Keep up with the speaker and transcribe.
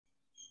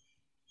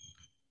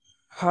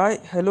Hi,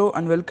 hello,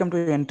 and welcome to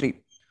Entri.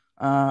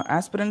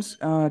 Aspirants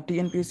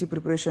TNPSC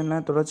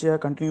ப்ரிப்பரேஷனில் தொடர்ச்சியாக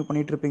continue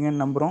பண்ணிகிட்டு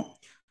இருப்பீங்கன்னு நம்புகிறோம்.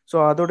 ஸோ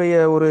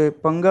அதோடைய ஒரு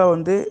பங்காக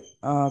வந்து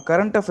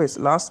கரண்ட் அஃபேர்ஸ்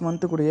லாஸ்ட்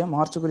மந்த்துக்குரிய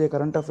மார்ச்சுக்குரிய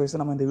கரண்ட்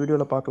அஃபேர்ஸை நம்ம இந்த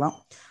வீடியோவில் பார்க்கலாம்.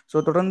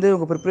 ஸோ தொடர்ந்து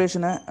உங்கள்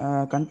ப்ரிப்பரேஷனை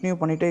கண்டினியூ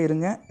பண்ணிகிட்டே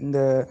இருங்க. இந்த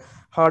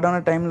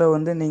ஹார்டான டைமில்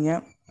வந்து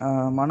நீங்கள்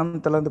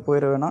மனம் தளர்ந்து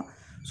போயிட வேணாம்.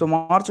 ஸோ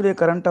மார்ச்சுடைய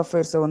கரண்ட்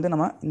அஃபேர்ஸை வந்து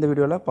நம்ம இந்த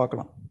வீடியோவில்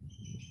பார்க்கலாம்.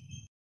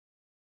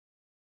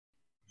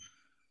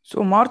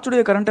 ஸோ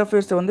மார்ச்சுடைய கரண்ட்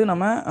அஃபேர்ஸை வந்து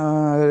நம்ம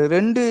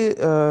ரெண்டு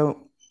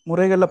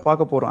முறைகளில்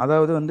பார்க்க போகிறோம்.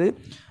 அதாவது வந்து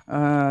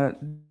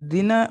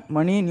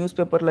தினமணி நியூஸ்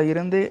பேப்பரில்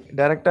இருந்து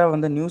டைரெக்டாக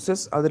வந்த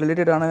நியூஸஸ் அது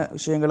ரிலேட்டடான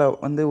விஷயங்களை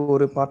வந்து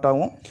ஒரு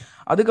பார்ட்டாகவும்,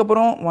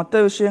 அதுக்கப்புறம்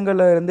மற்ற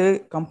விஷயங்களில் இருந்து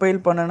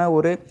கம்பைல் பண்ணின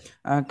ஒரு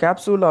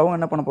கேப்சூலாகவும்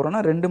என்ன பண்ண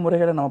போகிறோம்னா ரெண்டு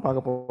முறைகளை நம்ம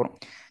பார்க்க போகிறோம்.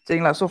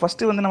 சரிங்களா? ஸோ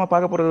ஃபஸ்ட்டு வந்து நம்ம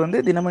பார்க்க போகிறது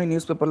வந்து தினமணி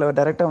நியூஸ் பேப்பரில்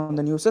டைரெக்டாக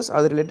வந்த நியூஸஸ்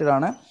அது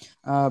ரிலேட்டடான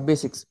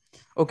basics.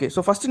 Okay, so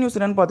first news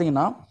என்னென்னு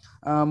பார்த்தீங்கன்னா,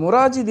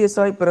 மொரார்ஜி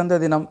தேசாய் பிறந்த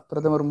தினம்,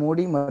 பிரதமர்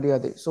மோடி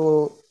மரியாதை. ஸோ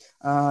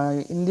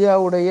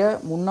இந்தியாவுடைய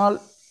முன்னாள்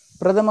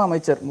பிரதம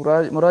அமைச்சர்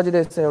மொரார்ஜி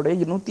தேசாயோடைய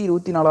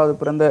 124வது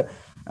பிறந்த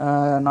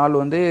நாள்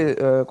வந்து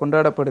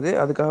கொண்டாடப்படுது.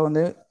 அதுக்காக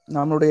வந்து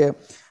நம்மளுடைய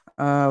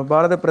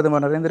பாரத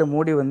பிரதமர் நரேந்திர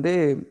மோடி வந்து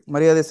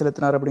மரியாதை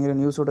செலுத்தினார் அப்படிங்கிற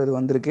நியூஸோட இது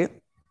வந்திருக்கு.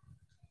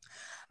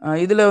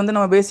 இதில் வந்து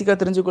நம்ம பேசிக்காக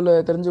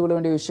தெரிஞ்சுக்கொள்ள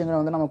வேண்டிய விஷயங்களை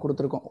வந்து நம்ம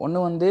கொடுத்துருக்கோம்.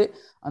 ஒன்று வந்து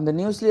அந்த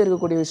நியூஸ்லேயே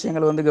இருக்கக்கூடிய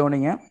விஷயங்களை வந்து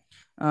கவனிங்க.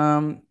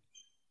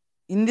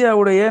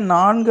 இந்தியாவுடைய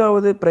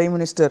 4வது பிரைம்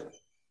மினிஸ்டர்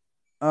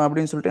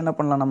அப்படின்னு சொல்லிட்டு என்ன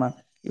பண்ணலாம், நம்ம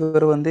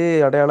இவர் வந்து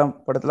அடையாளம்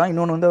படுத்தலாம்.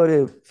 இன்னொன்று வந்து அவர்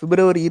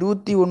பிப்ரவரி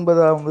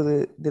 29வது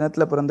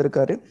தினத்தில்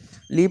பிறந்திருக்காரு.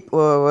 லீப்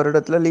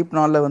வருடத்தில் லீப்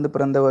நாளில் வந்து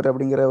பிறந்தவர்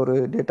அப்படிங்கிற ஒரு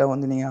டேட்டா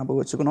வந்து நீங்கள்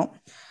ஞாபகம் வச்சுக்கணும்.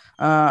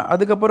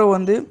 அதுக்கப்புறம்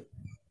வந்து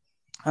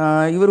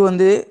இவர்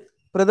வந்து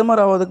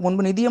பிரதமர் ஆவதுக்கு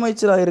முன்பு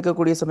நிதியமைச்சராக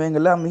இருக்கக்கூடிய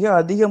சமயங்களில் மிக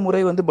அதிக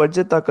முறை வந்து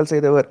பட்ஜெட் தாக்கல்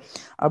செய்தவர்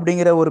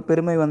அப்படிங்கிற ஒரு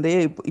பெருமை வந்து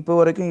இப்போ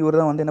வரைக்கும்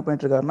இவர் தான் வந்து என்ன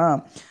பண்ணிட்டு இருக்காருன்னா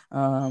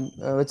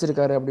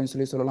வச்சிருக்காரு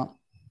அப்படின்னு சொல்லலாம்.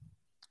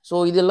 ஸோ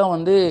இதெல்லாம்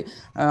வந்து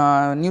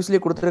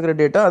நியூஸ்லேயே கொடுத்துருக்கிற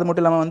டேட்டா. அது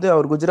மட்டும் இல்லாமல் வந்து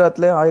அவர்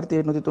குஜராத்தில்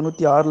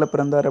 1896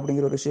 பிறந்தார்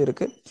அப்படிங்கிற ஒரு விஷயம்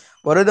இருக்குது.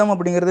 வருடம்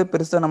அப்படிங்கிறது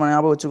பெருசாக நம்ம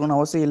ஞாபகம் வச்சுக்கணும்னு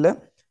அவசியம் இல்லை.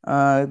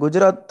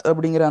 குஜராத்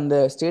அப்படிங்கிற அந்த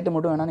ஸ்டேட்டை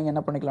மட்டும் வேணால் நீங்கள்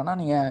என்ன பண்ணிக்கலாம்னா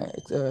நீங்கள்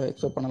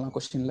எக்ஸ்பெக்ட் பண்ணலாம்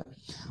கொஸ்டினில்.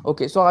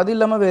 ஓகே, ஸோ அது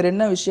இல்லாமல் வேறு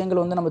என்ன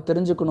விஷயங்கள் வந்து நம்ம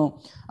தெரிஞ்சுக்கணும்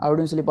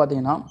அப்படின்னு சொல்லி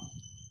பார்த்தீங்கன்னா,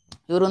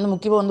 இவர் வந்து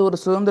முக்கியமாக வந்து ஒரு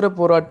சுதந்திர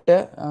போராட்ட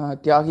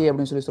தியாகி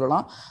அப்படின்னு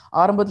சொல்லலாம்.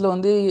 ஆரம்பத்தில்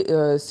வந்து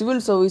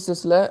சிவில்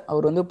சர்வீசஸில்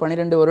அவர் வந்து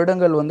 12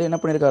 வருடங்கள் வந்து என்ன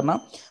பண்ணியிருக்காருன்னா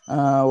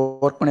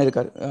ஒர்க்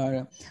பண்ணியிருக்காரு.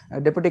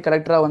 டெபுட்டி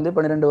கலெக்டராக வந்து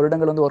 12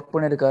 வருடங்கள் வந்து ஒர்க்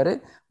பண்ணியிருக்காரு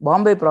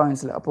பாம்பே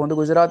ப்ராவின்ஸில். அப்போ வந்து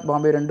குஜராத்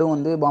பாம்பே ரெண்டும்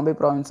வந்து பாம்பே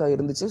ப்ராவின்ஸாக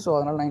இருந்துச்சு. ஸோ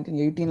அதனால்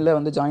 1918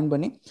 வந்து ஜாயின்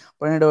பண்ணி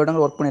 12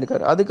 வருடங்கள் ஒர்க்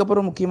பண்ணியிருக்காரு.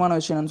 அதுக்கப்புறம் முக்கியமான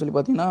விஷயம் என்னன்னு சொல்லி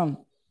பார்த்தீங்கன்னா,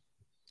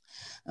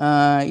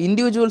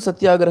 இண்டிவிஜுவல்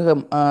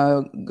சத்தியாகிரகம்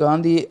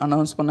காந்தி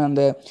அனௌன்ஸ் பண்ண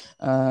அந்த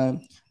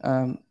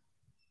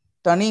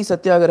தனி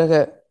சத்தியாகிரக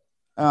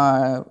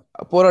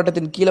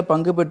போராட்டத்தின் கீழே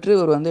பங்கு பெற்று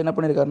இவர் வந்து என்ன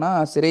பண்ணியிருக்காருன்னா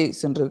சிறை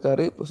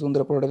சென்றிருக்காரு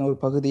சுதந்திர போராட்டத்தின் ஒரு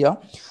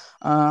பகுதியாக.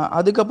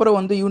 அதுக்கப்புறம்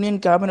வந்து யூனியன்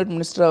கேபினட்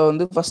மினிஸ்டராக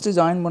வந்து ஃபஸ்ட்டு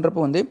ஜாயின்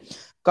பண்ணுறப்போ வந்து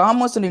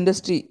காமர்ஸ் அண்ட்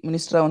இண்டஸ்ட்ரி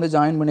மினிஸ்டராக வந்து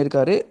ஜாயின்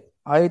பண்ணியிருக்காரு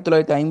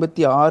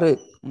 1956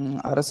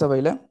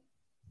 அரசவையில்.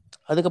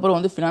 அதுக்கப்புறம்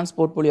வந்து ஃபினான்ஸ்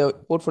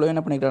போர்ட்ஃபோலியோ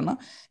என்ன பண்ணிக்கிறாருன்னா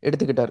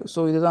எடுத்துக்கிட்டார். ஸோ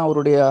இதுதான்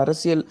அவருடைய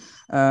அரசியல்,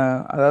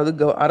 அதாவது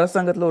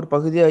அரசாங்கத்தில் ஒரு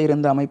பகுதியாக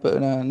இருந்த அமைப்பு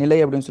நிலை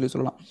அப்படின்னு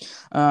சொல்லலாம்.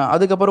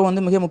 அதுக்கப்புறம்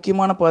வந்து மிக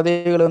முக்கியமான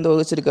பதவிகளை வந்து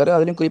வகிச்சிருக்காரு.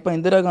 அதுலேயும் குறிப்பாக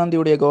இந்திரா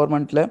காந்தியுடைய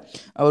கவர்மெண்ட்டில்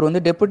அவர்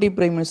வந்து டெபுட்டி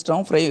பிரைம்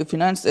மினிஸ்டராகவும்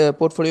ஃபினான்ஸ்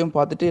போர்ட்ஃபோலியோவும்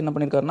பார்த்துட்டு என்ன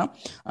பண்ணியிருக்காருன்னா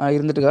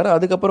இருந்துட்டுருக்காரு.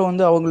 அதுக்கப்புறம்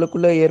வந்து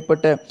அவங்களுக்குள்ளே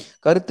ஏற்பட்ட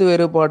கருத்து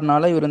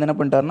வேறுபாடுனால இவர் வந்து என்ன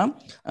பண்ணிட்டாருன்னா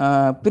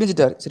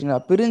பிரிஞ்சிட்டார். சரிங்களா?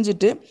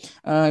 பிரிஞ்சுட்டு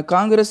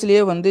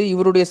காங்கிரஸ்லேயே வந்து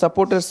இவருடைய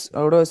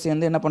சப்போர்ட்டர்ஸோட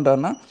சேர்ந்து என்ன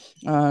பண்ணுறாருன்னா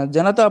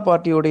ஜனதா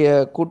பார்ட்டியோடைய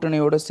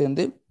கூட்டணியோடு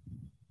சேர்ந்து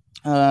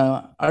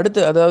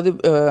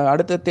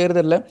அடுத்த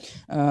தேர்தலில்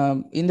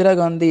இந்திரா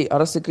காந்தி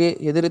அரசுக்கு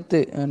எதிர்த்து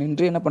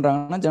நின்று என்ன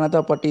பண்ணுறாங்கன்னா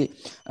ஜனதா பார்ட்டி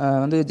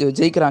வந்து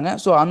ஜெயிக்கிறாங்க.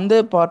 ஸோ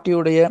அந்த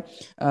பார்ட்டியுடைய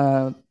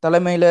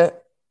தலைமையில்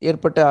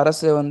ஏற்பட்ட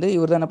அரசை வந்து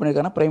இவர் தான் என்ன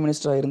பண்ணியிருக்காருன்னா பிரைம்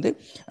மினிஸ்டராக இருந்து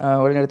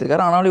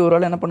வழிநடத்திருக்காரு. ஆனாலும்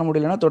இவரால் என்ன பண்ண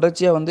முடியலன்னா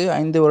தொடர்ச்சியாக வந்து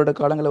 5 வருட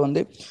காலங்களை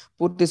வந்து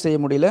பூர்த்தி செய்ய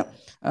முடியல.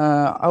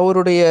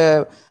 அவருடைய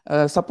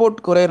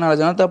சப்போர்ட் குறையிறனால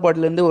ஜனதா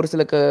பார்ட்டிலேருந்து ஒரு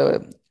சில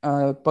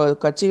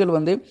கட்சிகள்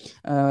வந்து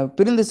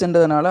பிரிந்து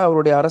சென்றதுனால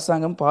அவருடைய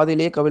அரசாங்கம்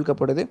பாதியிலேயே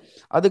கவிழ்க்கப்படுது.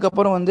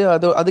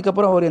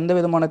 அதுக்கப்புறம் அவர் எந்த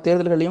விதமான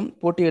தேர்தல்களையும்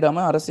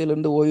போட்டியிடாமல்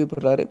அரசியலிருந்து ஓய்வு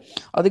பெறுறாரு.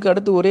 அதுக்கு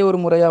அடுத்து ஒரே ஒரு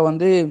முறையாக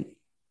வந்து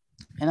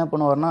என்ன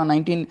பண்ணுவார்னா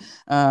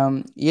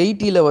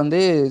 1980 வந்து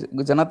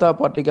ஜனதா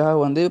பார்ட்டிக்காக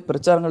வந்து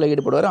பிரச்சாரங்களில்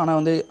ஈடுபடுவார். ஆனால்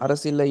வந்து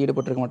அரசியலில்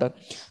ஈடுபட்டிருக்க மாட்டார்.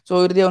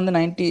 ஸோ இறுதியாக வந்து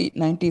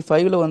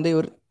 1995 வந்து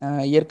இவர்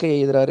இயற்கையை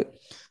எதிராரு.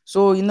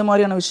 ஸோ இந்த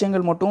மாதிரியான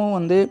விஷயங்கள் மட்டும்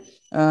வந்து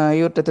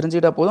இவர்கிட்ட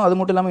தெரிஞ்சுக்கிட்டா போதும். அது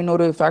மட்டும் இல்லாமல்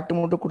இன்னொரு ஃபேக்ட்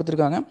மட்டும்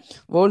கொடுத்துருக்காங்க.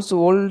 World's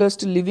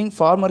oldest living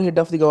farmer head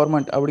of the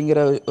government அப்படிங்கிற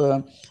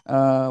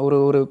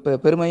ஒரு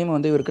பெருமையும்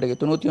வந்து இவர்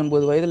கிடைக்கும்.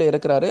 99 வயதில்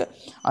இருக்கிறாரு.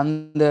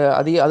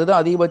 அதுதான்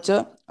அதிகபட்ச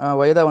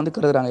வயதாக வந்து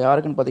கருதுறாங்க.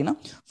 யாருக்குன்னு பார்த்தீங்கன்னா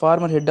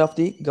farmer head of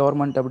the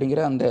government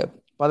அப்படிங்கிற அந்த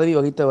பதவி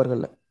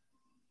வகித்தவர்களில்.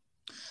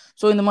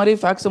 ஸோ இந்த மாதிரி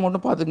ஃபேக்ட்ஸை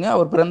மட்டும் பார்த்துக்குங்க.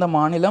 அவர் பிறந்த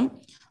மாநிலம்,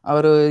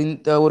 அவர்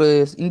ஒரு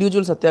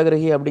இண்டிவிஜுவல்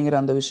சத்தியாகிரகி அப்படிங்கிற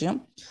அந்த விஷயம்,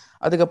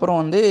 அதுக்கப்புறம்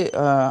வந்து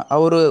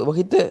அவர்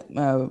வகித்த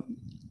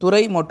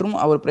துறை மற்றும்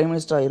அவர் பிரைம்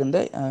மினிஸ்டராக இருந்த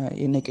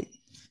எண்ணிக்கை.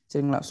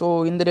 சரிங்களா? ஸோ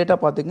இந்த டேட்டா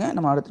பார்த்துங்க.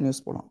 நம்ம அடுத்த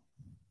நியூஸ் போகலாம்.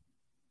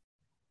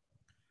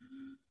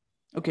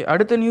 ஓகே,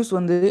 அடுத்த நியூஸ்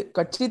வந்து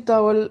கட்சி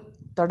தாவல்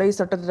தடை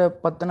சட்டத்தை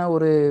பற்றின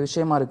ஒரு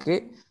விஷயமா இருக்குது.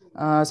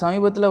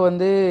 சமீபத்தில்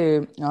வந்து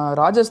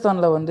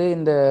ராஜஸ்தானில் வந்து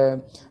இந்த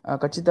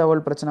கட்சி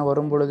தாவல் பிரச்சனை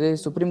வரும் பொழுது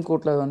சுப்ரீம்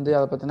கோர்ட்டில் வந்து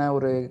அதை பற்றின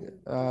ஒரு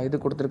இது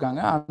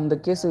கொடுத்துருக்காங்க. அந்த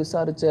கேஸ்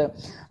விசாரித்த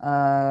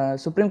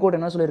சுப்ரீம் கோர்ட்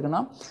என்ன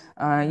சொல்லியிருக்குன்னா,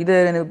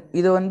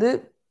 இதை வந்து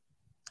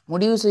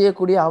முடிவு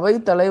செய்யக்கூடிய அவை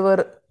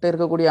தலைவர்கிட்ட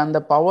இருக்கக்கூடிய அந்த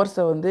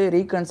பவர்ஸை வந்து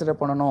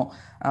ரீகன்சிடர் பண்ணணும்.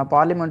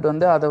 பார்லிமெண்ட்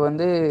வந்து அதை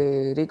வந்து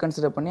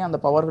ரீகன்சிடர் பண்ணி அந்த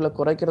பவர்களை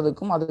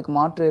குறைக்கிறதுக்கும் அதுக்கு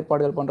மாற்று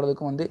ஏற்பாடுகள்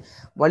பண்ணுறதுக்கும் வந்து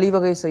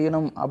வழிவகை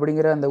செய்யணும்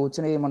அப்படிங்கிற அந்த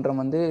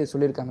உச்சநீதிமன்றம் வந்து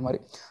சொல்லியிருக்கு அந்த மாதிரி.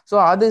 ஸோ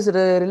அது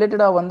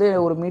ரிலேட்டடாக வந்து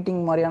ஒரு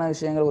மீட்டிங் மாதிரியான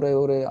விஷயங்கள்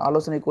ஒரு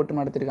ஆலோசனை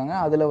கூட்டம் நடத்தியிருக்காங்க.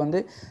 அதில்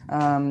வந்து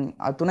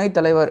துணைத்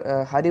தலைவர்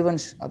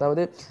ஹரிவன்ஷ்,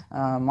 அதாவது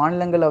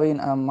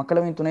மாநிலங்களவையின்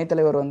மக்களவையின் துணைத்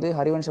தலைவர் வந்து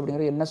ஹரிவன்ஷ்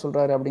அப்படிங்கிற என்ன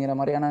சொல்கிறாரு அப்படிங்கிற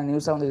மாதிரியான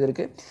நியூஸாக வந்து இது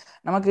இருக்குது.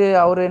 நமக்கு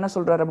அவர் என்ன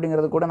சொல்கிறார்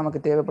அப்படிங்கிறது கூட நமக்கு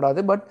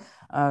தேவைப்படாது. பட்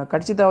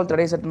கட்சி தாவல்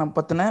தடை சட்டம்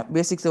பற்றின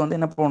பேசிக்ஸை வந்து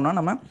என்ன பண்ணணும்னா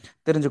நம்ம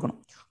தெரிஞ்சுக்கணும்.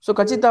 ஸோ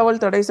கட்சி தாவல்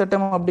தடை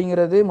சட்டம்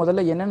அப்படிங்கிறது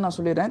முதல்ல என்னன்னு நான்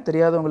சொல்லிடுறேன்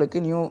தெரியாதவங்களுக்கு,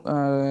 நியூ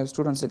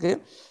ஸ்டூடெண்ட்ஸுக்கு.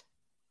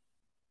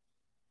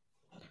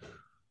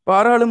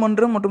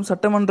 பாராளுமன்றம் மற்றும்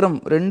சட்டமன்றம்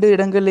 2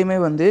 இடங்கள்லையுமே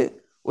வந்து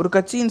ஒரு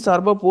கட்சியின்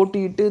சார்பாக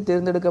போட்டியிட்டு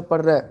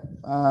தேர்ந்தெடுக்கப்படுற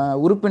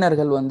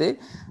உறுப்பினர்கள் வந்து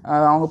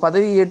அவங்க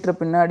பதவி ஏற்ற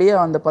பின்னாடியே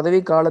அந்த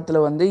பதவி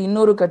காலத்தில் வந்து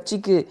இன்னொரு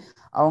கட்சிக்கு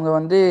அவங்க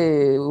வந்து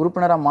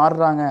உறுப்பினராக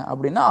மாறுறாங்க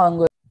அப்படின்னா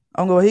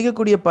அவங்க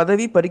வகிக்கக்கூடிய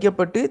பதவி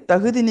பறிக்கப்பட்டு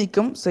தகுதி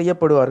நீக்கம்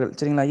செய்யப்படுவார்கள்.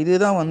 சரிங்களா?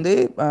 இதுதான் வந்து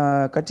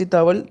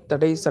கட்சித்தாவல்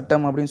தடை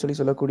சட்டம் அப்படின்னு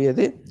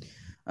சொல்லக்கூடியது.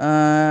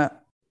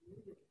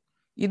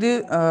 இது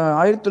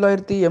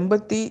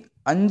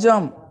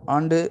 1985ஆம்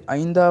ஆண்டு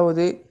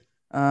 5வது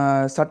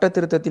சட்ட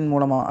திருத்தத்தின்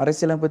மூலமாக,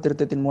 அரசியலமைப்பு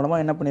திருத்தத்தின்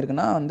மூலமாக என்ன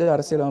பண்ணியிருக்குன்னா வந்து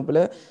அரசியலமைப்பில்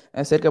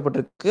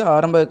சேர்க்கப்பட்டிருக்கு.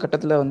 ஆரம்ப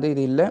கட்டத்தில் வந்து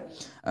இது இல்லை.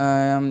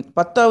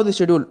 10வது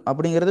ஷெடியூல்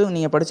அப்படிங்கிறது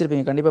நீங்கள்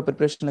படிச்சிருப்பீங்க கண்டிப்பாக,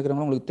 ப்ரிப்ரேஷன்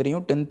இருக்கிறவங்க உங்களுக்கு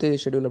தெரியும் 10th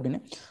ஷெடியூல்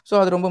அப்படின்னு. ஸோ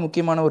அது ரொம்ப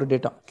முக்கியமான ஒரு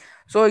டேட்டா.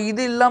 ஸோ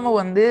இது இல்லாமல்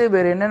வந்து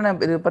வேறு என்னென்ன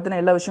இது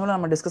பற்றின எல்லா விஷயங்களும்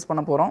நம்ம டிஸ்கஸ்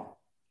பண்ண போகிறோம்.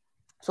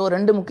 ஸோ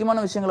 2 முக்கியமான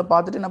விஷயங்களை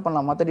பார்த்துட்டு என்ன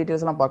பண்ணலாம், மற்ற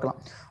டீட்டெயில்ஸ்லாம் பார்க்கலாம்.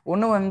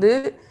 ஒன்று வந்து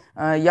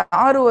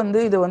யார் வந்து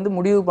இதை வந்து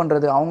முடிவு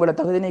பண்ணுறது, அவங்கள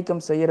தகுதி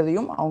நீக்கம்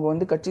செய்கிறதையும் அவங்க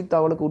வந்து கட்சி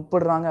தாவலுக்கு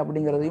உட்படுறாங்க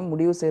அப்படிங்கிறதையும்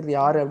முடிவு செய்கிறது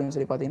யார் அப்படின்னு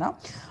சொல்லி பார்த்தீங்கன்னா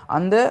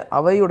அந்த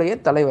அவையுடைய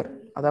தலைவர்.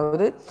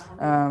 அதாவது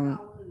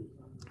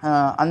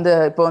அந்த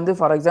இப்போ வந்து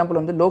ஃபார்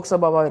எக்ஸாம்பிள் வந்து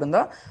லோக்சபாவாக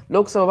இருந்தால்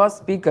லோக்சபா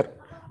ஸ்பீக்கர்,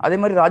 அதே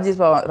மாதிரி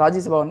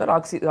ராஜ்யசபா வந்து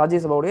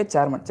ராஜ்யசபாவுடைய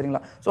சேர்மன். சரிங்களா?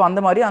 ஸோ அந்த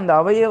மாதிரி அந்த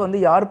அவையை வந்து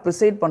யார்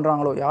ப்ரிசைட்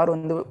பண்ணுறாங்களோ, யார்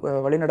வந்து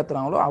வழி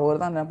நடத்துகிறாங்களோ அவர்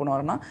தான் என்ன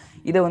பண்ணுவாருன்னா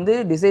இதை வந்து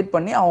டிசைட்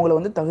பண்ணி அவங்கள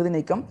வந்து தகுதி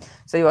நீக்கம்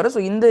செய்வார். ஸோ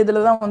இந்த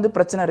இதில் தான் வந்து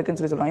பிரச்சனை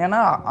இருக்குன்னு சொல்லி சொல்கிறாங்க.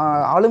 ஏன்னா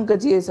ஆளும்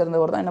கட்சியை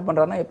சேர்ந்தவர் தான் என்ன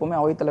பண்ணுறாருன்னா எப்போவுமே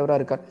அவைத்தலைவராக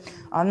இருக்கார்.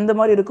 அந்த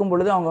மாதிரி இருக்கும்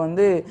பொழுது அவங்க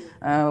வந்து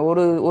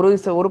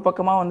ஒரு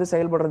பக்கமாக வந்து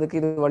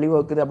செயல்படுறதுக்கு இது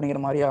வழிவகுக்குது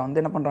அப்படிங்கிற மாதிரியா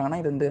வந்து என்ன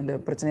பண்ணுறாங்கன்னா இந்த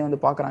பிரச்சனையை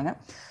வந்து பார்க்குறாங்க.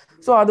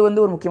 ஸோ அது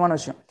வந்து ஒரு முக்கியமான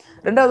விஷயம்.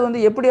 ரெண்டாவது வந்து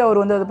எப்படி அவர்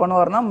வந்து அது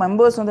பண்ணுவார்னா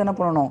மெம்பர்ஸ் வந்து என்ன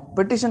பண்ணணும்,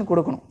 பெட்டிஷன்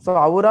கொடுக்கணும். ஸோ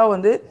அவராக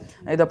வந்து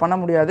இதை பண்ண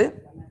முடியாது.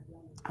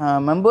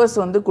 மெம்பர்ஸ்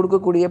வந்து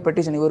கொடுக்கக்கூடிய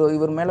பெட்டிஷன்,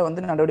 இவர் மேலே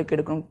வந்து நடவடிக்கை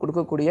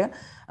கொடுக்கக்கூடிய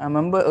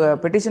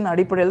பெட்டிஷன்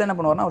அடிப்படையில் என்ன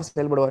பண்ணுவார்னா அவர்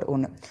செயல்படுவார்.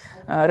 ஒன்று.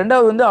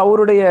 ரெண்டாவது வந்து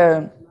அவருடைய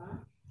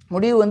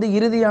முடிவு வந்து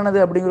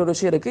இறுதியானது அப்படிங்கிற ஒரு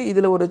விஷயம் இருக்குது.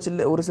 இதில்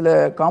ஒரு சில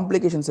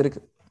காம்ப்ளிகேஷன்ஸ்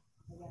இருக்குது.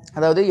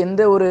 அதாவது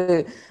எந்த ஒரு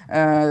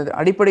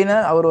அடிப்படையில்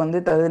அவர் வந்து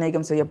தகுதி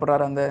நீக்கம்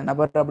செய்யப்படுறார் அந்த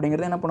நபர்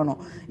அப்படிங்கிறத என்ன பண்ணணும்,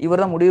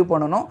 இவர் தான் முடிவு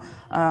பண்ணணும்.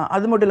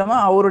 அது மட்டும்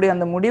இல்லாமல் அவருடைய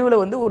அந்த முடிவில்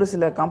வந்து ஒரு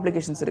சில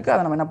காம்ப்ளிகேஷன்ஸ் இருக்குது.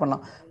 அதை நம்ம என்ன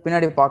பண்ணலாம்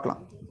பின்னாடி பார்க்கலாம்.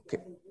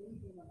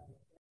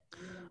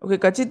 ஓகே,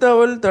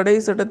 கட்சித்தாவல் தடை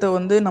சட்டத்தை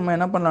வந்து நம்ம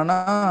என்ன பண்ணலாம்னா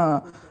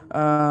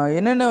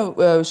என்னென்ன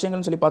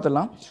விஷயங்கள்னு சொல்லி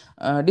பார்த்துடலாம்.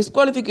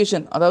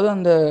 டிஸ்குவாலிஃபிகேஷன், அதாவது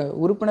அந்த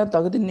உறுப்பினர்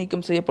தகுதி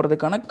நீக்கம்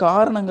செய்யப்படுறதுக்கான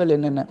காரணங்கள்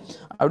என்னென்ன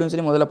அப்படின்னு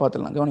சொல்லி முதல்ல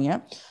பார்த்துடலாம். கவனிங்க,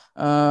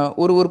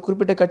 ஒரு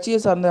குறிப்பிட்ட கட்சியை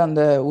சார்ந்த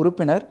அந்த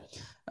உறுப்பினர்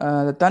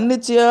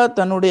தன்னிச்சையாக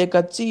தன்னுடைய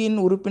கட்சியின்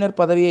உறுப்பினர்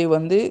பதவியை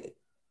வந்து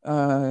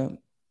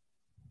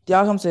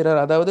தியாகம் செய்கிறார்,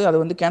 அதாவது அதை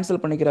வந்து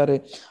கேன்சல் பண்ணிக்கிறாரு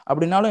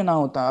அப்படின்னாலும்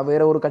நான்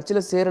வேற ஒரு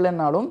கட்சியில்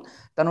சேரலைன்னாலும்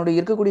தன்னுடைய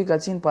இருக்கக்கூடிய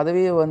கட்சியின்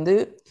பதவியை வந்து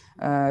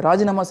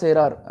ராஜினாமா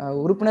செய்கிறார்,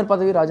 உறுப்பினர்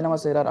பதவியை ராஜினாமா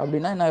செய்கிறார்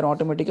அப்படின்னா என்ன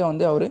ஆட்டோமேட்டிக்காக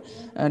வந்து அவர்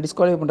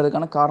டிஸ்குவாலிஃபை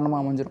பண்ணுறதுக்கான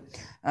காரணமாக அமைஞ்சிடும்.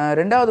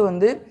 ரெண்டாவது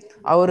வந்து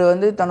அவர்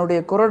வந்து தன்னுடைய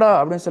கொறடா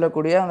அப்படின்னு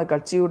சொல்லக்கூடிய அந்த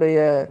கட்சியுடைய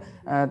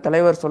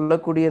தலைவர்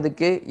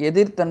சொல்லக்கூடியதுக்கு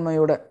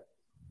எதிர்த்தன்மையோட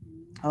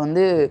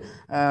வந்து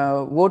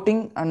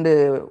ஓட்டிங் அண்டு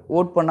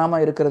ஓட்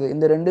பண்ணாமல் இருக்கிறது,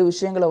 இந்த 2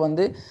 விஷயங்களை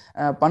வந்து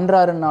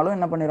பண்ணுறாருன்னாலும்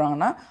என்ன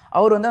பண்ணிடுறாங்கன்னா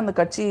அவர் வந்து அந்த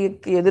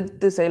கட்சிக்கு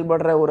எதிர்த்து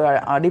செயல்படுற ஒரு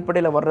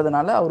அடிப்படையில்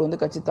வர்றதுனால அவர்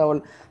வந்து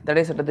கட்சித்தாவல்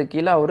தடை சட்டத்துக்கு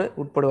கீழே அவர்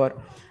உட்படுவார்.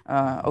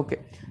 ஓகே,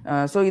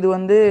 ஸோ இது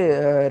வந்து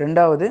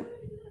ரெண்டாவது.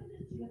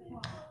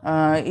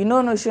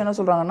 இன்னொன்று விஷயம் என்ன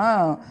சொல்கிறாங்கன்னா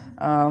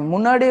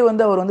முன்னாடியே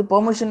வந்து அவர் வந்து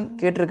பெர்மிஷன்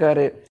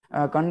கேட்டிருக்காரு,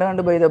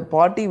 condemned by the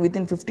party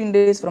within 15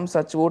 days from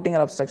such voting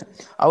or obstruction.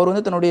 அவர்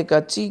வந்து தன்னுடைய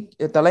கட்சி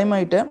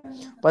தலைமையிட்ட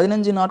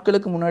 15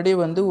 நாட்களுக்கு முன்னாடியே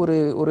வந்து ஒரு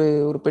ஒரு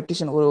ஒரு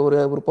பெட்டிஷன்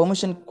ஒரு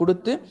பெர்மிஷன்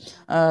கொடுத்து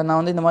நான்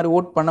வந்து இந்த மாதிரி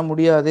ஓட் பண்ண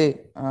முடியாது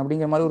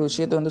அப்படிங்கிற மாதிரி ஒரு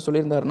விஷயத்தை வந்து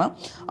சொல்லியிருந்தாருன்னா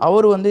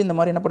அவர் வந்து இந்த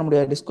மாதிரி என்ன பண்ண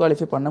முடியாது,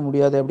 டிஸ்குவாலிஃபை பண்ண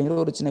முடியாது அப்படிங்கிற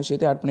ஒரு சின்ன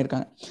விஷயத்தை ஆட்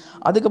பண்ணியிருக்காங்க.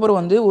 அதுக்கப்புறம்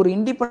வந்து ஒரு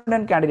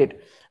இண்டிபெண்டன்ட் கேண்டிடேட்,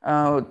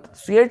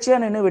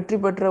 சுயேட்சையாக நின்று வெற்றி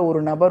பெற்ற ஒரு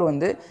நபர்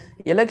வந்து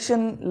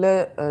எலெக்ஷனில்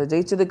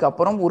ஜெயிச்சதுக்கு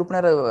அப்புறம்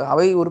உறுப்பினர்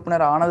அவை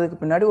உறுப்பினர் ஆனதுக்கு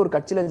பின்னாடி ஒரு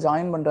கட்சியில்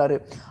ஜாயின் பண்ணுறாரு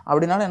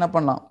அப்படின்னாலும் என்ன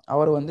பண்ணலாம்,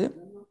 அவர் வந்து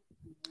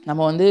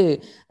நம்ம வந்து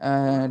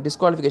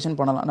டிஸ்குவாலிஃபிகேஷன்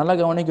பண்ணலாம். நல்லா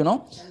கவனிக்கணும்,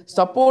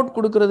 சப்போர்ட்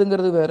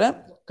கொடுக்குறதுங்கிறது வேற,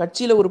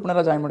 கட்சியில்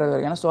உறுப்பினராக ஜாயின் பண்ணுறது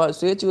வேறு. ஏன்னா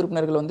சுயேட்சை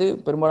உறுப்பினர்கள் வந்து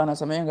பெரும்பாலான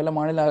சமயங்களில்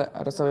மாநில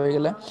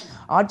அரசவைகளில்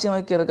ஆட்சி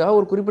அமைக்கிறதுக்காக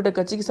ஒரு குறிப்பிட்ட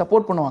கட்சிக்கு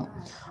சப்போர்ட் பண்ணுவாங்க,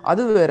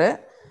 அது வேற.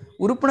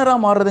 உறுப்பினராக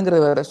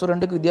மாறுறதுங்கிறது வேறு. ஸோ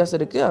ரெண்டுக்கு வித்தியாசம்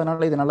இருக்குது,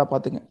 அதனால் இதை நல்லா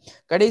பார்த்துங்க.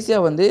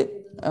 கடைசியாக வந்து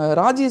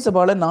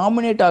ராஜ்யசபாவில்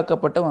நாமினேட்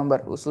ஆக்கப்பட்ட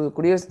மெம்பர்,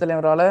 குடியரசுத்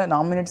தலைவரால்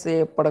நாமினேட்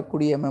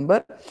செய்யப்படக்கூடிய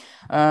மெம்பர்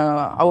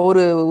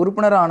ஒரு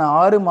உறுப்பினரான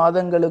 6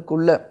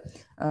 மாதங்களுக்குள்ள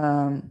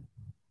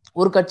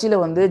ஒரு கட்சியில்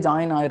வந்து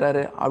ஜாயின்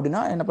ஆகிறாரு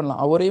அப்படின்னா என்ன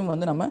பண்ணலாம், அவரையும்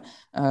வந்து நம்ம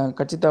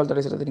கட்சித்தாவல்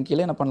தடை சட்டத்தின்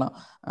கீழே என்ன பண்ணலாம்,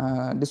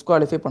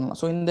 டிஸ்குவாலிஃபை பண்ணலாம்.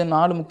 ஸோ இந்த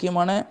 4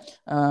 முக்கியமான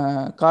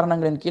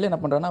காரணங்களின் கீழே என்ன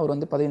பண்ணுறாருன்னா அவர்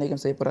வந்து பதவி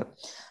நீக்கம் செய்யப்படுறார்.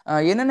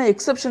 என்னென்ன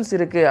எக்ஸப்ஷன்ஸ்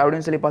இருக்குது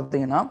அப்படின்னு சொல்லி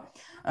பார்த்தீங்கன்னா,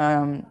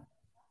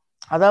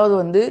 அதாவது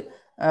வந்து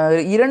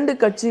 2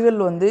 கட்சிகள்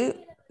வந்து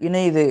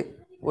இணையுது,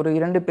 ஒரு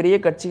 2 பெரிய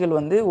கட்சிகள்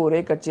வந்து ஒரே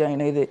கட்சியாக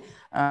இணையுது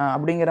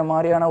அப்படிங்கிற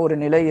மாதிரியான ஒரு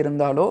நிலை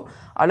இருந்தாலோ,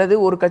 அல்லது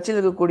ஒரு கட்சியில்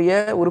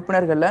இருக்கக்கூடிய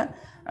உறுப்பினர்களில்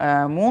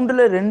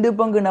 3ல் 2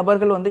 பங்கு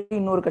நபர்கள் வந்து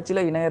இன்னொரு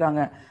கட்சியில்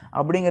இணையிறாங்க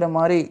அப்படிங்கிற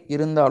மாதிரி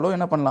இருந்தாலோ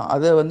என்ன பண்ணலாம்,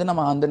 அதை வந்து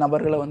நம்ம அந்த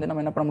நபர்களை வந்து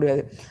நம்ம என்ன பண்ண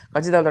முடியாது,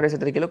 கட்சித்தாவல் தடை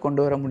சட்டத்தின் கீழே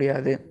கொண்டு வர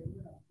முடியாது.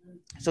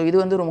 ஸோ இது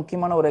வந்து ஒரு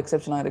முக்கியமான ஒரு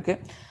எக்ஸப்ஷனாக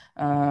இருக்குது.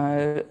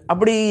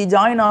 அப்படி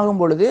ஜாயின் ஆகும்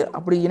பொழுது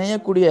அப்படி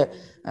இணையக்கூடிய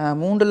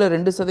 3ல்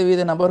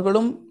 2%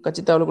 நபர்களும்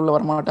கட்சித்தாவலுக்குள்ளே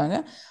வரமாட்டாங்க.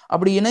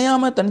 அப்படி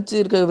இணையாமல் தனிச்சு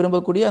இருக்க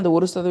விரும்பக்கூடிய அந்த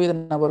 1%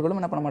 நபர்களும்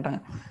என்ன பண்ண மாட்டாங்க,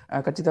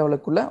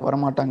 கட்சித்தாவலுக்குள்ளே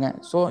வரமாட்டாங்க.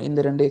 ஸோ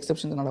இந்த 2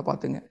 எக்ஸப்ஷன்ஸ் நல்லா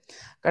பார்த்துங்க.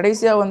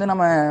 கடைசியாக வந்து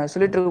நம்ம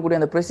சொல்லிட்டு இருக்கக்கூடிய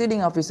அந்த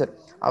ப்ரெசைடிங் ஆஃபீஸர்,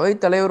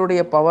 அவைத்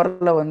தலைவருடைய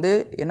பவரில் வந்து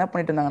என்ன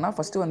பண்ணிட்டு இருந்தாங்கன்னா,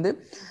 ஃபஸ்ட்டு வந்து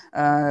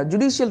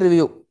ஜுடிஷியல்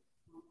ரிவ்யூ,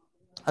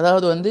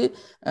 அதாவது வந்து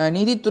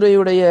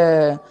நீதித்துறையுடைய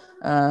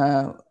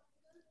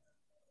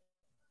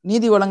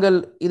நீதி வழங்கல்,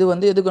 இது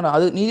வந்து எதுக்கு,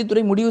 அது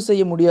நீதித்துறை முடிவு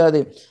செய்ய முடியாது,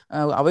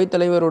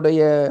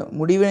 அவைத்தலைவருடைய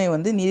முடிவினை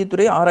வந்து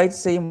நீதித்துறை ஆராய்ச்சி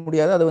செய்ய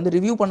முடியாது, அதை வந்து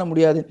ரிவ்யூ பண்ண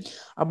முடியாது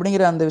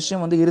அப்படிங்கிற அந்த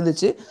விஷயம் வந்து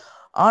இருந்துச்சு.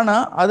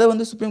 ஆனால் அதை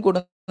வந்து சுப்ரீம்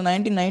கோர்ட்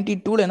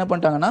 1992 என்ன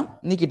பண்ணிட்டாங்கன்னா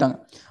நீக்கிட்டாங்க.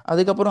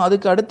 அதுக்கப்புறம்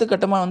அதுக்கு அடுத்த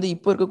கட்டமாக வந்து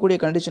இப்போ இருக்கக்கூடிய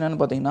கண்டிஷன் என்னன்னு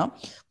பார்த்தீங்கன்னா,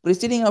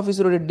 ப்ரிசைடிங்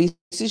ஆஃபீஸருடைய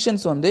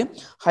டிசிஷன்ஸ் வந்து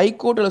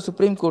ஹைகோர்ட் அல்லது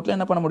சுப்ரீம் கோர்ட்டில்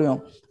என்ன பண்ண முடியும்,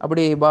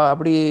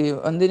 அப்படி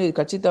வந்து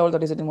கட்சித்தாவல்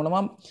தடை சட்டத்தின்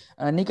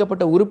மூலமாக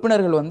நீக்கப்பட்ட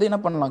உறுப்பினர்கள் வந்து என்ன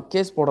பண்ணலாம்,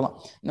 கேஸ் போடலாம்.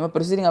 இந்த மாதிரி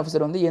ப்ரிசைடிங்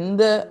ஆஃபீஸர் வந்து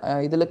எந்த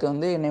இதுலக்கு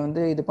வந்து என்னை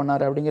வந்து இது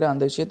பண்ணார் அப்படிங்கிற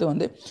அந்த விஷயத்தை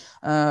வந்து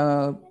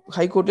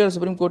ஹைகோர்ட்லேயோ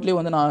சுப்ரீம் கோர்ட்லேயோ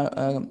வந்து நான்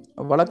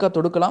வழக்காக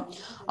தொடுக்கலாம்.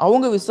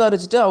 அவங்க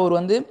விசாரிச்சுட்டு அவர்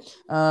வந்து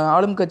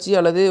ஆளும் கட்சி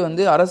அல்லது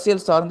வந்து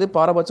அரசியல் சார்ந்து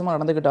பாரபட்சமாக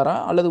நடந்துக்கிட்டாரா,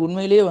 அல்லது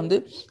உண்மையிலேயே வந்து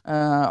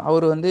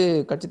அவர் வந்து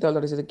கட்சித்தாவல்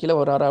தடை சட்டத்துக்கு கீழே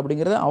வராரா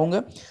அப்படிங்கிறத அவங்க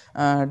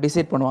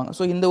டிசைட் பண்ணுவாங்க.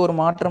 ஸோ இந்த ஒரு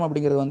மாற்றம்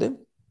அப்படிங்கிறது வந்து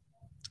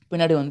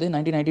பின்னாடி வந்து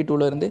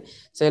 1992 இருந்து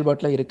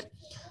செயல்பாட்டில் இருக்குது.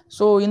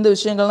 ஸோ இந்த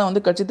விஷயங்கள் தான்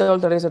வந்து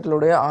கட்சித்தாவல் தடை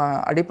சட்டத்துடைய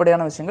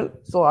அடிப்படையான விஷயங்கள்.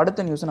 ஸோ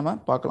அடுத்த நியூஸை நம்ம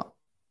பார்க்கலாம்.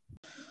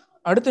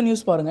 அடுத்த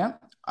நியூஸ் பாருங்க,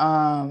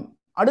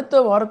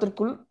 அடுத்த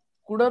வாரத்திற்குள்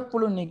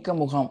குடற்புழு நீக்க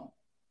முகாம்.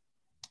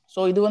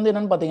 ஸோ இது வந்து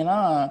என்னன்னு பார்த்தீங்கன்னா,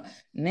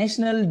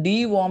 நேஷ்னல்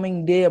டிவார்மிங்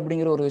டே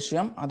அப்படிங்கிற ஒரு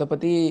விஷயம், அதை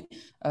பற்றி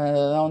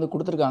தான் வந்து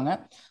கொடுத்துருக்காங்க.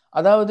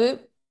 அதாவது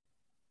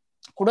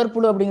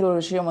குடற்புழு அப்படிங்கிற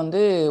ஒரு விஷயம்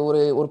வந்து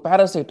ஒரு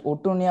பேரசைட்,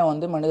 ஒட்டுண்ணியாக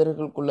வந்து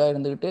மனிதர்களுக்குள்ளே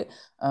இருந்துக்கிட்டு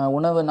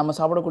உணவு, நம்ம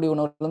சாப்பிடக்கூடிய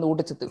உணவுலேருந்து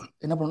ஊட்டச்சத்து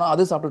என்ன பண்ணணும்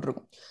அது சாப்பிட்டுட்டு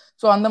இருக்கும்.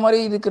 ஸோ அந்த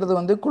மாதிரி இருக்கிறது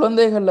வந்து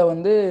குழந்தைகளில்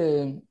வந்து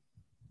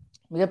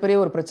மிகப்பெரிய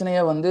ஒரு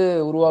பிரச்சனையை வந்து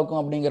உருவாக்கும்.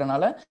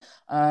 அப்படிங்கிறனால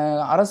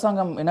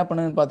அரசாங்கம் என்ன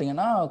பண்ணுதுன்னு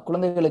பார்த்தீங்கன்னா,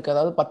 குழந்தைகளுக்கு,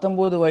 அதாவது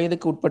 19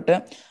 வயதுக்கு உட்பட்ட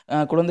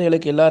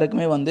குழந்தைகளுக்கு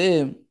எல்லாருக்குமே வந்து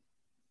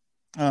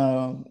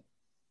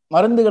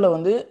மருந்துகளை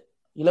வந்து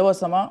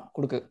இலவசமாக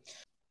கொடுக்குது.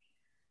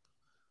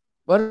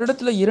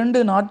 வருடத்தில் 2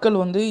 நாட்கள்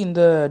வந்து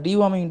இந்த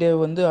டிவார்மிங் டே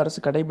வந்து அரசு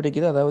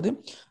கடைபிடிக்குது. அதாவது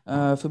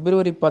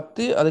பிப்ரவரி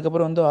 10,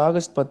 அதுக்கப்புறம் வந்து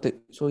ஆகஸ்ட் 10.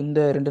 ஸோ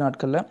இந்த 2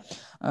 நாட்களில்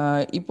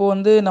இப்போ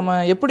வந்து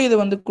நம்ம எப்படி இதை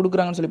வந்து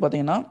கொடுக்குறாங்கன்னு சொல்லி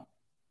பார்த்தீங்கன்னா,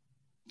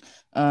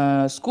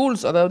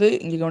 ஸ்கூல்ஸ், அதாவது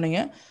இங்கே கவனிங்க,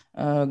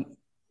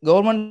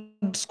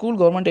 government school,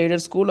 government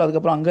aided school,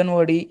 அதுக்கப்புறம்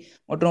அங்கன்வாடி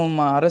மற்றும்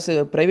அரசு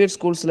பிரைவேட்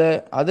ஸ்கூல்ஸில்,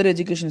 அதர்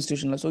எஜுகேஷன்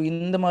இன்ஸ்டியூஷனில், ஸோ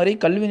இந்த மாதிரி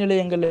கல்வி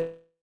நிலையங்கள்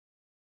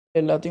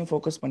எல்லாத்தையும்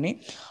ஃபோக்கஸ் பண்ணி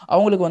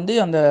அவங்களுக்கு வந்து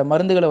அந்த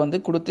மருந்துகளை வந்து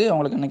கொடுத்து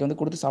அவங்களுக்கு அன்றைக்கி வந்து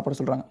கொடுத்து சாப்பிட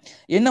சொல்கிறாங்க.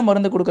 என்ன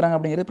மருந்து கொடுக்குறாங்க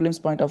அப்படிங்கிறது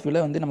பிலிம்ஸ் பாயிண்ட் ஆஃப்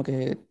வியூவில் வந்து நமக்கு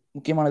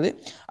முக்கியமானது.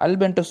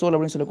 அல்பென்டசோல்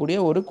அப்படின்னு சொல்லக்கூடிய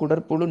ஒரு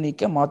குடற்புழு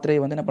நீக்க மாத்திரையை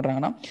வந்து என்ன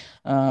பண்ணுறாங்கன்னா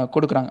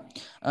கொடுக்குறாங்க.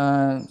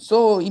 ஸோ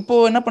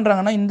இப்போது என்ன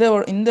பண்ணுறாங்கன்னா,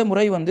 இந்த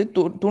முறை வந்து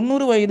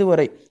 90 வயது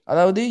வரை,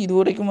 அதாவது இது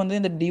வரைக்கும்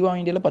வந்து இந்த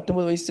டிவார்மிங் டேல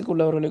 19 வயசுக்கு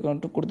உள்ளவர்களுக்கு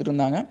வந்துட்டு கொடுத்துட்டு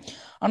இருந்தாங்க.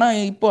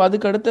 ஆனால் இப்போ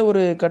அதுக்கு அடுத்த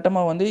ஒரு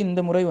கட்டமாக வந்து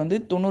இந்த முறை வந்து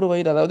 90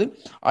 வயது, அதாவது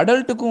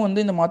அடல்ட்டுக்கும்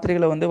வந்து இந்த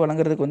மாத்திரைகளை வந்து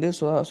வழங்குறதுக்கு வந்து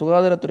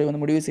சுகாதாரத்துறை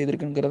வந்து முடிவு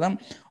செய்திருக்குங்கிறதா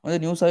வந்து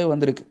நியூஸாகவே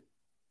வந்திருக்கு.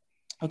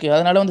 ஓகே,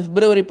 அதனால் வந்து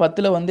பிப்ரவரி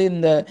 10 வந்து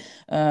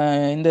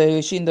இந்த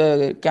விஷயம், இந்த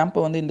கேம்பை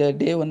வந்து, இந்த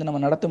டே வந்து நம்ம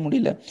நடத்த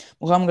முடியல,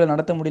 முகாம்களை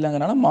நடத்த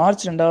முடியலங்கிறனால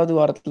மார்ச் 2வது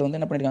வாரத்தில் வந்து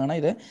என்ன பண்ணியிருக்காங்கன்னா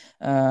இதை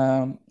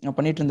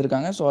பண்ணிட்டு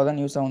இருந்திருக்காங்க. ஸோ அதான்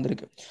நியூஸாக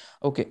வந்திருக்கு.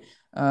 ஓகே,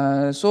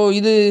 ஸோ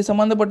இது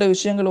சம்மந்தப்பட்ட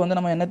விஷயங்கள் வந்து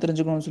நம்ம என்ன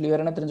தெரிஞ்சுக்கணும்னு சொல்லி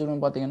வேறு என்ன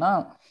தெரிஞ்சுக்கணும்னு பார்த்தீங்கன்னா,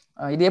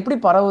 இது எப்படி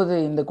பரவுது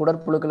இந்த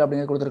குடற்புழுக்கள்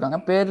அப்படிங்கிறது கொடுத்துருக்காங்க.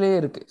 பேர்லேயே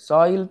இருக்குது,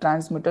 சாயில்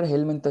டிரான்ஸ்மிட்டட்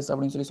ஹெல்மின்தஸ்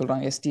அப்படின்னு சொல்லி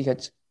சொல்கிறாங்க,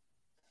 STH.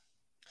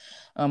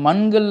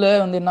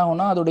 மண்களில் வந்து என்ன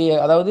ஆகும்னா அதோடைய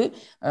அதாவது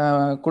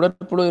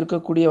குடற்புழு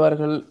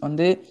இருக்கக்கூடியவர்கள்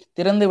வந்து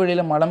திறந்த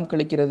வெளியில் மலம்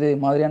கழிக்கிறது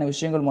மாதிரியான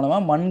விஷயங்கள்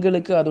மூலமாக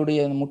மண்களுக்கு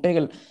அதோடைய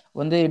முட்டைகள்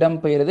வந்து இடம்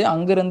பெயருது.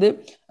 அங்கிருந்து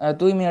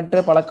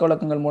தூய்மையற்ற பழக்க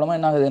வழக்கங்கள் மூலமாக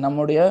என்ன ஆகுது,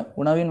 நம்முடைய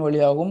உணவின்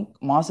வழியாகவும்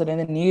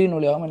மாசடைந்த நீரின்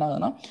வழியாகவும் என்ன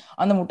ஆகுதுன்னா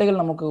அந்த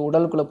முட்டைகள் நமக்கு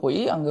உடலுக்குள்ளே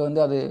போய் அங்கே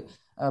வந்து அது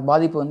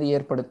பாதிப்பு வந்து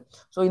ஏற்படுது.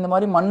 ஸோ இந்த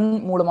மாதிரி மண்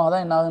மூலமாக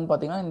தான் என்ன ஆகுதுன்னு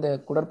பார்த்தீங்கன்னா இந்த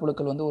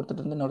குடற்புழுக்கள் வந்து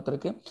ஒருத்தருக்கு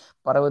இன்னொருத்தருக்கு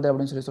பரவுது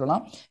அப்படின்னு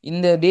சொல்லலாம்.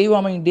 இந்த டே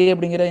வார்மிங் டே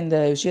அப்படிங்கிற இந்த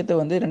விஷயத்தை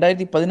வந்து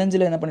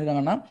 2015 என்ன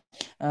பண்ணியிருக்காங்கன்னா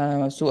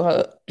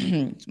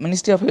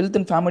ministry of health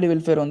and family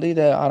welfare வந்து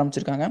இதை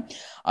ஆரம்பிச்சிருக்காங்க.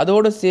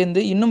 அதோடு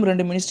சேர்ந்து இன்னும்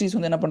 2 மினிஸ்ட்ரிஸ்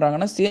வந்து என்ன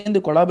பண்ணுறாங்கன்னா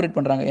சேர்ந்து கொலாபரேட்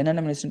பண்ணுறாங்க.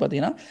 என்னென்ன மினிஸ்ட்ரி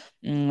பார்த்தீங்கன்னா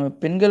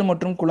பெண்கள்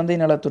மற்றும் குழந்தை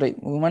நலத்துறை,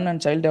 உமன்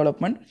அண்ட் சைல்டு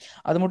டெவலப்மெண்ட்,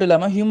 அது மட்டும்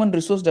இல்லாமல் ஹியூமன்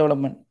ரிசோர்ஸ்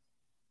டெவலப்மெண்ட்,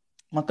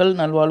 மக்கள்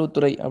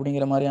நல்வாழ்வுத்துறை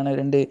அப்படிங்கிற மாதிரியான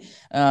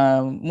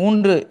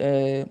 3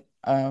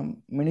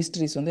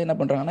 மினிஸ்ட்ரிஸ் வந்து என்ன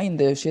பண்ணுறாங்கன்னா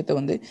இந்த விஷயத்தை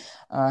வந்து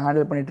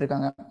ஹேண்டில் பண்ணிட்டு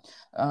இருக்காங்க.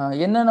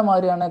 என்னென்ன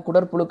மாதிரியான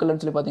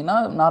குடற்புழுக்கள்னு சொல்லி பார்த்தீங்கன்னா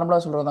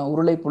நார்மலாக சொல்கிறதான்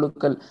உருளை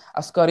புழுக்கள்,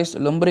 அஸ்காரிஸ்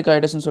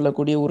லொம்பரிகாய்டஸ்ன்னு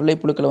சொல்லக்கூடிய உருளை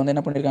புழுக்களை வந்து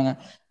என்ன பண்ணியிருக்காங்க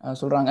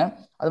சொல்கிறாங்க.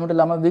 அது மட்டும்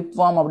இல்லாமல்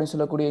விப்வாம் அப்படின்னு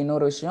சொல்லக்கூடிய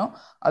இன்னொரு விஷயம்,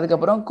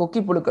 அதுக்கப்புறம்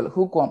கொக்கி புழுக்கள்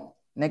ஹூக்வாம்,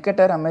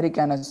 நெக்கட்டர்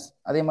அமெரிக்கானஸ்,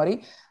 அதே மாதிரி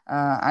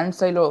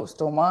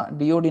ஆன்சைலோஸ்டோமா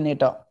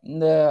டியோடினேட்டா.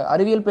 இந்த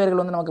அறிவியல்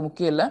பெயர்கள் வந்து நமக்கு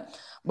முக்கியம் இல்லை,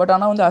 பட்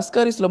ஆனால் வந்து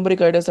அஸ்காரிஸ்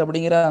லொம்பரிகாய்டஸ்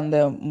அப்படிங்கிற அந்த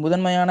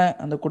முதன்மையான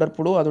அந்த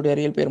குடற்புழு அதோடைய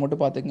அறிவியல் பெயர்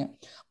மட்டும் பார்த்துக்குங்க.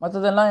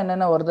 மற்றதெல்லாம்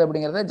என்னென்ன வருது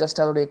அப்படிங்கிறத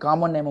ஜஸ்ட் அதோடைய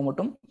காமன் நேமை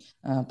மட்டும்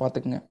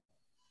பார்த்துக்குங்க.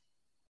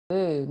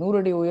 100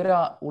 அடி உயர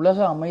உலக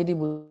அமைதி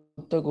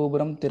புத்த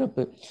கோபுரம்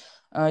திறப்பு.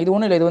 இது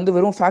ஒன்றும் இல்லை, இது வந்து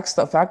வெறும்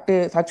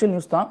ஃபேக்சுவல்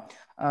நியூஸ் தான்.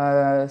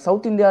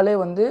 சவுத் இந்தியாவிலே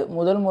வந்து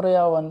முதல்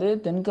முறையாக வந்து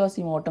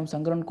தென்காசி மாவட்டம்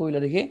சங்கரன் கோயில்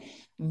அருகே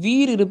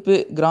வீரிருப்பு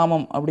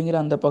கிராமம் அப்படிங்கிற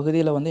அந்த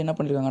பகுதியில் வந்து என்ன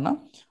பண்ணியிருக்காங்கன்னா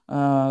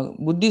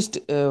புத்திஸ்ட்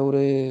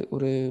ஒரு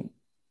ஒரு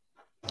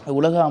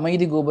உலக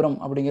அமைதி கோபுரம்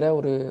அப்படிங்கிற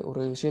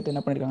ஒரு விஷயத்தை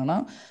என்ன பண்ணியிருக்காங்கன்னா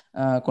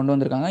கொண்டு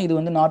வந்திருக்காங்க. இது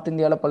வந்து நார்த்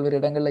இந்தியாவில் பல்வேறு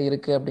இடங்களில்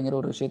இருக்குது அப்படிங்கிற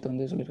ஒரு விஷயத்தை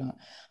வந்து சொல்லியிருக்காங்க.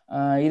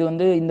 இது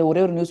வந்து இந்த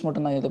ஒரே ஒரு நியூஸ்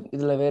மட்டும்தான்,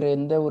 இதில் வேறு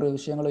எந்த ஒரு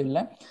விஷயங்களும்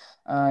இல்லை.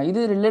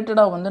 இது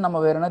ரிலேட்டடாக வந்து நம்ம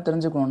வேறு என்ன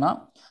தெரிஞ்சுக்கணும்னா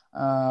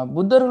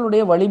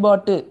புத்தர்களுடைய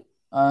வழிபாட்டு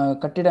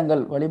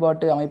கட்டிடங்கள்,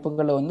 வழிபாட்டு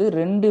அமைப்புகளில் வந்து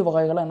 2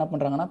 வகைகளாக என்ன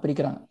பண்ணுறாங்கன்னா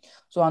பிரிக்கிறாங்க.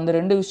 ஸோ அந்த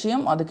 2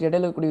 விஷயம் அதுக்கு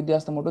இடையில இருக்கக்கூடிய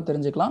வித்தியாசத்தை மட்டும்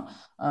தெரிஞ்சுக்கலாம்.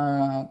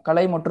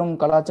 கலை மற்றும்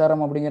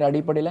கலாச்சாரம் அப்படிங்கிற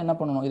அடிப்படையில் என்ன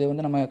பண்ணணும், இதை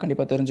வந்து நம்ம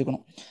கண்டிப்பாக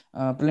தெரிஞ்சுக்கணும்.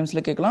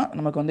 ப்ரிலிம்ஸில் கேட்கலாம்,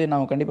 நமக்கு வந்து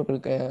நான்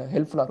கண்டிப்பாக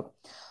ஹெல்ப்ஃபுல்லாக இருக்கும்.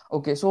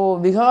 ஓகே, ஸோ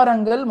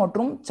விகாரங்கள்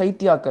மற்றும்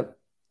சைத்தியாக்கள்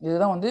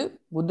இதுதான் வந்து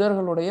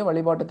புத்தர்களுடைய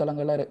வழிபாட்டு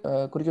தலங்களை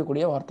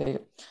குறிக்கக்கூடிய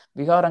வார்த்தைகள்.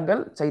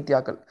 விகாரங்கள்,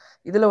 சைத்தியாக்கள்.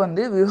 இதில்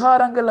வந்து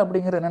விகாரங்கள்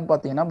அப்படிங்கிறது என்னன்னு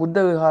பார்த்தீங்கன்னா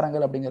புத்த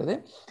விகாரங்கள் அப்படிங்கிறது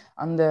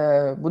அந்த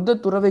புத்த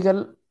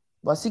துறவிகள்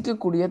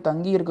வசிக்கக்கூடிய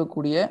தங்கி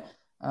இருக்கக்கூடிய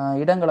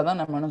இடங்களை தான்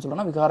நம்ம என்ன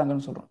சொல்றோம்னா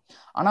விகாரங்கள்னு சொல்றோம்.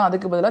 ஆனால்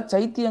அதுக்கு பதிலாக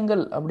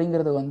சைத்தியங்கள்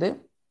அப்படிங்கிறது வந்து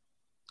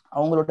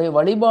அவங்களுடைய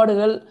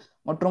வழிபாடுகள்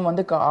மற்றும்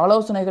வந்து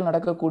ஆலோசனைகள்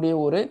நடக்கக்கூடிய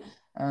ஒரு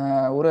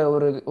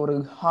ஒரு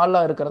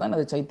ஹாலாக இருக்கிறதா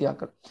அது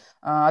சைத்தியாக்கள்.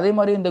 அதே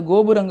மாதிரி இந்த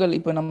கோபுரங்கள்,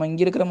 இப்போ நம்ம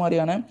இங்கே இருக்கிற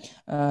மாதிரியான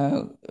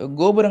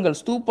கோபுரங்கள்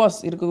ஸ்தூபாஸ்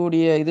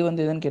இருக்கக்கூடிய இது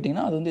வந்து எதுன்னு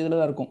கேட்டிங்கன்னா அது வந்து இதில்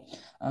தான் இருக்கும்,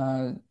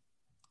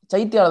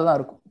 சைத்தியால தான்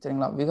இருக்கும்.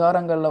 சரிங்களா,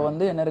 விகாரங்களில்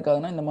வந்து என்ன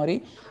இருக்காதுன்னா இந்த மாதிரி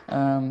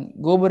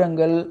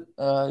கோபுரங்கள்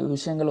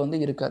விஷயங்கள் வந்து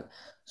இருக்காது.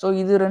 ஸோ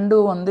இது 2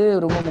 வந்து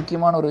ரொம்ப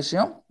முக்கியமான ஒரு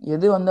விஷயம்.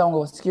 எது வந்து அவங்க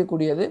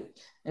வசிக்கக்கூடியது,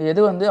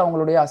 எது வந்து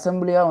அவங்களுடைய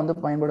அசம்பிளியாக வந்து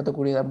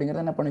பயன்படுத்தக்கூடியது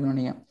அப்படிங்கிறத என்ன பண்ணிக்கணும்,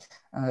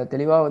 நீங்கள்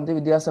தெளிவாக வந்து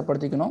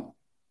வித்தியாசப்படுத்திக்கணும்.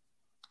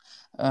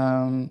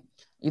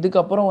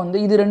 இதுக்கப்புறம் வந்து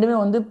இது 2மே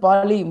வந்து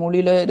பாலி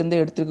மொழியில இருந்து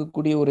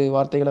எடுத்துக்கக்கூடிய ஒரு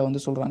வார்த்தைகளை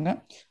வந்து சொல்கிறாங்க.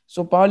 ஸோ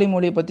பாலி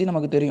மொழியை பற்றி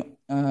நமக்கு தெரியும்,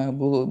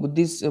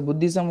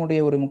 புத்திசமுடைய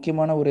ஒரு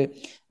முக்கியமான ஒரு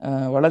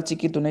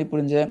வளர்ச்சிக்கு துணை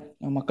புரிஞ்ச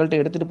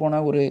மக்கள்கிட்ட எடுத்துகிட்டு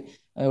போன ஒரு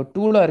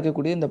டூலாக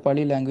இருக்கக்கூடிய இந்த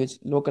poly language,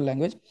 local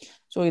language.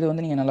 So இதை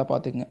வந்து நீங்கள் நல்லா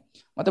பார்த்துக்குங்க.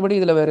 மற்றபடி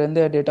இதில் வேறு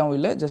எந்த டேட்டாவும்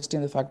இல்லை, ஜஸ்ட்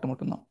இந்த ஃபேக்ட்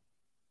மட்டும்தான்.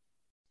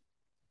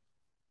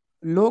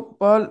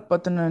 லோக்பால்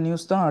பற்றின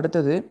நியூஸ் தான்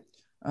அடுத்தது.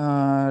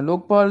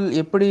 லோக்பால்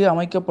எப்படி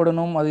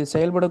அமைக்கப்படணும், அது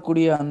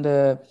செயல்படக்கூடிய அந்த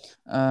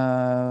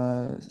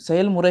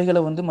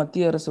செயல்முறைகளை வந்து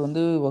மத்திய அரசு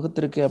வந்து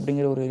வகுத்திருக்கு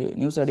அப்படிங்கிற ஒரு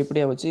நியூஸ்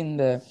அடிப்படையாக வச்சு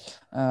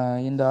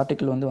இந்த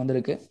ஆர்டிக்கிள் வந்து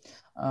வந்திருக்கு.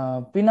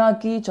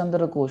 பினாக்கி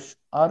சந்திர கோஷ்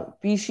ஆர்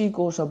பிஷி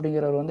கோஷ்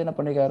அப்படிங்கிறவர் வந்து என்ன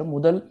பண்ணியிருக்காரு,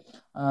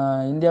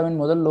 இந்தியாவின்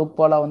முதல்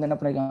லோக்பாலாக வந்து என்ன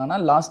பண்ணியிருக்காங்கன்னா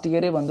லாஸ்ட்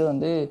இயரே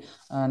வந்து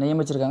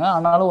நியமிச்சிருக்காங்க.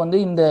 ஆனாலும் வந்து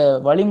இந்த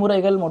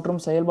வழிமுறைகள்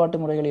மற்றும்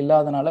செயல்பாட்டு முறைகள்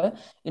இல்லாதனால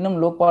இன்னும்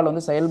லோக்பால்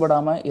வந்து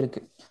செயல்படாமல்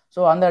இருக்குது.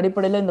 ஸோ அந்த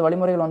அடிப்படையில் இந்த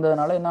வழிமுறைகள்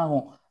வந்ததுனால என்ன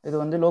ஆகும், இது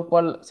வந்து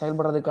லோக்பால்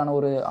செயல்படுறதுக்கான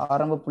ஒரு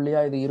ஆரம்ப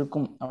புள்ளியாக இது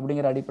இருக்கும்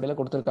அப்படிங்கிற அடிப்படையில்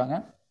கொடுத்துருக்காங்க.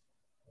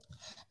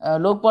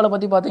 லோக்பாலை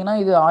பற்றி பார்த்தீங்கன்னா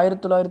இது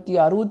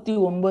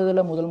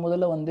 1969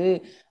 முதல்ல வந்து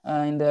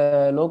இந்த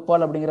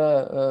லோக்பால் அப்படிங்கிற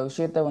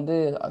விஷயத்தை வந்து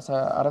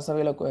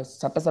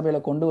சட்டசபையில்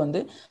கொண்டு வந்து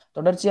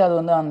தொடர்ச்சியாக அது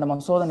வந்து அந்த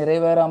மசோதா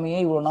நிறைவேறாமையே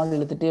இவ்வளோ நாள்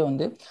இழுத்துட்டே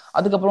வந்து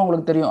அதுக்கப்புறம்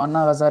உங்களுக்கு தெரியும்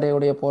அண்ணா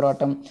ஹசாரேவுடைய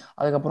போராட்டம்,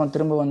 அதுக்கப்புறம்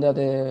திரும்ப வந்து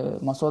அது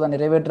மசோதா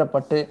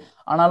நிறைவேற்றப்பட்டு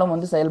ஆனாலும்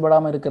வந்து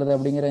செயல்படாமல் இருக்கிறது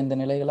அப்படிங்கிற இந்த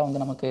நிலைகளை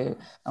வந்து நம்ம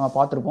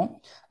பார்த்துருப்போம்.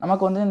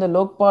 நமக்கு வந்து இந்த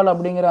லோக்பால்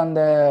அப்படிங்கிற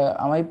அந்த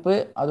அமைப்பு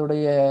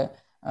அதோடைய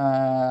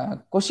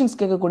கொஷின்ஸ்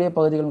கேட்கக்கூடிய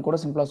பகுதிகள் கூட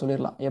சிம்பிளாக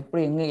சொல்லிடலாம்.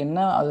 எப்படி என்ன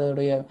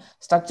அதோடைய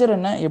ஸ்ட்ரக்சர்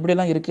என்ன,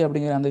 எப்படியெல்லாம் இருக்குது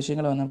அப்படிங்கிற அந்த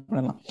விஷயங்களை வந்து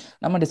பண்ணிடலாம்,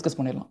 நம்ம டிஸ்கஸ்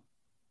பண்ணிடலாம்.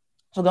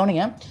 ஸோ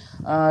கவனிங்க,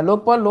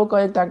 லோக்பால் லோக்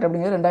ஆயுக்த் ஆக்ட்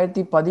அப்படிங்கிறது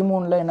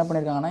 2013 என்ன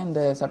பண்ணியிருக்காங்கன்னா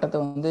இந்த சட்டத்தை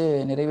வந்து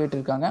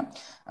நிறைவேற்றிருக்காங்க.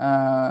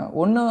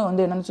 ஒன்று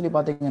வந்து என்னன்னு சொல்லி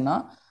பார்த்தீங்கன்னா,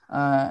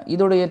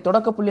 இதோடைய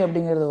தொடக்கப்புள்ளி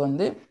அப்படிங்கிறது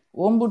வந்து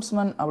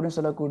ஓம்புட்ஸ்மன் அப்படின்னு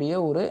சொல்லக்கூடிய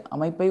ஒரு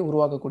அமைப்பை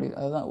உருவாக்கக்கூடியது.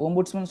 அதுதான்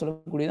ஓம்புட்ஸ்மன்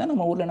சொல்லக்கூடியதான்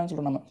நம்ம ஊரில் என்னன்னு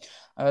சொல்கிறோம்,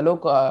 நம்ம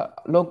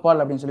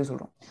லோக்பால் அப்படின்னு சொல்லி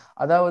சொல்கிறோம்.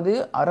 அதாவது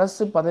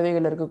அரசு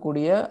பதவிகள்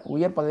இருக்கக்கூடிய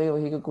உயர் பதவி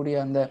வகிக்கக்கூடிய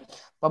அந்த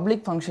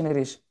பப்ளிக்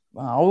ஃபங்க்ஷனரிஸ்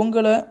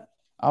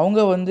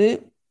அவங்க வந்து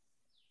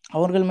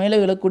அவர்கள் மேலே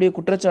விழக்கூடிய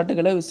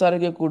குற்றச்சாட்டுகளை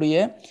விசாரிக்கக்கூடிய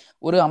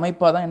ஒரு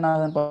அமைப்பாக தான் என்ன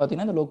ஆகுதுன்னு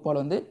பார்த்தீங்கன்னா இந்த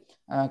லோக்பால் வந்து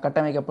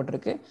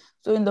கட்டமைக்கப்பட்டிருக்கு.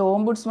 ஸோ இந்த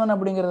ஓம்புட்ஸ்மன்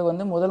அப்படிங்கிறது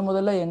வந்து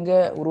முதல்ல எங்கே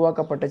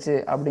உருவாக்கப்பட்டுச்சு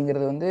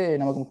அப்படிங்கிறது வந்து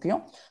நமக்கு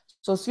முக்கியம்.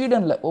 ஸோ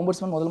ஸ்வீடனில்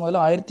ஓம்புட்ஸ்மன் முதல்ல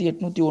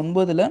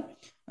 1809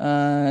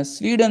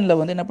 ஸ்வீடனில்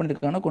வந்து என்ன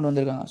பண்ணியிருக்காங்கன்னா கொண்டு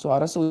வந்திருக்காங்க. ஸோ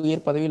அரசு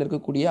உயர் பதவியில்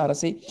இருக்கக்கூடிய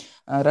அரசை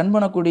ரன்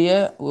பண்ணக்கூடிய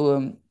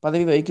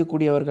பதவி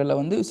வகிக்கக்கூடியவர்களை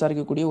வந்து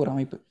விசாரிக்கக்கூடிய ஒரு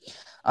அமைப்பு.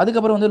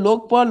 அதுக்கப்புறம் வந்து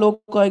லோக்பால்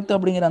லோக் ஆயுக்தா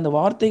அப்படிங்கிற அந்த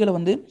வார்த்தைகளை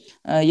வந்து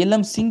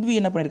எல்எம் சிங்வி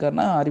என்ன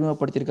பண்ணியிருக்காருன்னா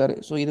அறிமுகப்படுத்தியிருக்காரு.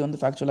 ஸோ இது வந்து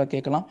ஃபேக்சுவலாக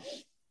கேட்கலாம்.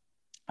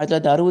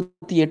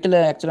 1968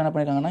 ஆக்சுவலாக என்ன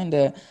பண்ணியிருக்காங்கன்னா இந்த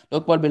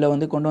லோக்பால் பில்லை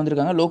வந்து கொண்டு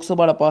வந்திருக்காங்க.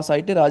 லோக்சபாவில் பாஸ்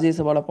ஆகிட்டு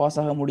ராஜ்யசபாவில் பாஸ்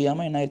ஆக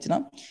முடியாமல் என்ன ஆயிடுச்சுன்னா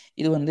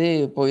இது வந்து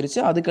போயிடுச்சு.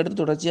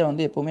 அதுக்கடுத்து தொடர்ச்சியாக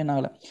வந்து எப்போவுமே என்ன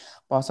ஆகலை,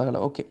 பாஸ்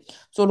ஆகலை. ஓகே,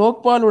 ஸோ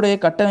லோக்பாலுடைய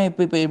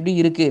கட்டமைப்பு இப்போ எப்படி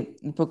இருக்குது,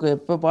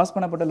 இப்போ பாஸ்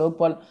பண்ணப்பட்ட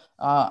லோக்பால்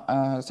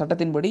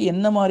சட்டத்தின்படி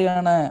என்ன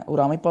மாதிரியான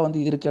ஒரு அமைப்பாக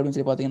வந்து இது இருக்குது அப்படின்னு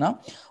சொல்லி பார்த்தீங்கன்னா,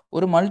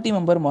 ஒரு மல்டி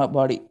மெம்பர்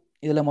பாடி.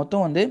 இதில்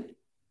மொத்தம் வந்து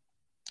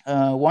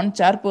 1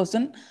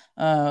 சேர்பர்சன்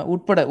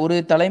உட்பட ஒரு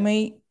தலைமை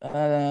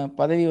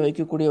பதவி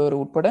வகிக்கக்கூடியவர்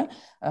உட்பட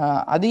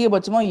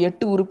அதிகபட்சமாக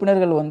 8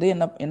 உறுப்பினர்கள் வந்து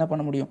என்ன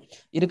பண்ண முடியும்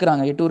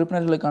இருக்கிறாங்க. 8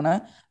 உறுப்பினர்களுக்கான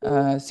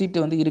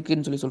சீட்டு வந்து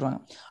இருக்குன்னு சொல்லி சொல்கிறாங்க.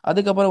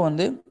 அதுக்கப்புறம்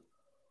வந்து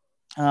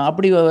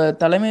அப்படி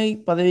தலைமை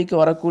பதவிக்கு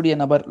வரக்கூடிய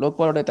நபர்,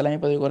 லோக்பாலுடைய தலைமை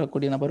பதவிக்கு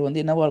வரக்கூடிய நபர்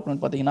வந்து என்னவா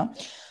இருக்கணும்னு பார்த்தீங்கன்னா,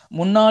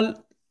 முன்னாள்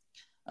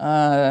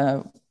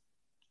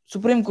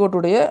சுப்ரீம்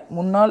கோர்ட்டுடைய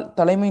முன்னாள்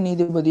தலைமை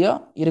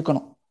நீதிபதியாக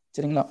இருக்கணும்.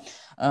 சரிங்களா?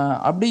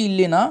 அப்படி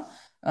இல்லைன்னா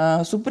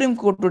சுப்ரீம்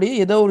கோர்ட்டுடைய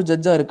ஏதோ ஒரு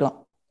ஜட்ஜாக இருக்கலாம்,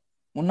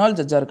 முன்னாள்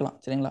ஜட்ஜாக இருக்கலாம்.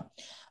 சரிங்களா?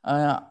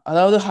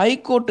 அதாவது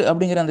ஹைகோர்ட்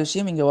அப்படிங்கிற அந்த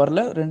விஷயம் இங்கே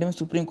வரல, ரெண்டுமே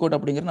சுப்ரீம் கோர்ட்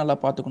அப்படிங்கிற நல்லா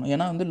பார்த்துக்கணும்.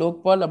 ஏன்னா வந்து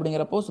லோக்பால்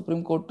அப்படிங்கிறப்போ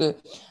supreme court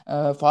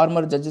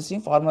farmer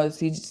ஜட்ஜஸையும் farmer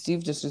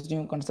chief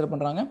ஜஸ்டிஸையும் consider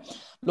பண்ணுறாங்க.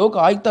 லோக்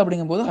ஆயுக்தா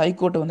அப்படிங்கும்போது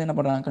ஹைகோர்ட்டை வந்து என்ன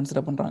பண்ணுறாங்க,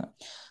 கன்சிடர் பண்ணுறாங்க.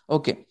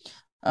 ஓகே,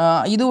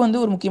 இது வந்து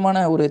ஒரு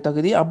முக்கியமான ஒரு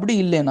தகுதி. அப்படி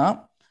இல்லைன்னா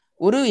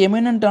ஒரு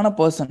எமினன்ட்டான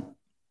பர்சன்,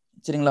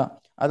 சரிங்களா,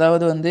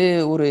 அதாவது வந்து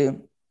ஒரு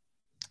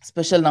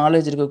ஸ்பெஷல்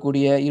நாலேஜ்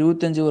இருக்கக்கூடிய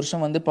 25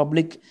 வருஷம் வந்து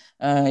பப்ளிக்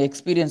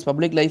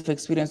லைஃப்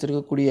எக்ஸ்பீரியன்ஸ்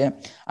இருக்கக்கூடிய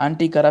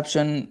ஆன்டி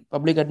கரப்ஷன்,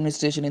 பப்ளிக்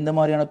அட்மினிஸ்ட்ரேஷன் இந்த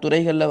மாதிரியான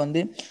துறைகளில்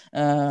வந்து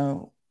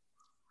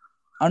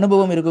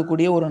அனுபவம்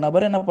இருக்கக்கூடிய ஒரு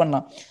நபர் என்ன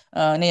பண்ணலாம்,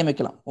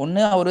 நியமிக்கலாம்.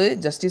 ஒன்று அவர்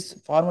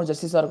ஃபார்மர்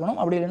ஜஸ்டிஸாக இருக்கணும்,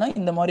 அப்படி இல்லைன்னா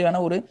இந்த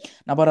மாதிரியான ஒரு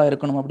நபராக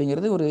இருக்கணும்.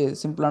 அப்படிங்கிறது ஒரு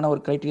சிம்பிளான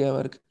ஒரு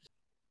க்ரைட்டீரியாவாக இருக்குது.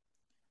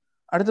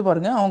 அடுத்து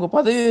பாருங்க, அவங்க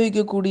பதவி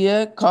வகிக்கக்கூடிய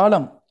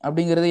காலம்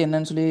அப்படிங்கிறது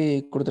என்னன்னு சொல்லி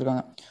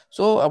கொடுத்துருக்காங்க.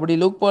 ஸோ அப்படி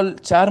லோக்பால்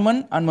சேர்மன்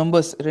அண்ட்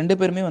மெம்பர்ஸ் 2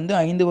 பேருமே வந்து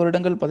 5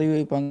 வருடங்கள் பதவி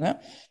வகிப்பாங்க.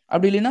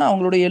 அப்படி இல்லைன்னா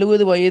அவங்களோட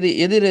 70 வயது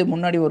எது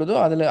முன்னாடி வருதோ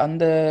அதில்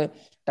அந்த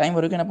டைம்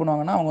வரைக்கும் என்ன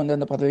பண்ணுவாங்கன்னா அவங்க வந்து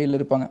அந்த பதவியில்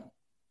இருப்பாங்க.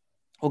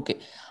 ஓகே,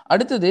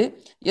 அடுத்தது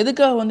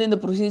எதுக்காக வந்து இந்த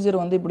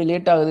ப்ரொசீஜர் வந்து இப்படி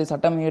லேட் ஆகுது,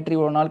 சட்டம் இயற்றி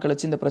ஒரு நாள்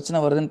கழிச்சு இந்த பிரச்சனை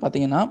வருதுன்னு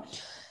பார்த்தீங்கன்னா,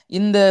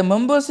 இந்த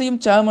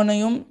மெம்பர்ஸையும்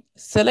சேர்மனையும்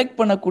செலக்ட்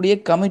பண்ணக்கூடிய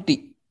கமிட்டி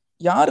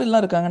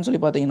யாரெல்லாம் இருக்காங்கன்னு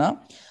சொல்லி பார்த்தீங்கன்னா,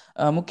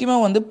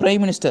 முக்கியமாக வந்து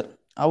பிரைம் மினிஸ்டர்,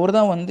 அவர்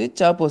தான் வந்து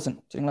சேர்பர்சன்.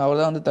 சரிங்களா? அவர்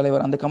தான் வந்து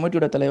தலைவர், அந்த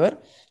கமிட்டியோட தலைவர்.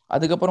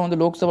 அதுக்கப்புறம் வந்து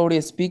லோக்சபாவுடைய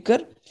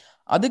ஸ்பீக்கர்,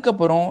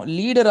 அதுக்கப்புறம்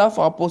leader of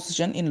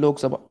opposition in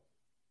Lok Sabha.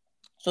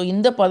 So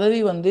இந்த பதவி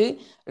வந்து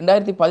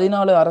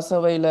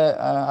 2014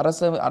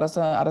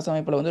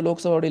 அரசமைப்பில் வந்து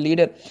லோக்சபாவுடைய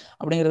லீடர்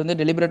அப்படிங்கிறது வந்து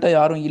டெலிபரேட்டாக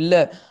யாரும்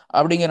இல்லை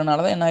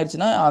அப்படிங்கிறனால தான் என்ன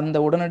ஆயிடுச்சுன்னா அந்த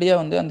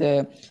உடனடியாக வந்து அந்த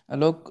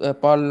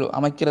லோக்பால்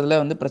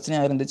அமைக்கிறதுல வந்து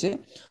பிரச்சனையாக இருந்துச்சு.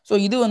 ஸோ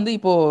இது வந்து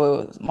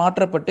இப்போது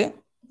மாற்றப்பட்டு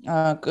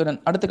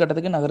அடுத்த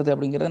கட்டத்துக்கு நகருது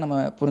அப்படிங்கிறத நம்ம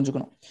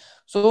புரிஞ்சுக்கணும்.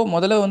 ஸோ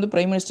முதல்ல வந்து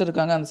பிரைம் மினிஸ்டர்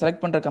இருக்காங்க, அந்த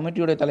செலக்ட் பண்ணுற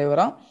கமிட்டியோட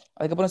தலைவராக.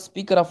 அதுக்கப்புறம்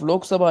ஸ்பீக்கர் ஆஃப்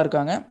லோக்சபா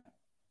இருக்காங்க,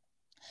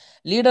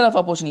 லீடர் ஆஃப்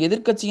ஆப்போசிஷன்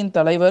எதிர்கட்சியின்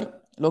தலைவர்,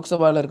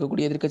 லோக்சபாவில்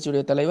இருக்கக்கூடிய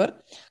எதிர்கட்சியுடைய தலைவர்.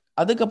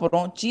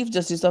 அதுக்கப்புறம் சீஃப்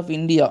ஜஸ்டிஸ் ஆஃப்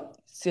இந்தியா,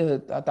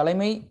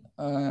 தலைமை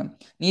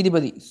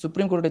நீதிபதி,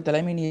 சுப்ரீம் கோர்ட்டுடைய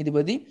தலைமை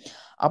நீதிபதி.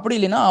 அப்படி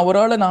இல்லைன்னா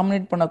அவரால்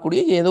நாமினேட்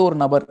பண்ணக்கூடிய ஏதோ ஒரு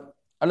நபர்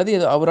அல்லது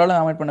அவரால்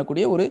நாமினேட்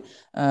பண்ணக்கூடிய ஒரு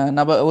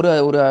நபர்,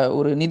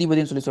 ஒரு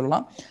நீதிபதினு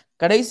சொல்லலாம்.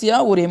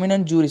 கடைசியாக ஒரு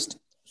எமினன்ட் ஜூரிஸ்ட்.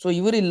 ஸோ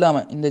இவர்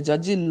இல்லாமல், இந்த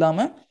ஜட்ஜு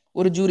இல்லாமல்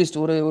ஒரு ஜூரிஸ்ட்,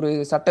 ஒரு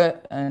சட்ட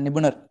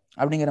நிபுணர்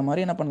அப்படிங்கிற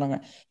மாதிரி என்ன பண்ணுறாங்க,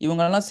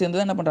 இவங்களெல்லாம் சேர்ந்து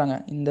தான் என்ன பண்ணுறாங்க,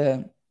 இந்த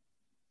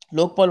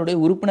லோக்பாலுடைய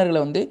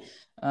உறுப்பினர்களை வந்து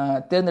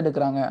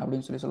தேர்ந்தெடுக்கிறாங்க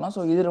அப்படின்னு சொல்லலாம்.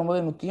 ஸோ இது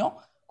ரொம்பவே முக்கியம்,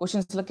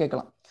 கொஷின்ஸில்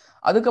கேட்கலாம்.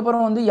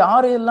 அதுக்கப்புறம் வந்து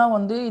யாரெல்லாம்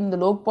வந்து இந்த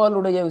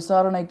லோக்பாலுடைய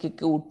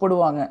விசாரணைக்கு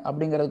உட்படுவாங்க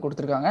அப்படிங்கிறத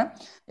கொடுத்துருக்காங்க.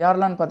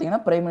 யாரெல்லாம்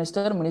பார்த்தீங்கன்னா prime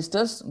minister,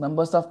 ministers,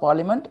 members of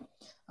parliament,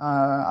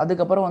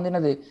 அதுக்கப்புறம் வந்து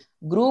என்னது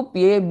group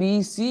A, B,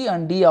 C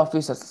and D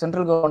officers,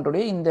 central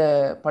கவர்மெண்ட்டுடைய இந்த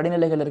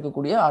படிநிலைகள்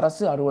இருக்கக்கூடிய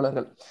அரசு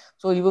அலுவலர்கள்.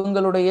 ஸோ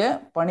இவங்களுடைய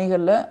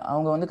பணிகளில்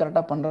அவங்க வந்து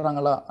கரெக்டாக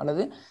பண்ணுறாங்களா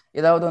அல்லது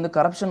ஏதாவது வந்து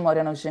கரப்ஷன்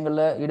மாதிரியான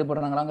விஷயங்களில்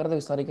ஈடுபடுறாங்களாங்கிறத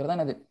விசாரிக்கிறது தான்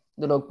என்னது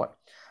இந்த லோக்பால்.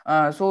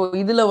 ஸோ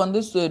இதில் வந்து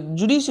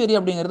ஜுடிஷியரி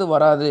அப்படிங்கிறது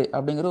வராது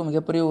அப்படிங்கிற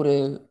மிகப்பெரிய ஒரு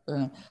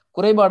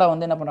குறைபாடாக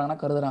வந்து என்ன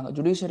பண்ணுறாங்கன்னா கருதுறாங்க.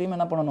 ஜுடிஷியரியும்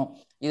என்ன பண்ணணும்,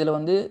 இதில்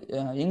வந்து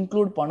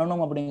இன்க்ளூட்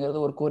பண்ணணும் அப்படிங்கிறது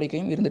ஒரு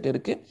கோரிக்கையும் இருந்துகிட்டு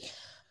இருக்குது.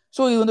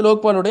 ஸோ இது வந்து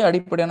லோக்பாலுடைய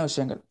அடிப்படையான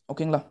விஷயங்கள்.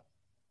 ஓகேங்களா?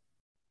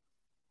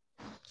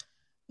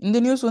 இந்த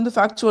நியூஸ் வந்து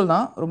ஃபேக்சுவல்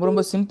தான், ரொம்ப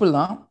ரொம்ப சிம்பிள்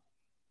தான்.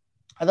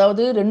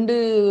 அதாவது 2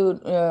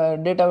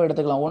 டேட்டாவை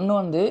எடுத்துக்கலாம். ஒன்று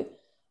வந்து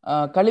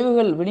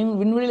கழிவுகள்,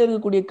 விண்வெளியில்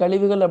இருக்கக்கூடிய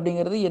கழிவுகள்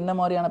அப்படிங்கிறது என்ன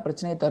மாதிரியான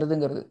பிரச்சனையை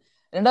தருதுங்கிறது.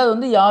 2வது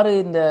வந்து யார்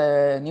இந்த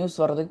நியூஸ்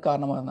வர்றதுக்கு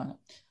காரணமாக இருந்தாங்க.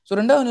 ஸோ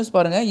 2வது நியூஸ்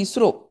பாருங்கள்,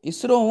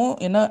 இஸ்ரோவும்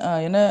என்ன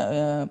என்ன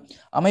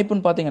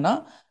அமைப்புன்னு பார்த்தீங்கன்னா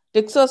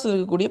டெக்சாஸில்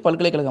இருக்கக்கூடிய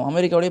பல்கலைக்கழகம்,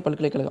 அமெரிக்காவுடைய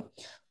பல்கலைக்கழகம்.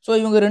 ஸோ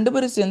இவங்க 2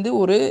 பேரும் சேர்ந்து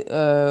ஒரு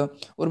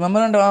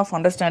மெமரண்டம் ஆஃப்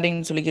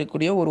அண்டர்ஸ்டாண்டிங்னு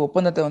சொல்லிக்கக்கூடிய ஒரு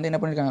ஒப்பந்தத்தை வந்து என்ன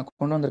பண்ணியிருக்காங்க,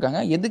 கொண்டு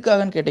வந்திருக்காங்க.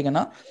 எதுக்காகன்னு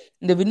கேட்டிங்கன்னா,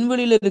 இந்த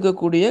விண்வெளியில்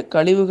இருக்கக்கூடிய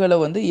கழிவுகளை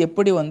வந்து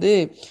எப்படி வந்து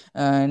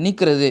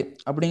நீக்கிறது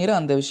அப்படிங்கிற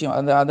அந்த விஷயம்,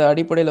 அந்த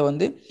அடிப்படையில்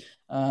வந்து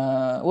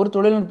ஒரு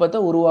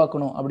தொழில்நுட்பத்தை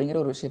உருவாக்கணும் அப்படிங்கிற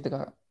ஒரு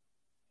விஷயத்துக்காக.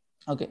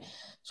 ஓகே.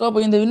 ஸோ அப்போ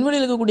இந்த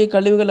விண்வெளியில் இருக்கக்கூடிய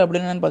கழிவுகள்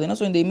அப்படின்னு என்னன்னு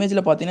பார்த்தீங்கன்னா, ஸோ இந்த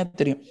இமேஜில் பார்த்தீங்கன்னா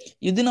தெரியும்,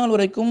 இது நாள்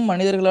வரைக்கும்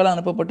மனிதர்களால்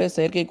அனுப்பப்பட்ட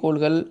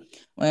செயற்கைக்கோள்கள்,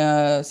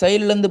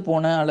 செயலிழந்து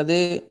போன அல்லது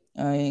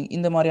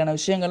இந்த மாதிரியான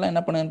விஷயங்கள்லாம்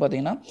என்ன பண்ணுதுன்னு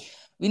பார்த்தீங்கன்னா,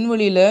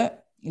 விண்வெளியில்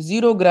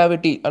 0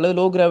 கிராவிட்டி அல்லது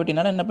லோ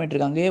கிராவிட்டினால என்ன பண்ணிட்டு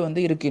இருக்காங்க, அங்கேயே வந்து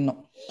இருக்கு இன்னும்.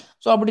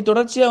 ஸோ அப்படி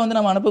தொடர்ச்சியாக வந்து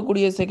நம்ம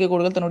அனுப்பக்கூடிய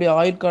செயற்கைக்கோள்கள் தன்னுடைய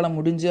ஆயுட்காலம்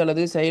முடிஞ்சு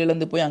அல்லது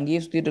செயலிழந்து போய் அங்கேயே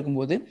சுற்றிட்டு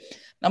இருக்கும்போது,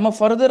 நம்ம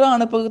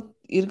ஃபர்தராக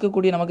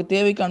இருக்கக்கூடிய நமக்கு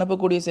தேவைக்கு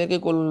அனுப்பக்கூடிய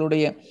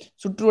செயற்கைக்கோள்களுடைய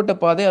சுற்றுவட்ட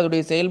பாதை,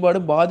 அதோடைய செயல்பாடு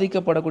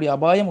பாதிக்கப்படக்கூடிய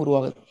அபாயம்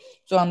உருவாகுது.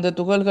 ஸோ அந்த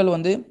துகள்கள்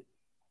வந்து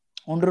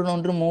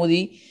ஒன்று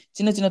மோதி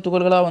சின்ன சின்ன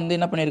துகள்களாக வந்து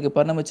என்ன பண்ணியிருக்கு,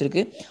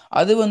 பரிணமிச்சிருக்கு.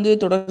 அது வந்து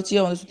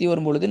தொடர்ச்சியாக வந்து சுற்றி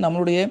வரும்பொழுது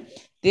நம்மளுடைய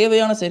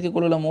தேவையான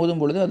செயற்கைக்கோள்களை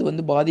மோதும் பொழுது அது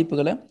வந்து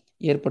பாதிப்புகளை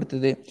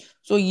ஏற்படுத்துது.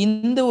 ஸோ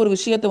இந்த ஒரு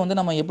விஷயத்தை வந்து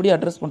நம்ம எப்படி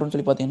அட்ரஸ் பண்ணுறோம்னு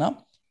சொல்லி பார்த்தீங்கன்னா,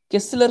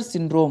 கெஸ்லர்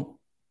சிண்ட்ரோம்,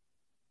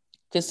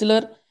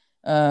 கெஸ்லர்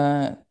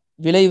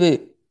விளைவு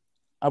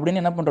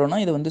அப்படின்னு என்ன பண்ணுறோம்னா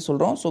இதை வந்து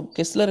சொல்கிறோம். ஸோ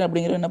கெஸ்லர்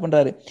அப்படிங்கிற என்ன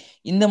பண்ணுறாரு,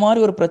 இந்த மாதிரி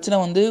ஒரு பிரச்சனை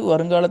வந்து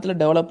வருங்காலத்தில்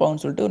டெவலப்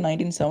ஆகும்னு சொல்லிட்டு ஒரு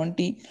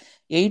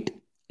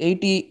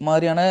 1978-80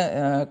 மாதிரியான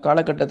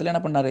காலகட்டத்தில்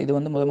என்ன பண்ணார், இது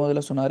வந்து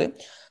முதல்ல சொன்னார்.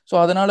 ஸோ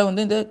அதனால்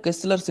வந்து இந்த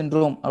கெஸ்லர்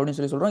சிண்ட்ரோம் அப்படின்னு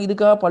சொல்லி சொல்கிறோம்.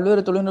 இதுக்காக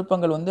பல்வேறு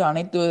தொழில்நுட்பங்கள் வந்து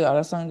அனைத்து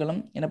அரசாங்கங்களும்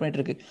என்ன பண்ணிட்டு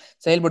இருக்கு,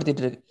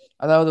 செயல்படுத்திட்டு இருக்கு.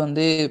 அதாவது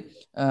வந்து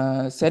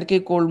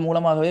செயற்கைக்கோள்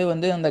மூலமாகவே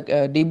வந்து அந்த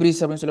டீப்ரீஸ்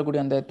அப்படின்னு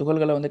சொல்லக்கூடிய அந்த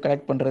துகள்களை வந்து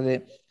கலெக்ட் பண்ணுறது,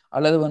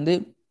 அல்லது வந்து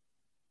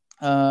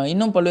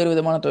இன்னும் பல்வேறு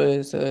விதமான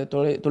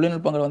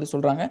தொழில்நுட்பங்கள் வந்து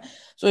சொல்கிறாங்க.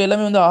 ஸோ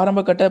எல்லாமே வந்து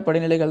ஆரம்ப கட்ட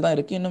படிநிலைகள் தான்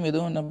இருக்குது, இன்னும்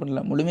எதுவும் என்ன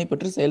பண்ணல, முழுமை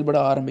பெற்று செயல்பட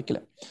ஆரம்பிக்கல.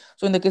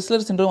 ஸோ இந்த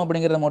கெஸ்லர் சிண்ட்ரோம்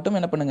அப்படிங்கிறத மட்டும்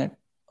என்ன பண்ணுங்க,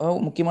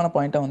 முக்கியமான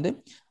பாயிண்ட்டாக வந்து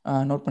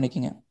நோட்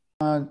பண்ணிக்கோங்க.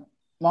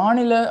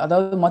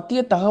 அதாவது மத்திய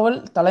தகவல்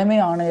தலைமை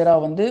ஆணையராக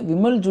வந்து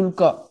விமல்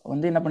ஜுல்கா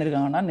வந்து என்ன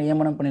பண்ணியிருக்காங்கன்னா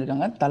நியமனம்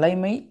பண்ணியிருக்காங்க.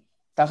 தலைமை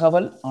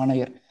தகவல்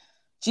ஆணையர்,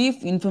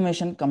 சீஃப்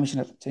இன்ஃபர்மேஷன்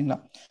கமிஷனர். சரிங்களா,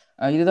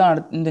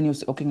 இதுதான் இந்த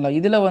நியூஸ். ஓகேங்களா,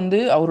 இதில் வந்து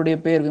அவருடைய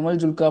பேர்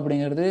விமல் ஜுல்கா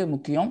அப்படிங்கிறது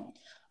முக்கியம்.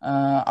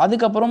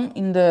 அதுக்கப்புறம்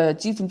இந்த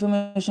சீஃப்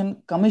இன்ஃபர்மேஷன்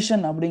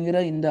கமிஷன் அப்படிங்கிற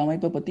இந்த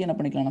அமைப்பை பற்றி என்ன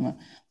பண்ணிக்கலாம், நம்ம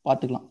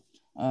பார்த்துக்கலாம்.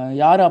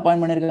 யார்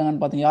அப்பாயின்ட்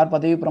பண்ணியிருக்காங்கன்னு பார்த்தீங்கன்னா, யார்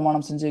பதவி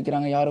பிரமாணம் செஞ்சு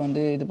வைக்கிறாங்க, யார்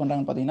வந்து இது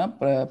பண்ணுறாங்கன்னு பார்த்தீங்கன்னா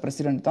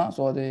பிரசிடென்ட் தான்.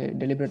 ஸோ அது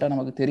டெலிபரேட்டாக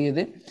நமக்கு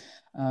தெரியுது.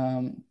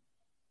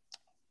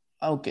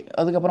 ஓகே,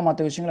 அதுக்கப்புறம்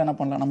மற்ற விஷயங்கள் என்ன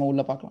பண்ணலாம், நம்ம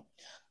உள்ளே பார்க்கலாம்.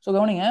 ஸோ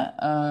கவனிங்க,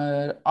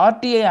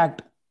 RTI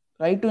act,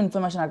 right to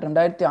information act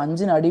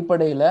 2005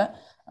 அடிப்படையில்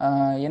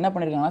என்ன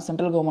பண்ணியிருக்காங்கன்னா,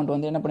 சென்ட்ரல் கவர்மெண்ட்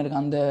வந்து என்ன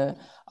பண்ணியிருக்காங்க,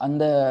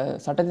 அந்த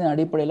சட்டத்தின்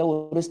அடிப்படையில்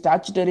ஒரு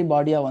ஸ்டாச்சுட்டரி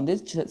பாடியாக வந்து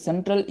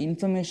சென்ட்ரல்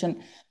இன்ஃபர்மேஷன்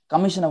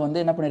கமிஷனை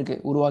வந்து என்ன பண்ணியிருக்கு,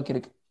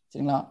 உருவாக்கியிருக்கு.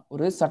 சரிங்களா,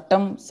 ஒரு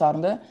சட்டம்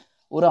சார்ந்த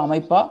ஒரு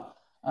அமைப்பாக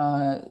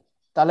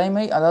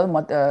அதாவது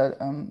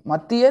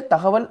மத்திய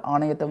தகவல்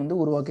ஆணையத்தை வந்து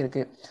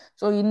உருவாக்கியிருக்கு.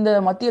 ஸோ இந்த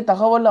மத்திய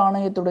தகவல்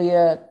ஆணையத்துடைய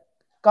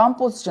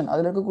காம்போசிஷன்,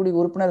 அதில் இருக்கக்கூடிய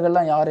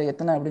உறுப்பினர்கள்லாம் யார்,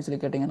 எத்தனை அப்படின்னு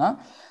சொல்லி கேட்டிங்கன்னா,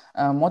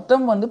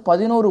 மொத்தம் வந்து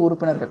 11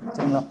 உறுப்பினர்கள்.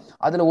 சரிங்களா,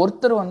 அதில்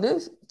ஒருத்தர் வந்து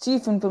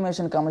சீஃப்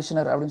இன்ஃபர்மேஷன்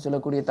கமிஷனர் அப்படின்னு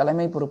சொல்லக்கூடிய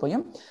தலைமை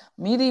பொறுப்பையும்,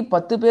 மீதி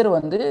 10 பேர்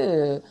வந்து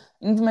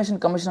இன்ஃபர்மேஷன்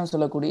கமிஷனர்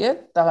சொல்லக்கூடிய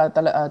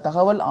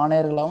தகவல்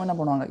ஆணையர்களாகவும் என்ன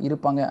பண்ணுவாங்க,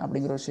 இருப்பாங்க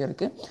அப்படிங்கிற விஷயம்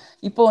இருக்குது.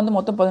 இப்போ வந்து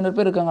மொத்தம் 11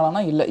 பேர்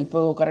இருக்காங்களான்னா இல்லை,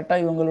 இப்போ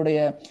கரெக்டாக இவங்களுடைய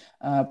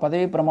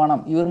பதவி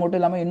பிரமாணம், இவர்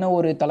மட்டும் இல்லாமல் இன்னும்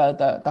ஒரு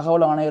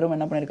தகவல் ஆணையரும்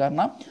என்ன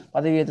பண்ணியிருக்காருன்னா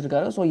பதவி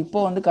ஏற்றிருக்காரு. ஸோ இப்போ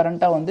வந்து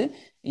கரண்ட்டாக வந்து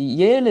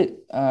 7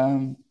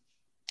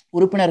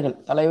 உறுப்பினர்கள்,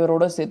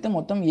 தலைவரோடு சேர்த்து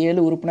மொத்தம்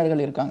 7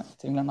 உறுப்பினர்கள் இருக்காங்க.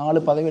 சரிங்களா, 4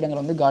 பதவியிடங்கள்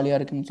வந்து காலியாக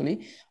இருக்குன்னு சொல்லி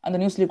அந்த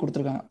நியூஸ்லேயே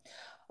கொடுத்துருக்காங்க.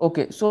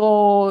 ஓகே, ஸோ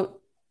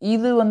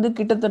இது வந்து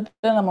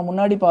கிட்டத்தட்ட நம்ம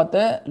முன்னாடி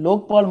பார்த்த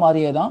லோக்பால்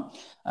மாதிரியே தான்,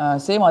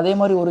 சேம் அதே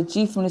மாதிரி ஒரு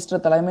சீஃப்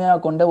மினிஸ்டர்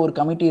தலைமையாக கொண்ட ஒரு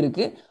கமிட்டி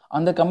இருக்குது.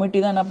 அந்த கமிட்டி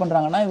தான் என்ன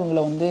பண்ணுறாங்கன்னா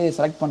இவங்களை வந்து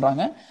செலக்ட்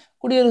பண்ணுறாங்க.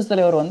 குடியரசுத்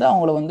தலைவர் வந்து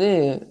அவங்கள வந்து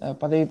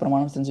பதவி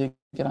பிரமாணம் செஞ்சு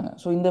வைக்கிறாங்க.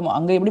 ஸோ இந்த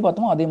அங்கே எப்படி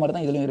பார்த்தோமோ அதே மாதிரி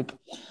தான் இதுலையும்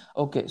இருக்குது.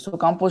 ஓகே, ஸோ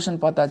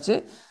காம்போசிஷன் பார்த்தாச்சு.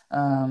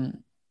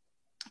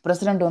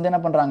 பிரசிடென்ட் வந்து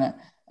என்ன பண்ணுறாங்க,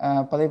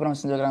 பதவி பிரமாணம்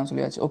செஞ்சு வைக்கிறாங்கன்னு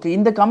சொல்லியாச்சு. ஓகே,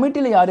 இந்த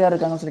கமிட்டியில் யார் யார்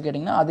இருக்காங்கன்னு சொல்லி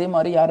கேட்டிங்கன்னா, அதே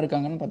மாதிரி யார்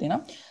இருக்காங்கன்னு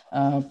பார்த்தீங்கன்னா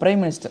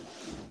பிரைம் மினிஸ்டர்.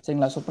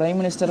 சரிங்களா, ஸோ பிரைம்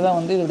மினிஸ்டர் தான்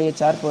வந்து இதோடைய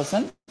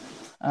சேர்பர்சன்.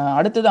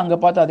 அடுத்தது அங்கே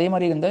பார்த்து அதே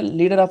மாதிரி இருந்த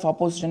லீடர் ஆஃப்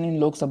அப்போசிஷன் இன்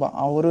லோக்சபா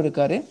அவரும்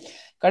இருக்கார்.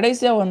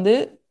 கடைசியாக வந்து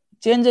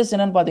சேஞ்சஸ்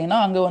என்னன்னு பார்த்தீங்கன்னா,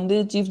 அங்கே வந்து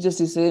சீஃப்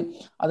ஜஸ்டிஸு,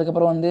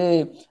 அதுக்கப்புறம் வந்து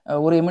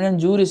ஒரு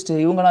எமினன்ட் ஜூரிஸ்ட்,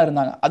 இவங்களாம்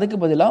இருந்தாங்க. அதுக்கு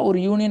பதிலாக ஒரு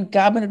யூனியன்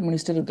கேபினெட்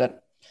மினிஸ்டர் இருக்கார்.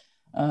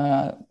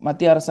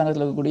 மத்திய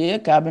அரசாங்கத்தில் இருக்கக்கூடிய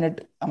கேபினெட்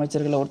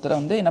அமைச்சர்களை ஒருத்தரை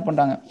வந்து என்ன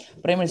பண்ணுறாங்க,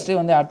 பிரைம் மினிஸ்டரே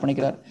வந்து ஆட்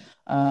பண்ணிக்கிறார்.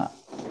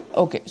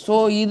 ஓகே, ஸோ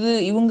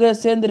இவங்க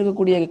சேர்ந்து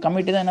இருக்கக்கூடிய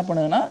கமிட்டி தான் என்ன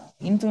பண்ணுதுன்னா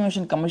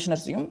இன்ஃபர்மேஷன்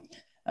கமிஷனர்ஸையும்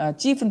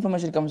சீஃப்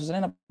இன்ஃபர்மேஷன்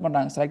கமிஷனர்ஸையும் என்ன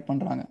பண்ணுறாங்க, செலக்ட்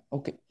பண்ணுறாங்க.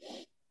 ஓகே,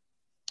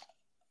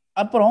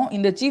 அப்புறம்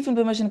இந்த சீஃப்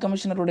இன்ஃபர்மேஷன்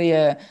கமிஷனருடைய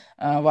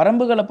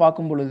வரம்புகளை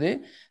பார்க்கும் பொழுது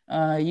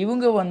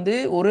இவங்க வந்து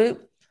ஒரு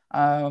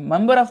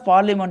மெம்பர் ஆஃப்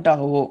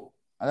பார்லிமெண்ட்டாகவோ,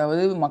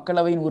 அதாவது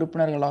மக்களவையின்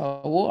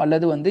உறுப்பினர்களாகவோ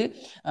அல்லது வந்து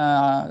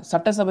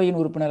சட்டசபையின்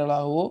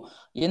உறுப்பினர்களாகவோ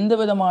எந்த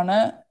விதமான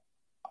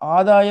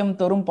ஆதாயம்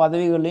தரும்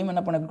பதவிகளையும்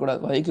என்ன பண்ணக்கூடாது,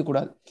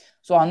 வகிக்கக்கூடாது.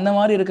 ஸோ அந்த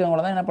மாதிரி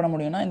இருக்கிறவங்கள தான் என்ன பண்ண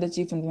முடியும்னா இந்த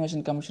சீஃப்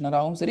இன்ஃபர்மேஷன்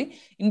கமிஷனராகவும் சரி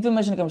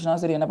இன்ஃபர்மேஷன்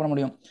கமிஷனராகவும் சரி என்ன பண்ண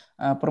முடியும்,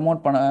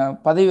 ப்ரமோட் பண்ண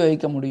பதவி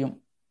வகிக்க முடியும்.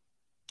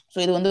 ஸோ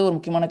இது வந்து ஒரு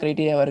முக்கியமான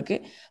க்ரைட்டீரியாவாக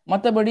இருக்குது.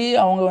 மற்றபடி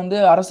அவங்க வந்து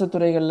அரசு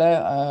துறைகளில்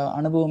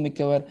அனுபவம்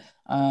மிக்கவர்,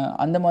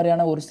 அந்த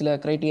மாதிரியான ஒரு சில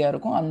க்ரைட்டீரியா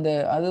இருக்கும்.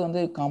 அது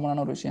வந்து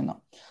காமனான ஒரு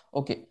விஷயம்தான்.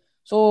 ஓகே,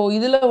 ஸோ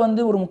இதில்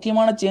வந்து ஒரு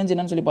முக்கியமான சேஞ்ச்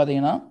என்னன்னு சொல்லி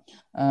பார்த்தீங்கன்னா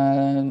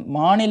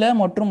மாநில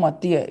மற்றும்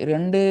மத்திய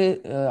 2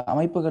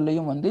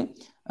 அமைப்புகள்லையும் வந்து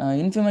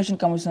இன்ஃபர்மேஷன்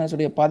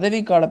கமிஷனர்ஸுடைய பதவி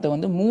காலத்தை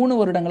வந்து 3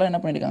 வருடங்களாக என்ன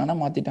பண்ணியிருக்காங்கன்னா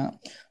மாற்றிட்டாங்க.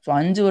 ஸோ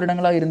 5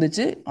 வருடங்களாக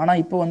இருந்துச்சு,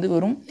 ஆனால் இப்போ வந்து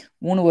வெறும்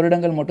 3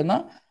 வருடங்கள்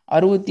மட்டும்தான்,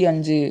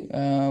 65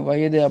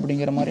 வயது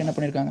அப்படிங்கிற மாதிரி என்ன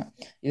பண்ணியிருக்காங்க,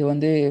 இது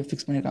வந்து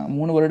ஃபிக்ஸ் பண்ணியிருக்காங்க.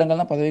 3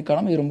 வருடங்கள் தான்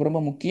பதவிக்காலம். இது ரொம்ப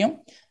ரொம்ப முக்கியம்,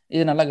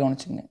 இது நல்லா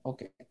கவனிச்சுங்க.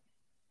 ஓகே,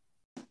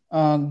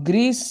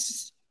 கிரீஸ்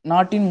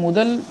நாட்டின்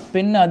முதல்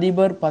பெண்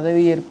அதிபர்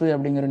பதவியேற்பு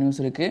அப்படிங்கிற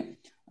நியூஸ் இருக்குது.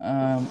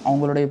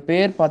 அவங்களுடைய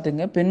பேர்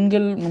பார்த்துங்க.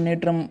 பெண்கள்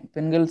முன்னேற்றம்,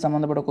 பெண்கள்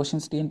சம்மந்தப்பட்ட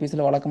கொஷின்ஸ்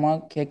டிஎன்பிஎஸ்சியில்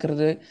வழக்கமாக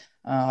கேட்குறது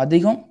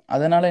அதிகம்.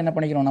 அதனால் என்ன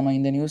பண்ணிக்கிறோம், நம்ம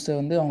இந்த நியூஸை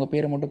வந்து அவங்க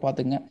பேரை மட்டும்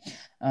பார்த்துங்க.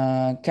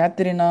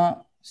 கேத்ரினா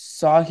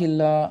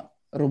சாஹில்லா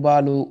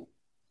ருபாலு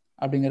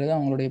அப்படிங்கிறது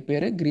அவங்களுடைய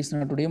பேர். கிரீஸ்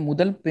நாட்டுடைய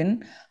முதல் பெண்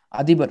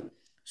அதிபர்.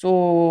 ஸோ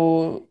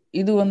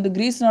இது வந்து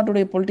கிரீஸ்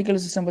நாட்டுடைய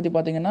பொலிட்டிக்கல் சிஸ்டம் பற்றி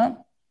பார்த்தீங்கன்னா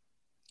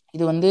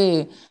இது வந்து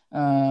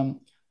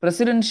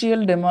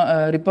பிரசிடென்ஷியல்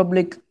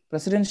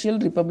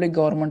ரிப்பப்ளிக்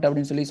கவர்மெண்ட்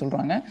அப்படின்னு சொல்லி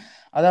சொல்கிறாங்க.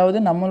 அதாவது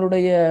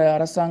நம்மளுடைய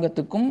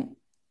அரசாங்கத்துக்கும்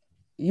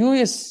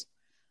யூஎஸ்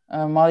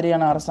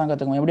மாதிரியான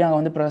அரசாங்கத்துக்கும் எப்படி அங்கே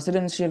வந்து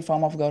பிரசிடென்ஷியல்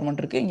ஃபார்ம் ஆஃப்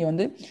கவர்மெண்ட் இருக்குது, இங்கே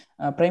வந்து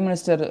பிரைம்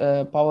மினிஸ்டர்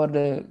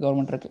பவர்டு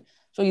கவர்மெண்ட் இருக்குது.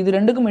 ஸோ இது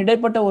ரெண்டுக்கும்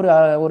இடைப்பட்ட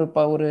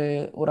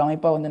ஒரு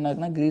அமைப்பாக வந்து என்ன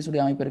இருக்குன்னா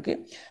கிரீஸுடைய அமைப்பு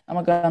இருக்குது.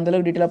 நமக்கு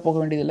அந்தளவுக்கு டீட்டெயிலாக போக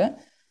வேண்டியதில்லை.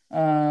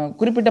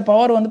 குறிப்பிட்ட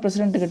பவர் வந்து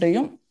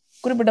பிரசிடென்ட்டுக்கிட்டையும்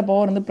குறிப்பிட்ட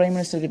பவர் வந்து பிரைம்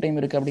மினிஸ்டர்கிட்டையும்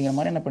இருக்குது அப்படிங்கிற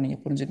மாதிரி என்ன பண்ணி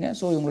புரிஞ்சுங்க.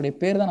 ஸோ இவங்களுடைய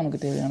பேர் தான் நமக்கு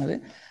தேவையானது,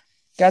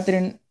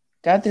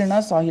 கேத்ரினா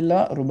சாஹில்லா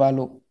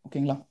ருபாலு.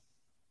 ஓகேங்களா.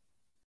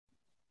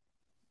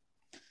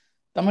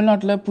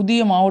 தமிழ்நாட்டில்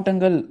புதிய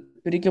மாவட்டங்கள்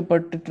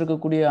பிரிக்கப்பட்டு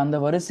இருக்கக்கூடிய அந்த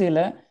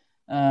வரிசையில்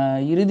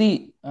இறுதி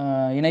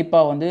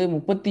இணைப்பாக வந்து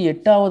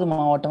 38வது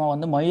மாவட்டமாக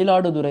வந்து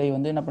மயிலாடுதுறை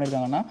வந்து என்ன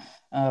பண்ணியிருக்காங்கன்னா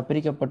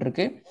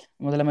பிரிக்கப்பட்டிருக்கு.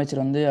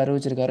 முதலமைச்சர் வந்து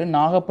அறிவிச்சிருக்காரு.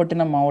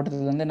 நாகப்பட்டினம்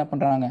மாவட்டத்தில் வந்து என்ன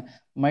பண்ணுறாங்க,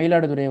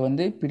 மயிலாடுதுறையை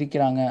வந்து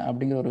பிரிக்கிறாங்க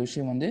அப்படிங்கிற ஒரு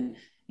விஷயம் வந்து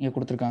இங்கே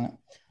கொடுத்துருக்காங்க.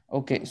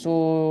 ஓகே, ஸோ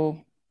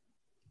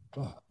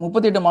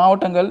 38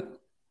 மாவட்டங்கள்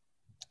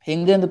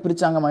எங்கேருந்து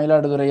பிரித்தாங்க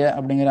மயிலாடுதுறையை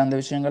அப்படிங்கிற அந்த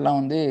விஷயங்கள்லாம்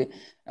வந்து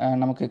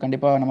நமக்கு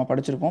கண்டிப்பாக நம்ம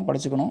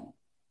படிச்சுக்கணும்.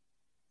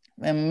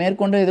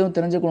 மேற்கொண்டு எதுவும்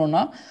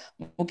தெரிஞ்சுக்கணுன்னா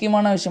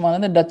முக்கியமான விஷயமா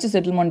வந்து டச்சு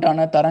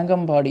செட்டில்மெண்ட்டான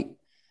தரங்கம்பாடி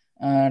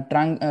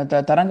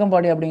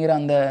அப்படிங்கிற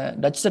அந்த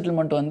டச்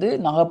செட்டில்மெண்ட் வந்து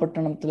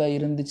நாகப்பட்டினத்தில்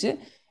இருந்துச்சு.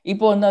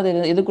 இப்போ வந்து அது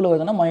எதுக்குள்ளே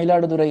வருதுன்னா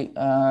மயிலாடுதுறை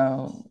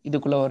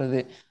இதுக்குள்ளே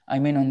வருது. ஐ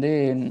மீன் வந்து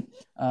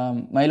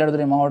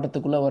மயிலாடுதுறை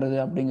மாவட்டத்துக்குள்ளே வருது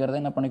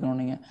அப்படிங்கிறத என்ன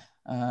பண்ணிக்கணும், நீங்கள்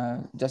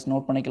ஜஸ்ட்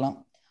நோட் பண்ணிக்கலாம்.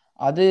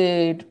 அது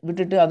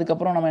விட்டுட்டு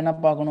அதுக்கப்புறம் நம்ம என்ன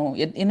பார்க்கணும்,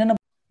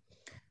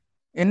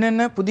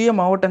 என்னென்ன புதிய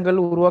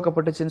மாவட்டங்கள்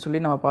உருவாக்கப்பட்டுச்சுன்னு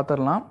சொல்லி நம்ம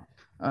பார்த்துடலாம்.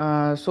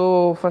 ஸோ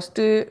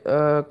ஃபஸ்ட்டு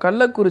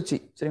கள்ளக்குறிச்சி,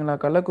 சரிங்களா.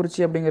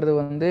 கள்ளக்குறிச்சி அப்படிங்கிறது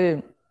வந்து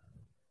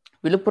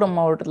விழுப்புரம்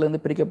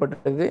மாவட்டத்திலேருந்து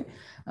பிரிக்கப்பட்டது.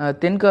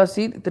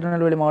 தென்காசி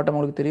திருநெல்வேலி மாவட்டம்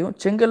உங்களுக்கு தெரியும்.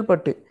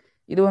 செங்கல்பட்டு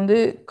இது வந்து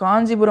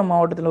காஞ்சிபுரம்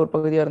மாவட்டத்தில் ஒரு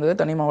பகுதியாக இருந்தது,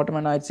 தனி மாவட்டம்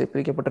என்ன ஆயிடுச்சு,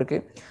 பிரிக்கப்பட்டிருக்கு.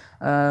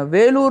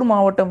 வேலூர்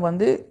மாவட்டம்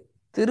வந்து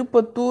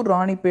திருப்பத்தூர்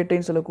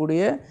ராணிப்பேட்டைன்னு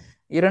சொல்லக்கூடிய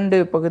 2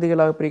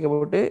 பகுதிகளாக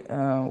பிரிக்கப்பட்டு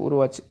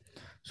உருவாச்சு.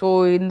 ஸோ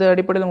இந்த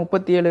அடிப்படையில்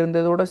 37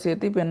 இருந்ததோடு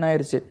சேர்த்து இப்போ என்ன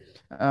ஆயிடுச்சு,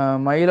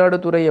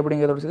 மயிலாடுதுறை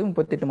அப்படிங்கிறதோட சேர்த்து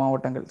 38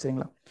 மாவட்டங்கள்,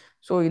 சரிங்களா.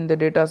 ஸோ இந்த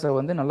டேட்டாஸை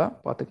வந்து நல்லா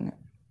பார்த்துக்குங்க.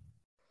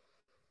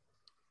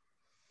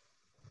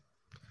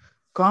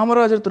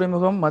 காமராஜர்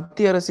துறைமுகம்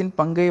மத்திய அரசின்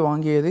பங்கை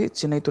வாங்கியது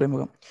சென்னை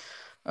துறைமுகம்.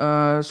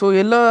 ஸோ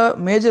எல்லா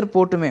மேஜர்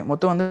போர்ட்டுமே,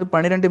 மொத்தம் வந்து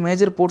 12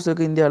 மேஜர் போர்ட்ஸ்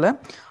இருக்குது இந்தியாவில்.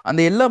 அந்த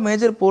எல்லா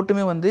மேஜர்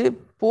போர்ட்டுமே வந்து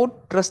போர்ட்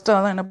ட்ரஸ்ட்டாக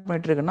தான் என்ன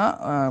பண்ணிட்டு இருக்குன்னா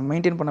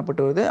மெயின்டைன்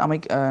பண்ணப்பட்டு வருது,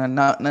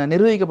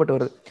 நிர்வகிக்கப்பட்டு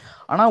வருது.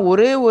 ஆனால்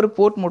ஒரே ஒரு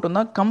போர்ட்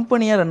மட்டும்தான்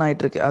கம்பெனியாக ரன்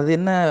ஆகிட்டு இருக்கு. அது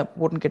என்ன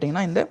போர்ட்னு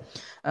கேட்டிங்கன்னா இந்த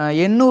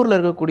எண்ணூரில்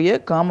இருக்கக்கூடிய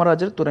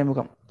காமராஜர்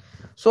துறைமுகம்.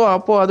 ஸோ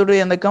அப்போது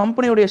அதோடைய அந்த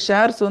கம்பெனியுடைய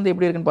ஷேர்ஸ் வந்து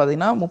எப்படி இருக்குன்னு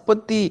பார்த்தீங்கன்னா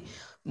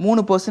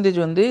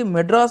 33% வந்து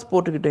மெட்ராஸ்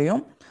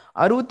போர்ட்டுக்கிட்டையும்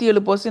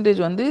 67%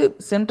 வந்து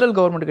சென்ட்ரல்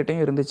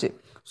கவர்மெண்ட்கிட்டையும் இருந்துச்சு.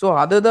 ஸோ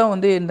அதை தான்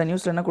வந்து இந்த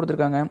நியூஸில் என்ன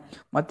கொடுத்துருக்காங்க,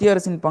 மத்திய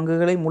அரசின்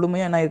பங்குகளை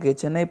முழுமையாக என்ன இருக்குது,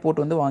 சென்னை போர்ட்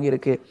வந்து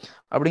வாங்கியிருக்கு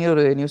அப்படிங்கிற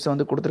ஒரு நியூஸை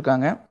வந்து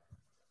கொடுத்துருக்காங்க.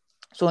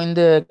 ஸோ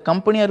இந்த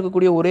கம்பெனியாக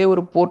இருக்கக்கூடிய ஒரே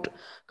ஒரு போர்ட்,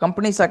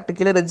 கம்பெனிஸ் ஆக்ட்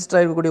கீழே ரெஜிஸ்டர்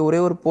ஆகிருக்கக்கூடிய ஒரே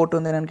ஒரு போர்ட்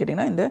வந்து என்னென்னு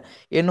கேட்டிங்கன்னா இந்த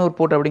எண்ணூர்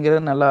போர்ட்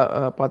அப்படிங்கிறத நல்லா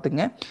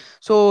பார்த்துங்க.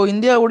 ஸோ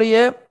இந்தியாவுடைய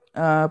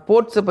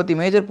போர்ட்ஸை பற்றி,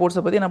 மேஜர்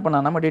போர்ட்ஸை பற்றி என்ன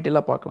பண்ணலாம் நம்ம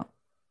டீட்டெயிலாக பார்க்கலாம்.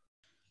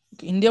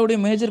 இந்தியாவுடைய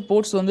மேஜர்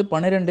போர்ட்ஸ் வந்து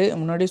 12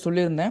 முன்னாடியே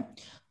சொல்லியிருந்தேன்.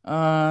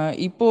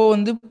 இப்போ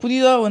வந்து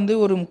புதிதாக வந்து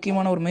ஒரு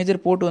முக்கியமான ஒரு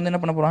மேஜர் போர்ட் வந்து என்ன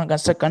பண்ண போகிறாங்க,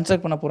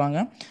 கன்ஸ்ட்ரக்ட் பண்ண போகிறாங்க.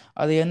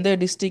 அது எந்த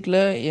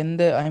டிஸ்ட்ரிக்டில்,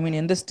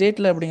 எந்த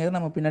ஸ்டேட்டில் அப்படிங்கிறத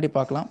நம்ம பின்னாடி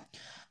பார்க்கலாம்.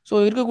 ஸோ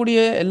இருக்கக்கூடிய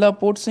எல்லா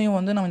போர்ட்ஸையும்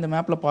வந்து நம்ம இந்த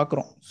மேப்பில்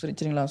பார்க்குறோம்.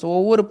 சரிங்களா? ஸோ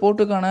ஒவ்வொரு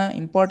போர்ட்டுக்கான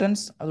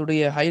இம்பார்ட்டன்ஸ்,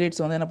 அதோடைய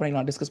ஹைலைட்ஸ் வந்து என்ன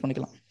பண்ணிக்கலாம், டிஸ்கஸ்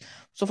பண்ணிக்கலாம்.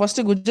 ஸோ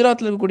ஃபஸ்ட்டு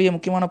குஜராத்தில் இருக்கக்கூடிய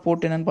முக்கியமான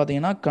போர்ட் என்னென்னு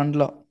பார்த்தீங்கன்னா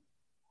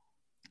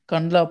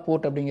கண்ட்லா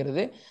போர்ட்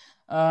அப்படிங்கிறது.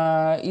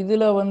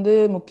 இதில் வந்து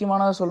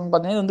முக்கியமான சொல்லணும்னு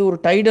பார்த்தீங்கன்னா வந்து ஒரு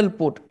டைடல்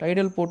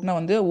போர்ட்னா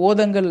வந்து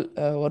ஓதங்கள்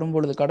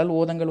வரும்பொழுது, கடல்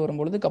ஓதங்கள்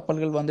வரும்பொழுது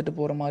கப்பல்கள் வந்துட்டு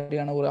போகிற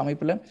மாதிரியான ஒரு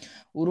அமைப்பில்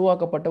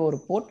உருவாக்கப்பட்ட ஒரு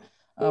போர்ட்.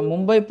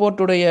 மும்பை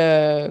போர்ட்டுடைய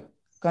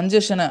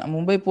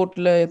மும்பை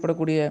போர்ட்டில்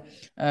ஏற்படக்கூடிய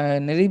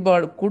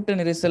கூட்ட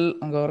நெரிசல்,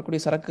 அங்கே வரக்கூடிய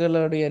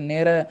சரக்குகளுடைய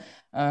நேர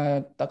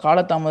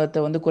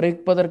காலதாமதத்தை வந்து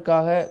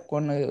குறைப்பதற்காக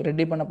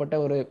ரெடி பண்ணப்பட்ட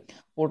ஒரு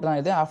போர்ட் தான்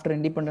இது. ஆஃப்டர்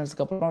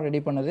இண்டிபெண்டன்ஸ்க்கு அப்புறம்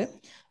ரெடி பண்ணது.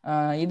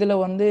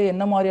 இதில் வந்து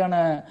என்ன மாதிரியான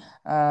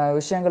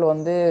விஷயங்கள்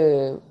வந்து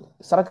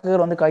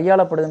சரக்குகள் வந்து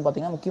கையாளப்படுதுன்னு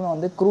பார்த்தீங்கன்னா, முக்கியமாக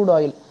வந்து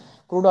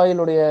க்ரூட்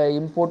ஆயிலுடைய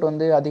இம்போர்ட்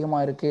வந்து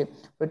அதிகமாக இருக்குது.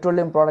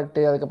 பெட்ரோலியம்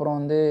ப்ராடக்ட்டு, அதுக்கப்புறம்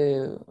வந்து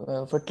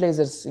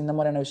ஃபெர்டிலைசர்ஸ், இந்த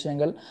மாதிரியான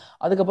விஷயங்கள்.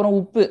 அதுக்கப்புறம்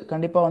உப்பு,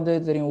 கண்டிப்பாக வந்து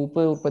தெரியும்,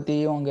 உப்பு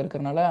உற்பத்தியும் அங்கே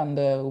இருக்கிறனால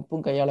அந்த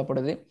உப்பும்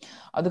கையாளப்படுது.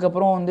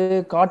 அதுக்கப்புறம் வந்து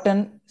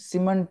காட்டன்,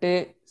 சிமெண்ட்டு,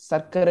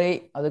 சர்க்கரை,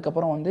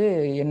 அதுக்கப்புறம் வந்து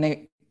எண்ணெய்.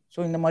 ஸோ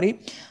இந்த மாதிரி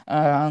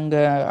அங்கே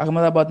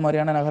அகமதாபாத்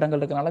மாதிரியான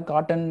நகரங்கள் இருக்கிறனால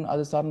காட்டன்,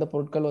 அது சார்ந்த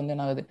பொருட்கள் வந்து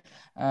என்ன ஆகுது,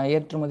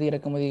 ஏற்றுமதி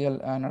இறக்குமதிகள்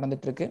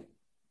நடந்துட்டுருக்கு.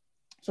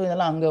 ஸோ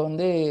இதெல்லாம் அங்கே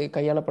வந்து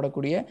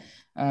கையாளப்படக்கூடிய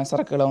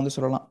சரக்குகளை வந்து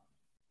சொல்லலாம்.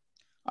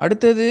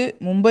 அடுத்தது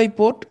மும்பை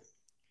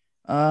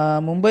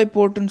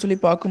போர்ட்டுன்னு சொல்லி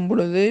பார்க்கும்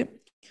பொழுது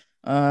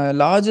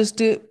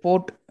லார்ஜஸ்ட்டு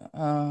போர்ட்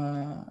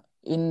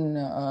இன்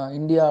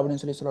இந்தியா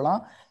அப்படின்னு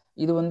சொல்லலாம்.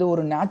 இது வந்து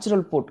ஒரு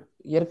நேச்சுரல் போர்ட்,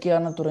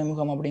 இயற்கையான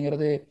துறைமுகம்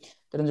அப்படிங்கிறது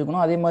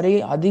தெரிஞ்சுக்கணும். அதே மாதிரி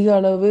அதிக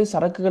அளவு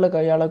சரக்குகளை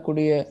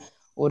கையாளக்கூடிய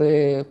ஒரு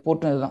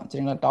போர்ட்னு இதுதான்.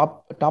 சரிங்களா?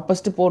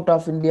 டாப்பஸ்ட் போர்ட்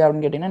ஆஃப் இந்தியா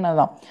அப்படின்னு கேட்டிங்கன்னா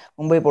என்னதான்,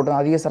 மும்பை போர்ட்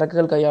தான். அதிக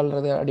சரக்குகள்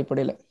கையாளுறது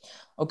அடிப்படையில்.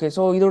 ஓகே,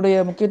 ஸோ இதோடைய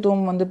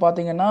முக்கியத்துவம் வந்து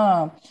பார்த்தீங்கன்னா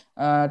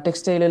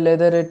டெக்ஸ்டைலு,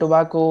 லெதரு,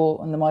 டொபாக்கோ,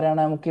 அந்த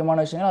மாதிரியான முக்கியமான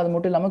விஷயங்கள். அது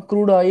மட்டும் இல்லாமல்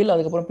க்ரூட் ஆயில்,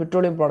 அதுக்கப்புறம்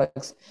பெட்ரோலியம்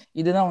ப்ராடக்ட்ஸ்,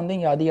 இதுதான் வந்து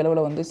இங்கே அதிக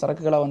அளவில் வந்து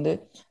சரக்குகளாக வந்து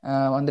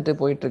வந்துட்டு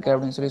போயிட்டுருக்கு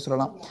அப்படின்னு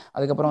சொல்லலாம்.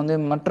 அதுக்கப்புறம் வந்து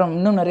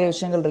இன்னும் நிறைய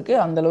விஷயங்கள்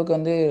இருக்குது, அந்தளவுக்கு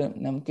வந்து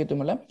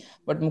முக்கியத்துவம் இல்லை.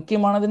 பட்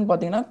முக்கியமானதுன்னு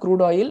பார்த்தீங்கன்னா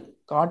க்ரூட் ஆயில்,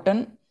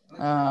 காட்டன்,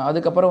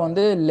 அதுக்கப்புறம்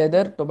வந்து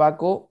லெதர்,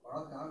 டொபாக்கோ,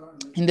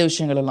 இந்த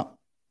விஷயங்கள் எல்லாம்.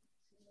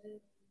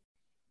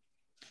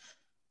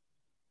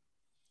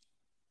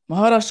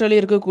 மகாராஷ்டிராவில்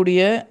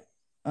இருக்கக்கூடிய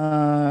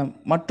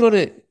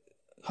மற்றொரு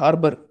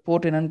ஹார்பர்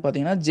போர்ட் என்னன்னு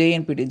பார்த்தீங்கன்னா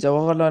JNPT,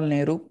 Jawaharlal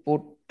Nehru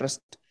board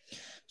trust.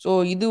 So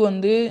இது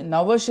வந்து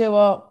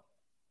நவசேவா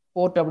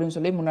போர்ட் அப்படின்னு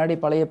சொல்லி முன்னாடி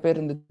பழைய பேர்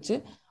இருந்துச்சு.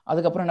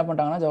 அதுக்கப்புறம் என்ன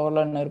பண்ணிட்டாங்கன்னா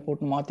ஜவஹர்லால் நேரு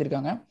போர்ட்னு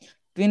மாற்றிருக்காங்க.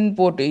 ட்வின்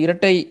போர்ட்,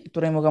 இரட்டை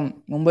துறைமுகம்,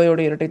 மும்பையோட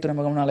இரட்டை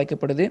துறைமுகம்னு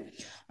அழைக்கப்படுது.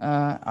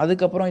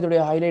 அதுக்கப்புறம்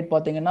இதோடைய ஹைலைட்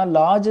பார்த்தீங்கன்னா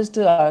லார்ஜஸ்ட்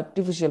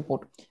ஆர்டிஃபிஷியல்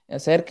போர்ட்,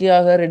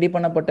 செயற்கையாக ரெடி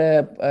பண்ணப்பட்ட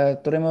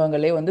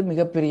துறைமுகங்களே வந்து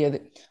மிகப்பெரியது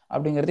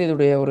அப்படிங்கிறது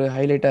இதோடைய ஒரு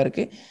ஹைலைட்டாக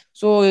இருக்குது.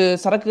 ஸோ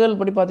சரக்குகள்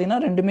படி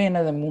பார்த்தீங்கன்னா ரெண்டுமே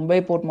என்னது,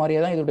 மும்பை போர்ட்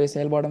மாதிரியே தான் இதோடைய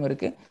செயல்பாடும்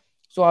இருக்குது.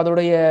 ஸோ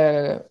அதோடைய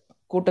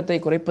கூட்டத்தை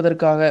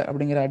குறைப்பதற்காக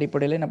அப்படிங்கிற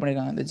அடிப்படையில் என்ன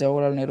பண்ணியிருக்காங்க, இந்த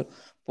ஜவஹர்லால் நேரு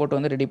போர்ட்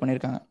வந்து ரெடி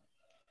பண்ணியிருக்காங்க.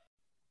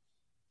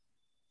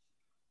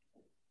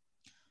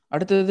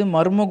 அடுத்தது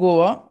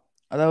மர்மகோவா,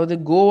 அதாவது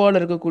கோவாவில்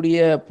இருக்கக்கூடிய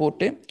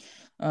போர்ட்டு.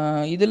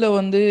 இதில்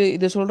வந்து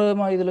இது சொல்கிற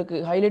மாதிரி இதுக்கு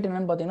ஹைலைட்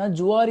என்னென்னு பார்த்தீங்கன்னா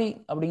ஜுவாரி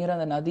அப்படிங்கிற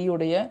அந்த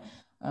நதியுடைய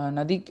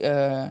நதி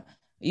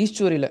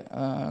ஈஸ்டூரியில்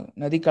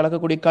நதி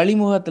கலக்கக்கூடிய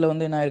கழிமுகத்தில்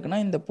வந்து என்ன இருக்குன்னா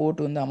இந்த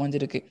போர்ட் வந்து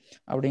அமைஞ்சிருக்கு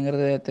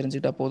அப்படிங்கிறத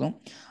தெரிஞ்சுக்கிட்டா போதும்.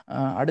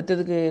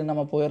 அடுத்ததுக்கு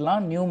நம்ம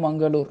போயிடலாம். நியூ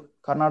மங்களூர்,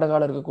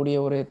 கர்நாடகாவில் இருக்கக்கூடிய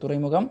ஒரு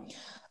துறைமுகம்.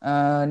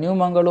 நியூ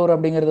மங்களூர்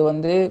அப்படிங்கிறது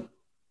வந்து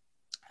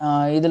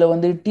இதில்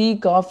வந்து டீ,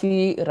 காஃபி,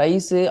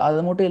 ரைஸு, அது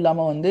மட்டும்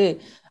இல்லாமல் வந்து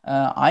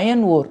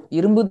அயன் ஓர்,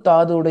 இரும்பு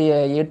தாதுடைய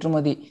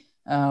ஏற்றுமதி,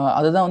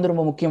 அதுதான் வந்து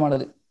ரொம்ப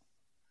முக்கியமானது.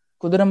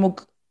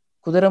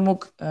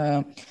 குதிரமுக்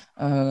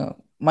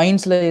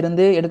மைன்ஸில்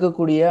இருந்து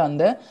எடுக்கக்கூடிய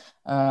அந்த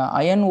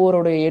அயன்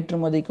ஓரோடைய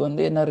ஏற்றுமதிக்கு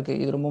வந்து என்ன இருக்குது,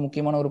 இது ரொம்ப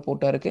முக்கியமான ஒரு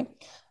போர்ட்டாக இருக்குது.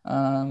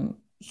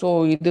 ஸோ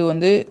இது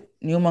வந்து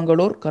நியூ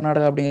மங்களூர்,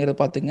 கர்நாடகா அப்படிங்கிறத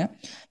பார்த்துங்க.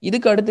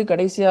 இதுக்கு அடுத்து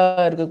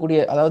கடைசியாக இருக்கக்கூடிய,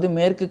 அதாவது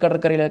மேற்கு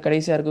கடற்கரையில்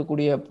கடைசியாக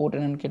இருக்கக்கூடிய போர்ட்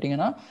என்னன்னு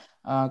கேட்டிங்கன்னா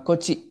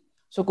கொச்சி.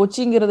 ஸோ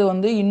கொச்சிங்கிறது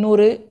வந்து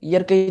இன்னொரு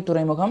இயற்கை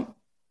துறைமுகம்.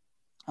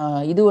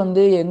 இது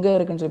வந்து எங்கே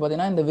இருக்குன்னு சொல்லி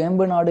பார்த்தீங்கன்னா இந்த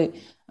வேம்பநாடு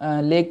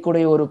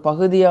லேக்குடைய ஒரு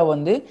பகுதியாக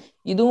வந்து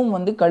இதுவும்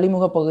வந்து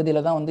கழிமுக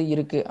பகுதியில் தான் வந்து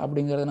இருக்குது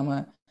அப்படிங்கிறத நம்ம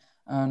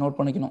நோட்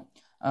பண்ணிக்கணும்.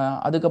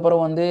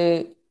 அதுக்கப்புறம் வந்து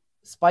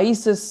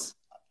ஸ்பைசஸ்,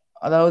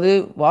 அதாவது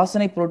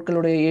வாசனை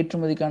பொருட்களுடைய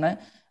ஏற்றுமதிக்கான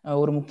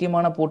ஒரு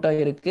முக்கியமான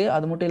போர்ட்டாக இருக்குது.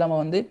 அது மட்டும்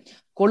இல்லாமல் வந்து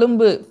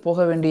கொழும்பு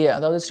போக வேண்டிய,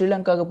 அதாவது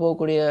ஸ்ரீலங்காவுக்கு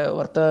போகக்கூடிய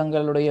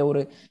வர்த்தகங்களுடைய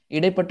ஒரு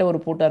இடைப்பட்ட ஒரு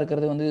போர்ட்டாக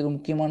இருக்கிறது வந்து இது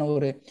முக்கியமான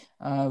ஒரு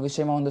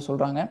விஷயமா வந்து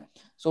சொல்கிறாங்க.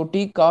 ஸோ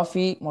டீ,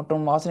 காஃபி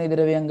மற்றும் வாசனை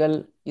திரவியங்கள்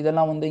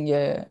இதெல்லாம் வந்து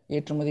இங்கே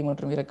ஏற்றுமதி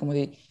மற்றும்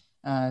இறக்குமதி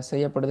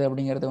செய்யப்படுது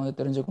அப்படிங்கிறத வந்து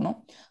தெரிஞ்சுக்கணும்.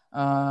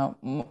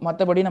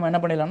 மற்றபடி நம்ம என்ன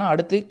பண்ணிடலாம்னா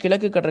அடுத்து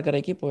கிழக்கு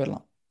கடற்கரைக்கு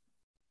போயிடலாம்.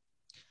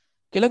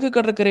 கிழக்கு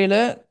கடற்கரையில்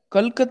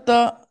கல்கத்தா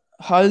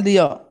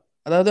ஹல்தியா,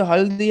 அதாவது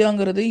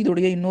ஹல்தியாங்கிறது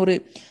இதோடைய இன்னொரு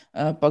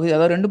பகுதி,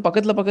 அதாவது ரெண்டும்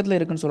பக்கத்தில்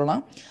இருக்குன்னு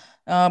சொல்லலாம்.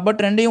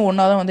 பட் ரெண்டையும்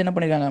ஒன்றா தான் வந்து என்ன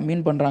பண்ணியிருக்காங்க,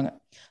 மீன் பண்ணுறாங்க.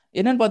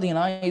 என்னன்னு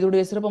பார்த்தீங்கன்னா,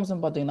 இதோடைய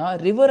சிறப்பம்சம் பார்த்தீங்கன்னா,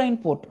 ரிவரைன்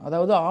போர்ட்.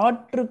 அதாவது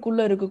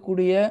ஆற்றுக்குள்ள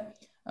இருக்கக்கூடிய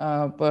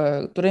இப்ப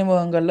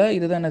துறைமுகங்கள்ல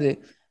இதுதான் என்னது,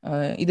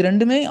 இது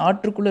 2மே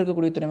ஆற்றுக்குள்ள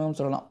இருக்கக்கூடிய துறைமுகம்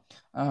சொல்லலாம்.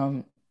 அம்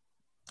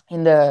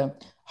இந்த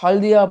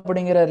ஹல்தியா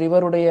அப்படிங்கிற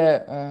ரிவருடைய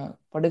அ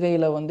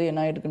படுகையில வந்து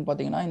என்ன ஆயிருக்குன்னு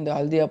பார்த்தீங்கன்னா, இந்த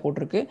ஹல்தியா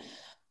போர்ட் இருக்கு.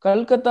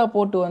 கல்கத்தா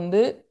போர்ட்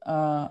வந்து அ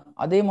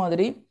அதே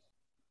மாதிரி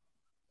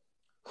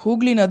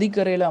ஹூக்ளி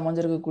நதிக்கரையில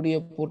அமைஞ்சிருக்கக்கூடிய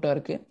போர்ட்டா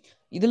இருக்கு.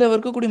 இதுல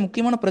இருக்கக்கூடிய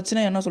முக்கியமான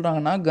பிரச்சனை என்ன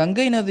சொல்றாங்கன்னா,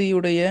 கங்கை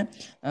நதியுடைய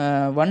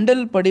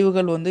வண்டல்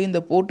படிவுகள் வந்து இந்த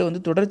போர்ட்ட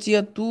வந்து தொடர்ச்சியா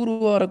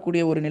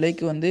தூர்வாரக்கூடிய ஒரு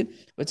நிலைக்கு வந்து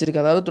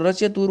வச்சிருக்கு. அதாவது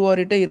தொடர்ச்சியா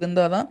தூர்வாரிட்டே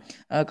இருந்தா தான்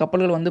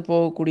கப்பல்கள் வந்து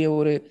போகக்கூடிய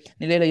ஒரு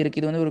நிலையில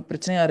இருக்கு. இது வந்து ஒரு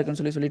பிரச்சனையா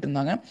இருக்குன்னு சொல்லிட்டு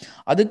இருந்தாங்க.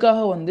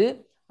 அதுக்காக வந்து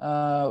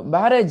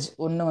பேரேஜ்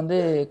ஒண்ணு வந்து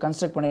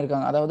கன்ஸ்ட்ரக்ட்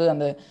பண்ணியிருக்காங்க. அதாவது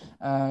அந்த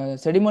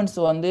செடிமெண்ட்ஸ்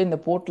வந்து இந்த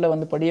போர்ட்ல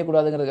வந்து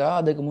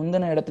படியக்கூடாதுங்கிறதுக்காக அதுக்கு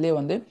முந்தின இடத்திலேயே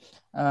வந்து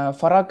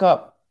ஃபராக்கா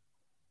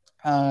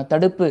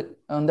தடுப்பு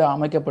வந்து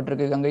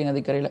அமைக்கப்பட்டிருக்கு கங்கை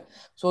நதிக்கரையில.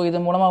 ஸோ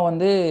இதன் மூலமா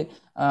வந்து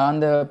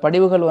அந்த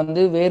படிவுகள்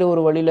வந்து வேறு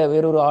ஒரு வழியில,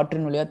 வேறு ஒரு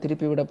ஆற்றின் வழியா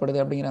திருப்பி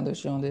விடப்படுது அப்படிங்கிற அந்த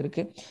விஷயம் வந்து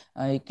இருக்கு.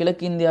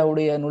 கிழக்கு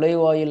இந்தியாவுடைய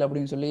நுழைவாயில்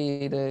அப்படின்னு சொல்லி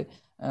இது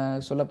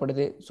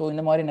சொல்லப்படுது. ஸோ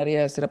இந்த மாதிரி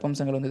நிறைய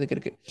சிறப்பம்சங்கள் வந்து இதுக்கு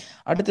இருக்கு.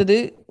 அடுத்தது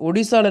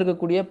ஒடிசால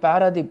இருக்கக்கூடிய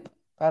பாராதீப்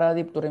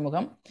பாராதீப்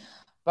துறைமுகம்.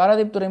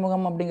 பாராதீப்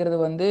துறைமுகம் அப்படிங்கிறது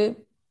வந்து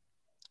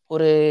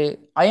ஒரு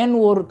அயன்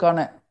ஓருக்கான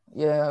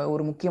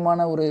ஒரு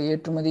முக்கியமான ஒரு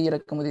ஏற்றுமதி,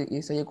 இறக்குமதி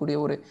செய்யக்கூடிய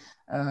ஒரு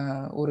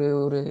ஒரு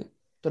ஒரு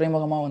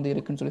துறைமுகமா வந்து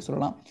இருக்குன்னு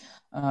சொல்லலாம்.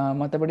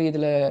 மற்றபடி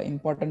இதில்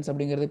இம்பார்ட்டன்ஸ்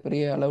அப்படிங்கிறது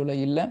பெரிய அளவில்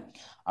இல்லை.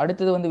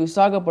 அடுத்தது வந்து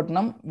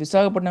விசாகப்பட்டினம்.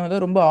 விசாகப்பட்டினம்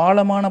வந்து ரொம்ப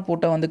ஆழமான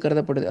போர்ட்டா வந்து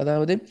கருதப்படுது.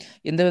 அதாவது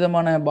எந்த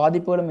விதமான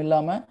பாதிப்புகளும்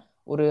இல்லாமல்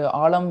ஒரு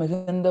ஆழம்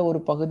மிகுந்த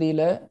ஒரு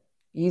பகுதியில்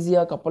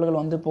ஈஸியாக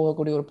கப்பல்கள் வந்து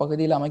போகக்கூடிய ஒரு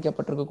பகுதியில்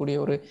அமைக்கப்பட்டிருக்கக்கூடிய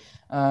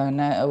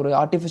ஒரு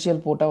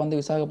ஆர்டிஃபிஷியல் போர்ட்டா வந்து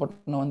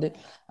விசாகப்பட்டினம் வந்து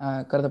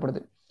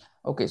கருதப்படுது.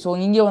 ஓகே. ஸோ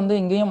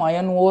இங்கேயும்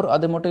அயன் ஓர்,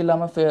 அது மட்டும்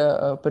இல்லாமல்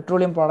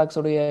பெட்ரோலியம்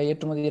ப்ராடக்ட்ஸுடைய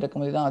ஏற்றுமதி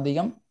இறக்குமதி தான்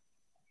அதிகம்.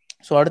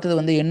 ஸோ அடுத்தது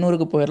வந்து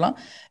எண்ணூருக்கு போயிடலாம்.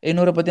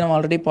 எண்ணூரை பற்றி நம்ம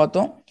ஆல்ரெடி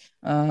பார்த்தோம்.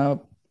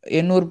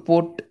 எண்ணூர்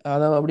போர்ட்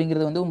அதாவது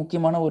அப்படிங்கிறது வந்து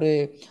முக்கியமான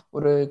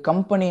ஒரு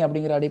கம்பெனி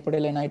அப்படிங்கிற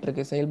அடிப்படையில் என்ன ஆகிட்டு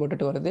இருக்கு,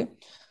 செயல்பட்டுட்டு வருது.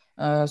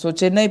 ஸோ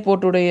சென்னை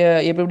போர்ட்டுடைய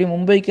எப்படி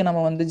மும்பைக்கு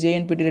நம்ம வந்து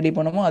ஜேஎன்பிடி ரெடி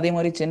பண்ணோமோ அதே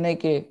மாதிரி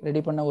சென்னைக்கு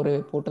ரெடி பண்ண ஒரு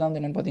போர்ட்டு தான் வந்து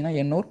என்னென்னு பார்த்தீங்கன்னா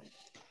எண்ணூர்.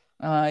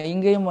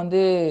 இங்கேயும் வந்து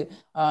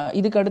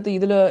இதுக்கு அடுத்து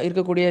இதில்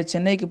இருக்கக்கூடிய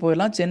சென்னைக்கு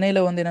போயிடலாம்.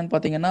 சென்னையில் வந்து என்னென்னு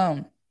பார்த்தீங்கன்னா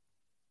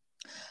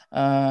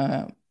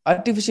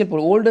artificial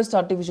board, oldest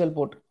artificial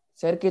board,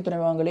 செயற்கை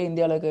துறைமுகங்களே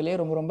இந்தியாவில் இருக்கிறதுலே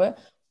ரொம்ப ரொம்ப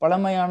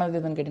பழமையானது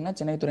எதுன்னு கேட்டிங்கன்னா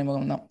சென்னை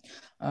துறைமுகம் தான்.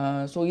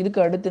 ஸோ இதுக்கு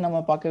அடுத்து நம்ம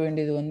பார்க்க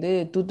வேண்டியது வந்து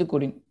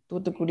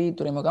தூத்துக்குடி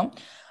துறைமுகம்.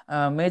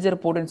 Major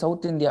board in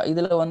South India.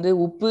 இதில் வந்து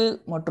உப்பு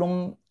மற்றும்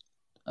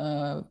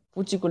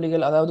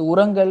பூச்சிக்கொல்லிகள், அதாவது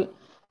உரங்கள்,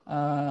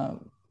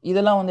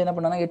 இதெல்லாம் வந்து என்ன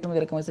பண்ணாங்கன்னா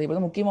ஏற்றுமதி இறக்குமதி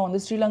செய்யப்படுது. முக்கியமாக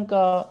வந்து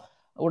ஸ்ரீலங்கா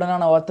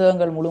உடனான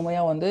வர்த்தகங்கள்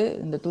முழுமையாக வந்து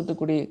இந்த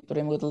தூத்துக்குடி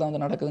துறைமுகத்தில் தான்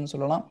வந்து நடக்குதுன்னு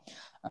சொல்லலாம்.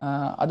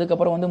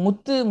 அதுக்கப்புறம் வந்து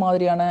முத்து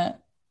மாதிரியான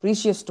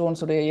ப்ரீஷியஸ்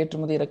ஸ்டோன்ஸுடைய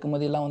ஏற்றுமதி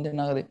இறக்குமதி எல்லாம் வந்து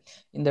என்ன ஆகுது,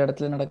 இந்த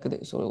இடத்துல நடக்குது.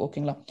 ஸோ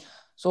ஓகேங்களா.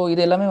 ஸோ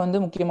இது எல்லாமே வந்து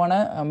முக்கியமான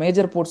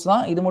மேஜர் போர்ட்ஸ்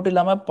தான். இது மட்டும்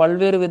இல்லாமல்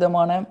பல்வேறு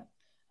விதமான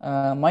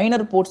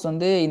மைனர் போர்ட்ஸ்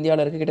வந்து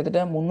இந்தியாவில் இருக்குது.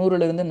 கிட்டத்தட்ட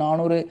 300லேருந்து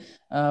 400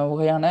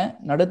 வகையான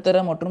நடுத்தர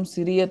மற்றும்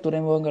சிறிய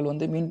துறைமுகங்கள்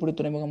வந்து மீன்பிடி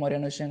துறைமுகம்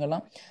மாதிரியான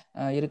விஷயங்கள்லாம்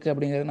இருக்குது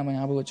அப்படிங்கிறத நம்ம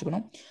ஞாபகம்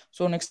வச்சுக்கணும்.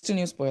 ஸோ நெக்ஸ்ட்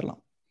நியூஸ் போயிடலாம்.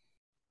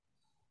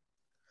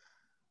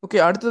 ஓகே.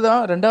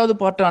 அடுத்ததாக 2வது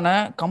பார்ட்டான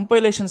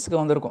கம்பைலேஷன்ஸுக்கு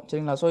வந்திருக்கும்.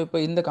 சரிங்களா. ஸோ இப்போ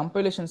இந்த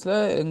கம்பைலேஷன்ஸில்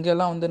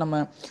எங்கெல்லாம் வந்து நம்ம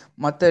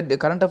மற்ற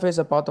கரண்ட்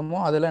அஃபேர்ஸை பார்த்தோமோ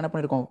அதெல்லாம் என்ன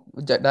பண்ணியிருக்கோம்,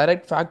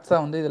 டைரக்ட்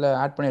ஃபேக்ட்ஸாக வந்து இதில்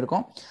ஆட்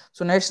பண்ணியிருக்கோம்.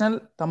 ஸோ நேஷ்னல்,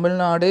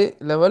 தமிழ்நாடு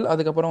லெவல்,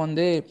 அதுக்கப்புறம்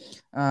வந்து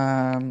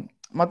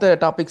மற்ற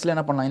டாபிக்ஸில்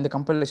என்ன பண்ணலாம், இந்த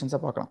கம்பைலேஷன்ஸை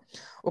பார்க்கலாம்.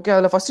 ஓகே.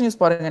 அதில் ஃபஸ்ட் நியூஸ்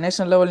பாருங்கள்.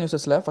 National level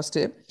நியூஸஸில்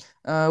first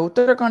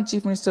Uttarakhand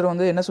chief minister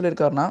வந்து என்ன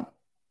சொல்லியிருக்காருன்னா,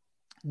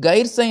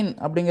 கைர்சைன்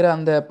அப்படிங்கிற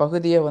அந்த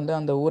பகுதியை வந்து,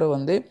 அந்த ஊரை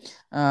வந்து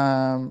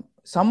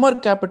சம்மர்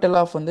கேபிட்டல்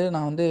ஆஃப் வந்து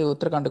நான் வந்து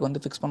உத்தரகாண்டுக்கு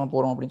வந்து ஃபிக்ஸ் பண்ண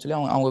போகிறோம் அப்படின்னு சொல்லி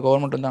அவங்க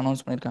கவர்மெண்ட் வந்து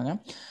அனௌன்ஸ் பண்ணியிருக்காங்க.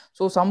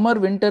 ஸோ சம்மர்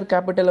வின்டர்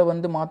கேபிட்டலை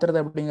வந்து மாற்றுறது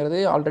அப்படிங்கிறது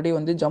ஆல்ரெடி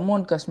வந்து ஜம்மு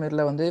அண்ட்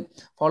காஷ்மீரில் வந்து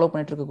ஃபாலோ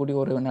பண்ணிட்டு இருக்கக்கூடிய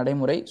ஒரு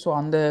நடைமுறை. ஸோ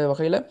அந்த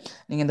வகையில்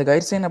நீங்கள் இந்த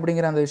கைர்சைன்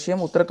அப்படிங்கிற அந்த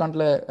விஷயம்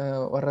உத்தரகாண்டில்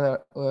வர்ற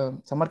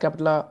சம்மர்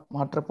கேபிட்டலாக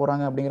மாற்ற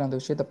போகிறாங்க அப்படிங்கிற அந்த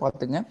விஷயத்தை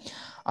பார்த்துங்க.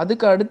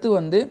 அதுக்கு அடுத்து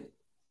வந்து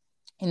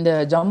இந்த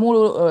ஜம்மு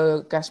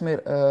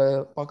காஷ்மீர்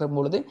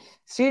பார்க்கும்பொழுது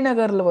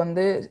ஸ்ரீநகரில்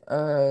வந்து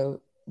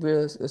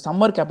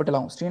சம்மர்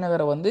கேபிட்டலாகவும்,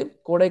 ஸ்ரீநகரை வந்து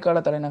கோடைக்கால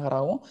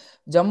தலைநகராகவும்,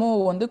 ஜம்மு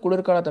வந்து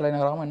குளிர்கால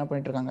தலைநகராகவும் என்ன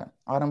பண்ணிட்டு இருக்காங்க,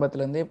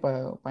 ஆரம்பத்துலேருந்தே இப்போ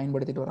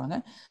பயன்படுத்திட்டு வராங்க.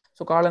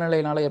 ஸோ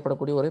காலநிலையினால்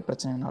ஏற்படக்கூடிய ஒரு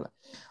பிரச்சனைனால.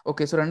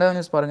 ஓகே. ஸோ 2வது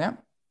நியூஸ் பாருங்கள்.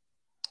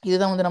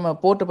 இதுதான் வந்து நம்ம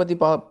போர்ட்டை பற்றி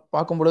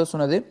பார்க்கும்பொழுது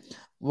சொன்னது.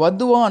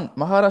 வத்துவான்,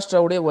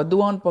 மகாராஷ்டிராவுடைய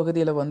வத்துவான்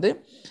பகுதியில் வந்து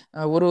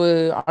ஒரு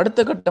அடுத்த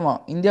கட்டமாக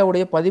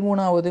இந்தியாவுடைய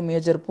 13வது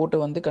மேஜர் போர்ட்டை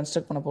வந்து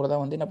கன்ஸ்ட்ரக்ட் பண்ண போகிறதா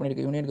வந்து என்ன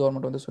பண்ணியிருக்கு, யூனியன்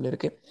கவர்மெண்ட் வந்து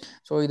சொல்லியிருக்கு.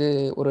 ஸோ இது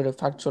ஒரு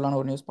ஃபேக்சுவலான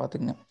ஒரு நியூஸ்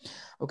பார்த்துக்குங்க.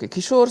 ஓகே.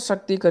 கிஷோர்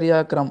சக்தி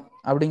கரியாக்கிரம்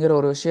அப்படிங்கிற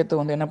ஒரு விஷயத்தை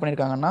வந்து என்ன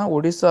பண்ணியிருக்காங்கன்னா,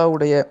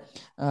 ஒடிசாவுடைய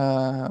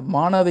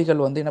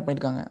மாணவிகள் வந்து என்ன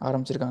பண்ணியிருக்காங்க,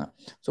 ஆரம்பிச்சிருக்காங்க.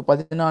 ஸோ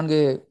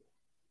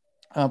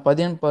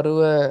 14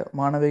 பருவ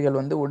மாணவிகள்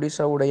வந்து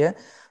ஒடிசாவுடைய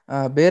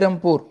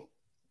பேரம்பூர்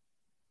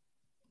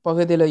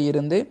பகுதியில்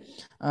இருந்து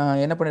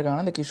என்ன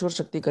பண்ணியிருக்காங்கன்னா, இந்த கிஷோர்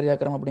சக்தி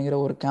கரியாக்கிரம் அப்படிங்கிற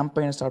ஒரு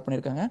கேம்பெயினை ஸ்டார்ட்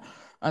பண்ணியிருக்காங்க.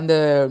 அந்த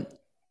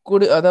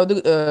அதாவது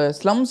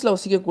ஸ்லம்ஸில்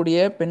வசிக்கக்கூடிய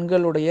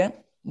பெண்களுடைய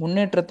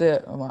முன்னேற்றத்தை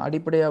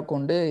அடிப்படையாக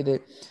கொண்டு இது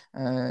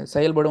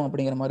செயல்படும்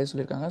அப்படிங்கிற மாதிரி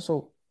சொல்லியிருக்காங்க. ஸோ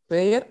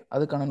பெயர்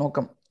அதுக்கான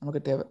நோக்கம்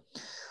நமக்கு தேவை.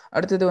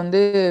 அடுத்தது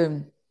வந்து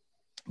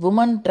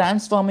உமன்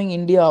டிரான்ஸ்ஃபார்மிங்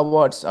இந்தியா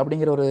அவார்ட்ஸ்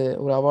அப்படிங்கிற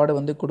ஒரு அவார்டு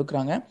வந்து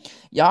கொடுக்குறாங்க.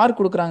 யார்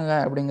கொடுக்குறாங்க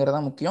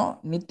அப்படிங்கிறதான் முக்கியம்.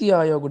 நித்தி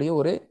ஆயோகுடைய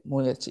ஒரு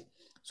முயற்சி.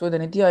 ஸோ இந்த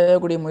நித்தி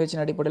ஆயோகுடைய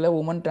முயற்சியின் அடிப்படையில்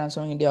உமன்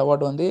டிரான்ஸ்ஃபார்மிங் இந்தியா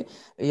அவார்டு வந்து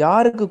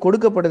யாருக்கு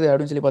கொடுக்கப்படுது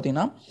அப்படின்னு சொல்லி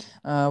பார்த்தீங்கன்னா,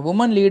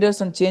 woman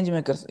leaders and change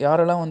makers,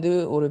 யாரெல்லாம் வந்து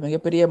ஒரு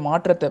மிகப்பெரிய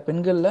மாற்றத்தை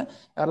பெண்களில்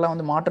யாரெல்லாம்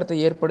வந்து மாற்றத்தை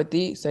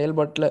ஏற்படுத்தி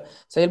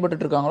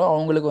செயல்பட்டு இருக்காங்களோ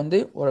அவங்களுக்கு வந்து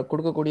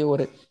கொடுக்கக்கூடிய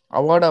ஒரு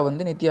அவார்டாக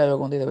வந்து நித்தி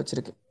ஆயோக் வந்து இதை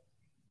வச்சிருக்கு.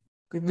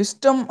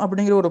 விஸ்டம்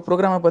அப்படிங்கிற ஒரு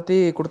ப்ரோக்ராமை பற்றி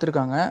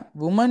கொடுத்துருக்காங்க.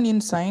 Woman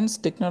in science,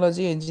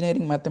 technology,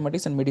 engineering,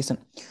 mathematics and medicine.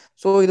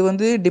 So இது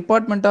வந்து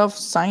department of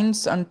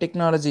science and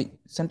technology,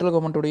 central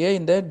கவர்மெண்ட்டுடைய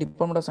இந்த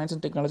department of science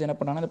and technology என்ன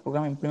பண்ணுறாங்க, இந்த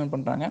ப்ரோக்ராம் இம்ப்ளிமெண்ட்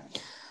பண்ணுறாங்க.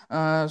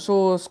 ஸோ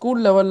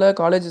ஸ்கூல் லெவலில்,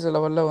 காலேஜஸ்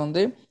லெவலில்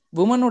வந்து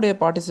உமனுடைய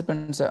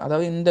பார்ட்டிசிபென்ட்ஸை,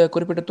 அதாவது இந்த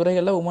குறிப்பிட்ட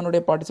துறைகளில்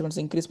உமனுடைய பார்ட்டிசிபென்ட்ஸ்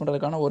இன்க்ரீஸ்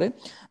பண்ணுறதுக்கான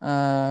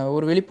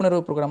ஒரு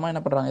விழிப்புணர்வு ப்ரோக்ராமாக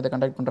என்ன பண்ணுறாங்க, இதை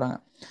கண்டக்ட் பண்ணுறாங்க.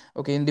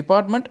 ஓகே, இந்த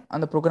டிபார்ட்மெண்ட்,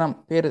 அந்த ப்ரோக்ராம்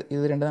பேர்,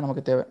 இது ரெண்டு தான்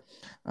நமக்கு தேவை.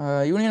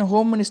 யூனியன்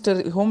ஹோம்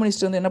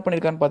மினிஸ்டர் வந்து என்ன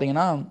பண்ணியிருக்காருன்னு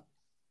பார்த்தீங்கன்னா,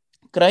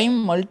 கிரைம்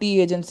மல்டி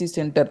ஏஜென்சி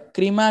சென்டர்,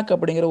 கிரிமேக்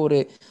அப்படிங்கிற ஒரு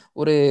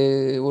ஒரு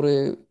ஒரு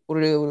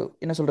ஒரு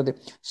என்ன சொல்கிறது,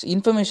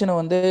 இன்ஃபர்மேஷனை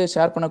வந்து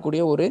ஷேர்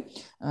பண்ணக்கூடிய ஒரு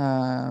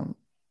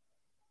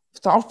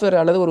சாஃப்ட்வேர்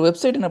அல்லது ஒரு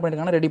வெப்சைட் என்ன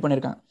பண்ணியிருக்காங்கன்னா ரெடி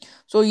பண்ணியிருக்காங்க.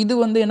 ஸோ இது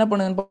வந்து என்ன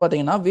பண்ணுதுன்னு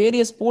பார்த்தீங்கன்னா,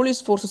 வேரியஸ்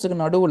போலீஸ் ஃபோர்ஸஸுக்கு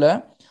நடுவில்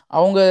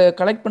அவங்க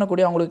கலெக்ட்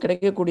பண்ணக்கூடிய, அவங்களுக்கு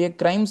கிடைக்கக்கூடிய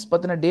கிரைம்ஸ்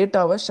பற்றின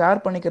டேட்டாவை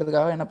ஷேர்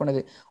பண்ணிக்கிறதுக்காக என்ன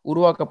பண்ணுது,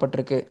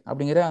 உருவாக்கப்பட்டிருக்கு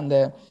அப்படிங்கிற அந்த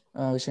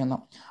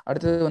விஷயம்தான்.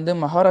 அடுத்தது வந்து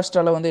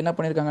மகாராஷ்டிராவில் வந்து என்ன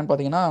பண்ணியிருக்காங்கன்னு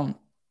பார்த்தீங்கன்னா,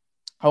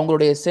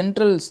 அவங்களுடைய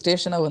சென்ட்ரல்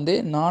ஸ்டேஷனை வந்து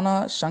நானா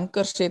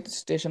சங்கர் ஷேத்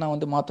ஸ்டேஷனாக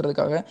வந்து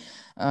மாற்றுறதுக்காக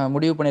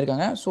முடிவு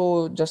பண்ணியிருக்காங்க. ஸோ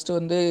ஜஸ்ட்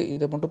வந்து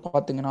இதை மட்டும்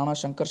பார்த்துங்க, நானா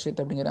சங்கர்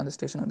ஷேத் அப்படிங்கிற அந்த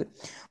ஸ்டேஷன் வந்து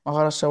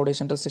மகாராஷ்டிராவுடைய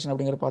சென்ட்ரல் ஸ்டேஷன்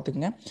அப்படிங்கிறத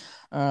பார்த்துக்குங்க.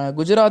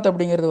 குஜராத்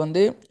அப்படிங்கிறது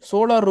வந்து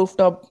சோலார்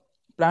ரூஃப்டாப்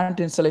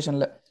பிளான்ட்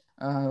இன்ஸ்டலேஷனில்,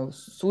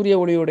 சூரிய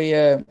ஒளியுடைய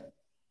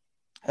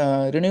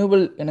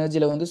ரினியூவபிள்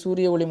எனர்ஜியில் வந்து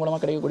சூரிய ஒளி மூலமாக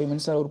கிடைக்கக்கூடிய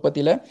மின்சார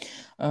உற்பத்தியில்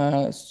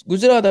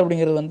குஜராத்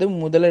அப்படிங்கிறது வந்து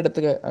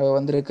முதலிடத்துக்கு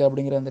வந்திருக்கு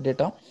அப்படிங்கிற அந்த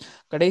டேட்டா.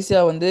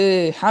 கடைசியாக வந்து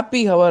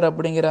ஹாப்பி ஹவர்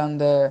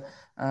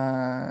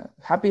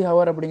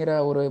அப்படிங்கிற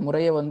ஒரு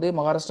முறையை வந்து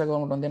மகாராஷ்டிரா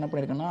கவர்மெண்ட் வந்து என்ன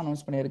பண்ணியிருக்குன்னா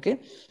அனௌன்ஸ் பண்ணியிருக்கு.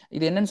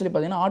 இது என்னன்னு சொல்லி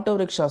பார்த்தீங்கன்னா, ஆட்டோ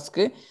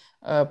ரிக்ஷாஸ்க்கு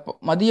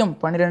மதியம்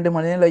 12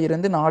 மணியில்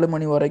இருந்து 4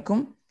 மணி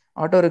வரைக்கும்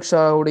ஆட்டோ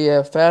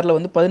ரிக்ஷாவுடைய ஃபேரில்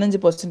வந்து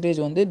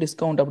 15% வந்து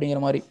டிஸ்கவுண்ட்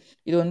அப்படிங்கிற மாதிரி.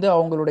 இது வந்து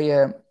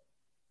அவங்களுடைய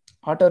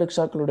ஆட்டோ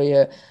ரிக்ஷாக்களுடைய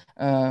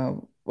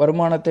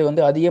வருமானத்தை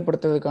வந்து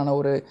அதிகப்படுத்துறதுக்கான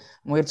ஒரு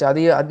முயற்சி.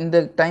 அந்த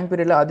டைம்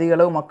பீரியடில் அதிக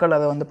அளவு மக்கள்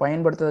அதை வந்து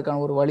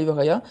பயன்படுத்துறதுக்கான ஒரு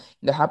வழிவகையாக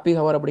இந்த ஹாப்பி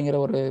ஹவர் அப்படிங்கிற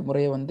ஒரு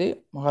முறையை வந்து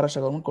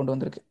மகாராஷ்டிரா கவர்மெண்ட் கொண்டு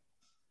வந்திருக்கு.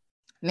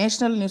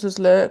 நேஷ்னல்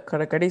நியூஸஸில்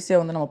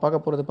கடைசியாக வந்து நம்ம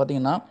பார்க்க போகிறது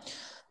பார்த்திங்கன்னா,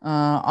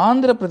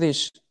 ஆந்திர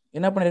பிரதேஷ்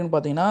என்ன பண்ணிருக்குன்னு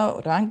பார்த்தீங்கன்னா,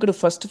 ranked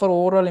first for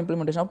overall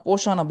implementation of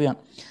Poshan Abhiyan.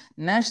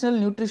 National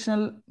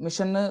nutritional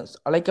mission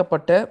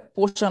அழைக்கப்பட்ட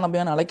போஷான்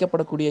அபியான்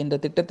அழைக்கப்படக்கூடிய இந்த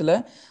திட்டத்தில்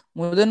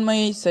முதன்மை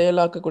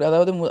செயலாக்கக்கூடிய,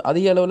 அதாவது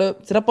அதிக அளவில்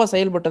சிறப்பாக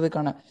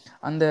செயல்பட்டதுக்கான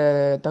அந்த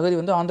தகுதி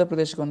வந்து ஆந்திர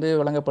பிரதேஷுக்கு வந்து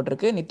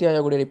வழங்கப்பட்டிருக்கு நித்தி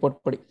ஆயோகுடைய ரிப்போர்ட்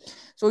படி.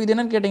 ஸோ இது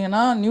என்னன்னு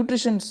கேட்டிங்கன்னா,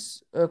 நியூட்ரிஷன்ஸ்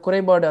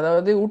குறைபாடு,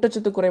 அதாவது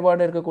ஊட்டச்சத்து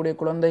குறைபாடு இருக்கக்கூடிய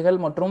குழந்தைகள்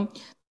மற்றும்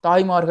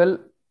தாய்மார்கள்,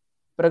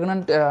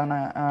 பிரெக்னன்ட்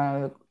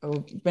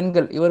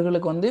பெண்கள்,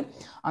 இவர்களுக்கு வந்து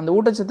அந்த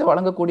ஊட்டச்சத்தை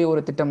வழங்கக்கூடிய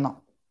ஒரு திட்டம் தான்.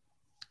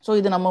 ஸோ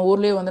இது நம்ம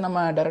ஊர்லேயே வந்து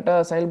நம்ம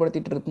டைரெக்டாக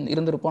செயல்படுத்திட்டு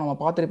இருந்திருப்போம், நம்ம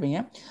பார்த்துருப்பீங்க.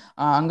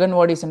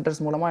 அங்கன்வாடி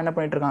சென்டர்ஸ் மூலமாக என்ன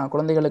பண்ணிட்டு இருக்காங்க,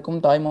 குழந்தைகளுக்கும்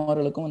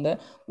தாய்மார்களுக்கும் இந்த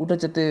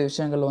ஊட்டச்சத்து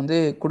விஷயங்கள் வந்து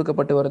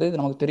கொடுக்கப்பட்டு வருது,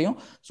 இது நமக்கு தெரியும்.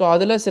 ஸோ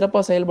அதில்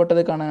சிறப்பாக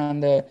செயல்பட்டதுக்கான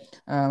அந்த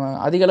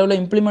அதிக அளவில்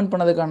இம்ப்ளிமெண்ட்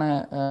பண்ணதுக்கான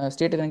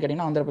ஸ்டேட் என்னன்னு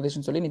கேட்டிங்கன்னா ஆந்திர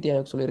பிரதேஷ்னு சொல்லி நித்தி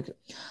ஆயோக் சொல்லியிருக்கு.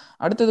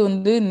 அடுத்தது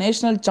வந்து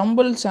நேஷனல்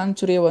சம்பல்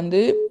சாங்சுரியை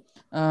வந்து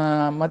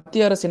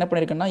மத்திய அரசு என்ன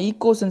பண்ணியிருக்குன்னா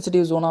ஈகோ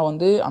சென்சிட்டிவ் ஜோனாக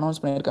வந்து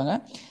அனௌன்ஸ் பண்ணியிருக்காங்க.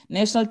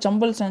 நேஷனல்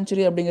சம்பல்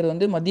சாங்சுரி அப்படிங்கிறது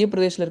வந்து மத்திய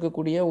பிரதேசில்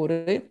இருக்கக்கூடிய ஒரு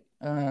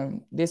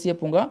தேசிய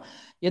பூங்கா.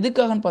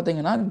 எதுக்காகன்னு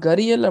பார்த்தீங்கன்னா,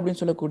 கரியல்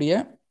அப்படின்னு சொல்லக்கூடிய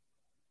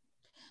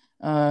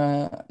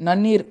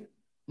நன்னீர்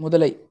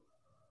முதலை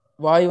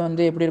வாய்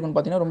வந்து எப்படி இருக்குன்னு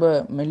பார்த்தீங்கன்னா ரொம்ப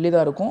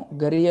மெல்லிதாக இருக்கும்,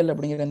 கரியல்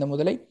அப்படிங்கிற இந்த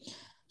முதலை.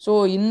 ஸோ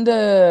இந்த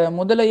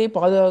முதலையை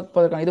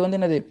பாதுகாப்பதற்கான, இது வந்து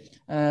என்னது,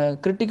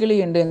 கிரிட்டிக்கலி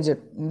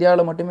என்டேஞ்சர்ட்,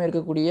 இந்தியாவில் மட்டுமே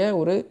இருக்கக்கூடிய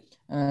ஒரு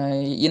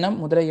இனம்,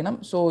 முதலை இனம்.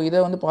 ஸோ இதை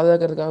வந்து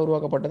பாதுகாக்கிறதுக்காக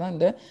உருவாக்கப்பட்டதான்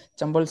இந்த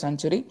சம்பல்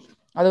சாங்சுரி.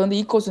 அதை வந்து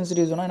ஈகோ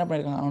சென்சிட்டிவ் ஜோனாக என்ன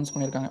பண்ணியிருக்காங்க, அனௌன்ஸ்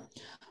பண்ணியிருக்காங்க.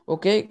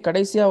 ஓகே,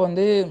 கடைசியாக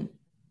வந்து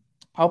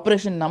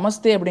ஆப்ரேஷன்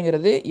நமஸ்தே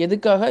அப்படிங்கிறது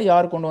எதுக்காக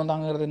யார் கொண்டு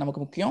வந்தாங்கிறது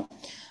நமக்கு முக்கியம்.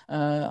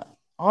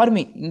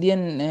 ஆர்மி,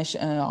 இந்தியன்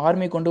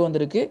ஆர்மி கொண்டு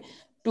வந்திருக்கு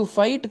டு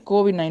ஃபைட்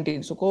COVID-19.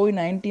 ஸோ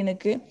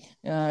COVID-19க்கு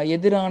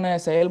எதிரான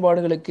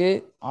செயல்பாடுகளுக்கு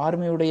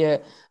ஆர்மியுடைய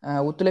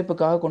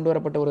ஒத்துழைப்புக்காக கொண்டு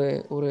வரப்பட்ட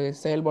ஒரு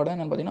செயல்பாடு தான்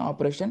என்னன்னு பார்த்தீங்கன்னா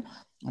ஆப்ரேஷன்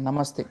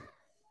நமஸ்தே.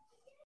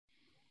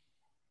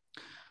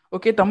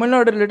 ஓகே,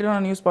 தமிழ்நாடு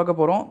ரிலேட்டடான நியூஸ் பார்க்க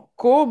போகிறோம்.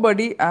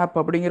 கோபடி ஆப்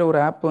அப்படிங்கிற ஒரு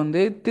ஆப்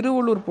வந்து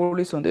திருவள்ளூர்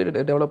போலீஸ் வந்து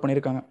டெவலப்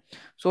பண்ணியிருக்காங்க.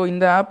 ஸோ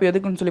இந்த ஆப்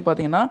எதுக்குன்னு சொல்லி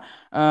பார்த்தீங்கன்னா,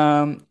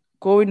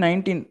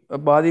 COVID-19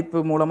 பாதிப்பு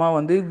மூலமாக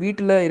வந்து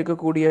வீட்டில்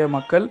இருக்கக்கூடிய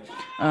மக்கள்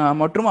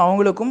மற்றும்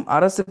அவங்களுக்கும்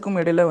அரசுக்கும்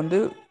இடையில் வந்து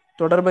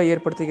தொடர்பை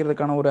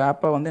ஏற்படுத்திக்கிறதுக்கான ஒரு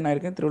ஆப்பை வந்து என்ன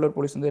இருக்குது திருவள்ளூர்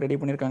போலீஸ் வந்து ரெடி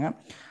பண்ணியிருக்காங்க.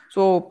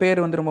 ஸோ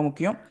பேர் வந்து ரொம்ப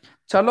முக்கியம்.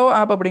 சலோ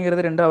ஆப்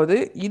அப்படிங்கிறது ரெண்டாவது.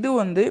 இது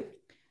வந்து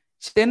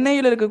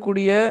சென்னையில்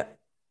இருக்கக்கூடிய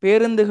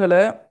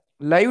பேருந்துகளை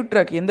லைவ்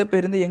ட்ராக், எந்த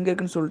பேருந்து எங்கே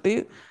இருக்குன்னு சொல்லிட்டு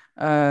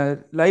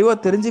லைவாக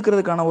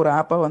தெரிஞ்சுக்கிறதுக்கான ஒரு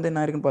ஆப்பாக வந்து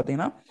என்ன இருக்குன்னு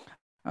பார்த்தீங்கன்னா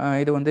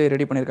இது வந்து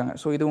ரெடி பண்ணியிருக்காங்க.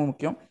 ஸோ இதுவும்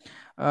முக்கியம்.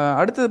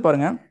 அடுத்தது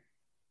பாருங்கள்,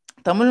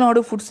 Tamil Nadu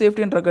food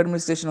safety and drug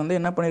administration வந்து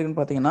என்ன பண்ணியிருக்குன்னு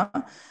பார்த்தீங்கன்னா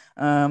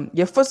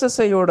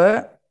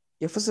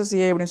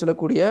எஃப்எஸ்எஸ்ஏ அப்படின்னு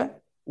சொல்லக்கூடிய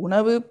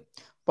உணவு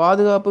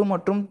பாதுகாப்பு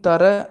மற்றும்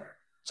தர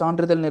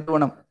சான்றிதழ்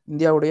நிறுவனம்,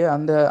 இந்தியாவுடைய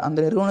அந்த அந்த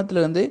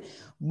நிறுவனத்திலிருந்து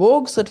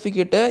போக்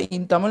சர்டிஃபிகேட்டை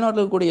தமிழ்நாட்டில்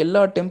இருக்கக்கூடிய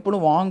எல்லா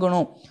டெம்பிளும்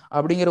வாங்கணும்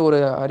அப்படிங்கிற ஒரு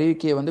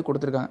அறிவிக்கையை வந்து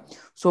கொடுத்துருக்காங்க.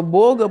 ஸோ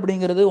போக்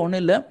அப்படிங்கிறது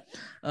ஒன்றும் இல்லை,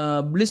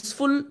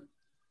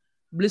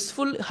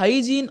 blissful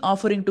hygiene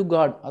offering to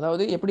God.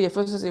 அதாவது எப்படி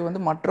எஃப்எஸ்எஸ்ஐ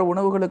வந்து மற்ற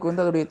உணவுகளுக்கு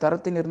வந்து அதோடைய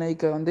தரத்தை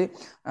நிர்ணயிக்க வந்து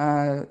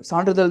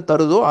சான்றிதழ்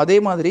தருதோ, அதே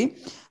மாதிரி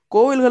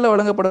கோவில்களில்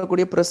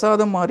வழங்கப்படக்கூடிய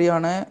பிரசாதம்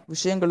மாதிரியான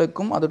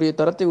விஷயங்களுக்கும் அதோடைய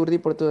தரத்தை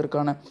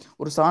உறுதிப்படுத்துவதற்கான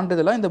ஒரு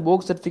சான்றிதழாக இந்த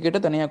போக் சர்டிஃபிகேட்டை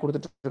தனியாக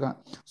கொடுத்துட்டு இருக்காங்க.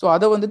 ஸோ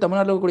அதை வந்து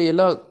தமிழ்நாட்டில் இருக்கக்கூடிய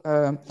எல்லா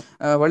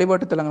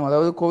வழிபாட்டு தலங்களும்,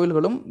 அதாவது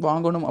கோவில்களும்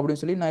வாங்கணும்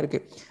அப்படின்னு சொல்லி நான்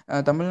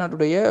இருக்குது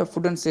தமிழ்நாட்டுடைய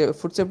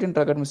food safety and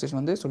drug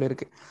administration வந்து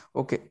சொல்லியிருக்கு.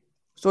 ஓகே,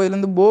 ஸோ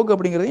இதுலேருந்து போக்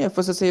அப்படிங்கிறது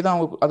எஃப்எஸ்எஸ்ஐ தான்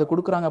அவங்க அதை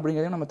கொடுக்குறாங்க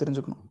அப்படிங்கிறதையும் நம்ம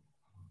தெரிஞ்சுக்கணும்.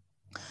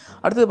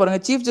 அடுத்தது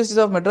பாருங்கள், chief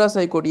justice of Madras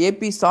high court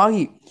AB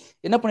Sahi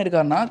என்ன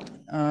பண்ணியிருக்காருன்னா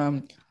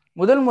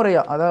முதல்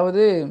முறையாக,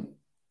 அதாவது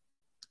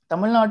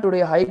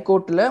தமிழ்நாட்டுடைய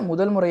ஹைகோர்ட்டில்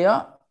முதல்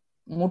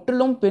முறையாக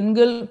முற்றிலும்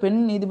பெண்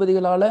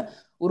நீதிபதிகளால்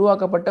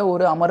உருவாக்கப்பட்ட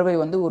ஒரு அமர்வை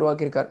வந்து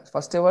உருவாக்கியிருக்கார்.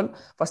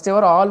 First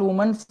ever all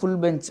woman full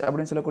bench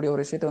அப்படின்னு சொல்லக்கூடிய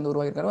ஒரு விஷயத்தை வந்து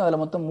உருவாக்கியிருக்காரு.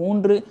 அதில் மொத்தம்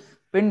 3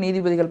 பெண்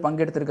நீதிபதிகள்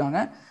பங்கெடுத்திருக்காங்க.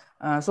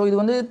 ஸோ இது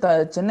வந்து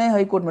சென்னை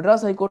ஹைகோர்ட்,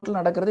 மெட்ராஸ் ஹைகோர்ட்டில்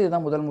நடக்கிறது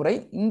இதுதான் முதல் முறை.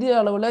 இந்திய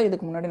அளவில்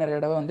இதுக்கு முன்னாடி நிறைய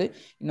தடவை வந்து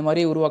இந்த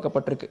மாதிரி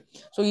உருவாக்கப்பட்டிருக்கு.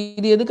 ஸோ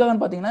இது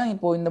எதுக்காகன்னு பார்த்தீங்கன்னா,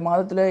 இப்போது இந்த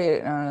மாதத்தில்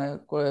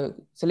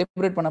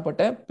செலிப்ரேட்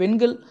பண்ணப்பட்ட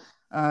பெண்கள்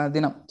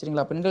தினம்,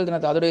 சரிங்களா, பெண்கள்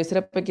தினத்தை அதோடைய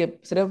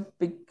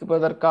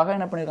சிறப்பிப்பதற்காக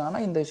என்ன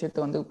பண்ணியிருக்காங்கன்னா இந்த விஷயத்தை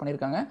வந்து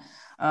பண்ணியிருக்காங்க.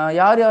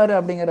 யார் யார்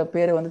அப்படிங்கிற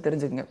பேரை வந்து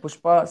தெரிஞ்சுக்கங்க.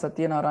 புஷ்பா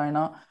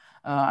சத்யநாராயணா,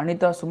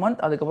 அனிதா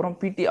சுமந்த், அதுக்கப்புறம்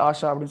பிடி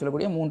ஆஷா அப்படின்னு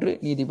சொல்லக்கூடிய 3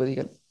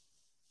 நீதிபதிகள்.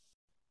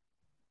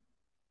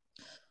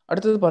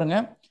 அடுத்தது பாருங்க,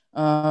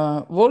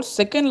 world's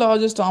second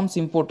largest arms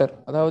importer,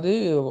 அதாவது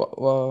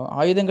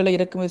ஆயுதங்களை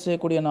இறக்குமதி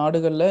செய்யக்கூடிய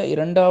நாடுகளில்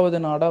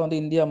 2வது நாடாக வந்து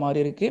இந்தியா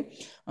மாறி இருக்கு.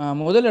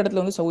 முதல்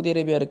இடத்துல வந்து சவுதி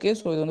அரேபியா இருக்குது.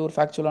 ஸோ இது வந்து ஒரு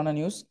ஃபேக்சுவலான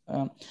நியூஸ்.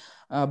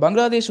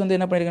 பங்களாதேஷ் வந்து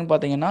என்ன பண்ணியிருக்குன்னு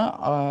பார்த்தீங்கன்னா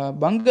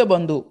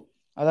பங்கபந்து,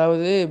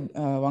 அதாவது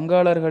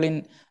வங்காளர்களின்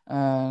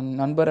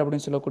நண்பர்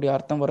அப்படின்னு சொல்லக்கூடிய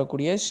அர்த்தம்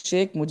வரக்கூடிய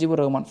ஷேக்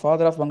முஜிபுர் ரஹ்மான்,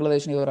 ஃபாதர் ஆஃப்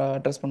பங்களாதேஷ்னு இவரை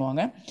அட்ரஸ்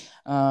பண்ணுவாங்க.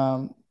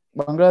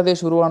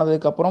 பங்களாதேஷ்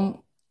உருவானதுக்கு அப்புறம்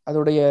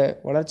அதோடைய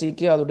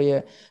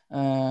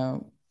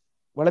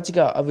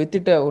வளர்ச்சிக்கு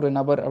வித்திட்ட ஒரு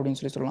நபர்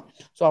அப்படின்னு சொல்லலாம்.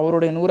 ஸோ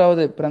அவருடைய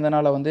 100வது பிறந்த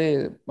நாளை வந்து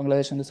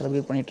பங்களாதேஷ் வந்து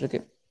செலிப்ரேட் பண்ணிட்டு இருக்கு.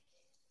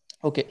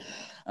 Okay,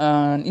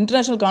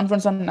 international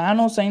conference on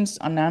nano science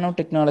and nano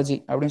technology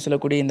அப்படின்னு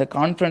சொல்லக்கூடிய இந்த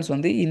கான்ஃபரன்ஸ்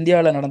வந்து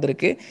இந்தியாவில்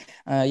நடந்திருக்கு.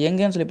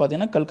 எங்கேன்னு சொல்லி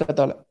பார்த்தீங்கன்னா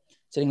கல்கத்தாவில்,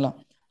 சரிங்களா.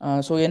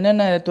 ஸோ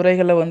என்னென்ன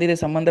துறைகளில் வந்து இது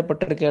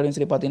சம்மந்தப்பட்டிருக்கு அப்படின்னு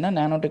சொல்லி பார்த்தீங்கன்னா,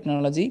 நானோ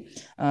டெக்னாலஜி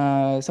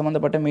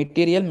சம்மந்தப்பட்ட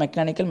material,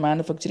 mechanical,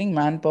 manufacturing,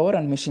 man power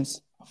and machines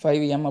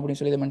 5M அப்படின்னு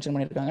சொல்லி இதை மென்ஷன்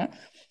பண்ணியிருக்காங்க.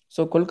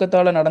 ஸோ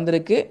கொல்கத்தாவில்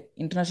நடந்திருக்கு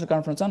international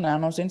conference on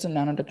nano science and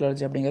nano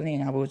technology அப்படிங்கிறது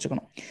நீங்கள் ஞாபகம்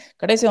வச்சுக்கணும்.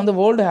 கடைசி வந்து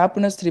வேர்ல்டு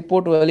ஹாப்பினஸ்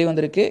ரிப்போர்ட் வெளி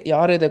வந்திருக்கு.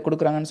 யார் இதை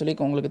கொடுக்குறாங்கன்னு சொல்லி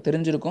உங்களுக்கு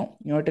தெரிஞ்சிருக்கும்.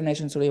 யுனைடெட்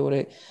நேஷன்ஸுடைய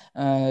ஒரு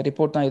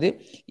ரிப்போர்ட் தான் இது.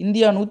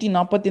 இந்தியா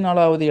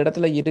 144வது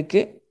இடத்துல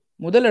இருக்குது.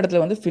 முதல்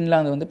இடத்துல வந்து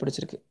ஃபின்லாந்து வந்து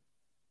பிடிச்சிருக்கு.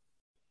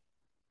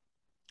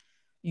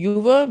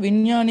 யுவ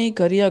விஞ்ஞானி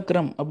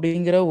கரியாக்கிரம்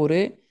அப்படிங்கிற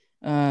ஒரு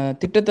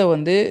திட்டத்தை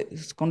வந்து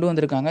கொண்டு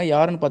வந்திருக்காங்க.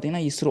 யாருன்னு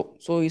பார்த்தீங்கன்னா இஸ்ரோ.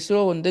 ஸோ இஸ்ரோ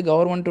வந்து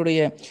கவர்மெண்ட்டுடைய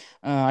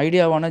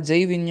ஐடியாவான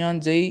ஜெய்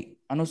விஞ்ஞான் ஜெய்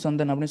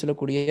அனுசந்தன் அப்படின்னு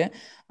சொல்லக்கூடிய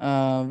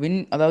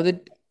அதாவது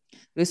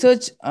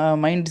ரிசர்ச்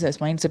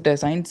மைண்ட் செட்டை,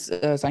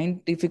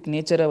 சயின்டிஃபிக்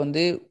நேச்சரை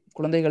வந்து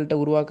குழந்தைகள்கிட்ட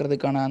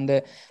உருவாக்குறதுக்கான அந்த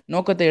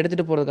நோக்கத்தை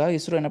எடுத்துகிட்டு போகிறதுக்காக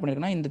இஸ்ரோ என்ன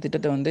பண்ணியிருக்குன்னா இந்த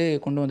திட்டத்தை வந்து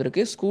கொண்டு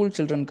வந்திருக்கு ஸ்கூல்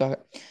சில்ட்ரனுக்காக.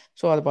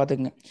 ஸோ அதை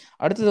பார்த்துக்குங்க.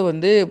 அடுத்தது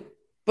வந்து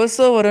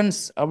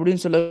பெர்சவரன்ஸ்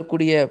அப்படின்னு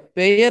சொல்லக்கூடிய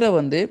பெயரை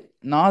வந்து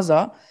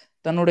நாசா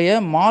தன்னுடைய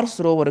மார்ஸ்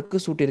ரோவருக்கு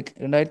சூட்டியிருக்கு.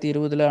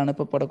 2020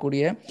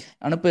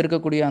 அனுப்ப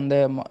இருக்கக்கூடிய அந்த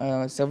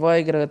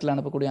செவ்வாய் கிரகத்தில்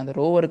அனுப்பக்கூடிய அந்த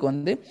ரோவருக்கு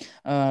வந்து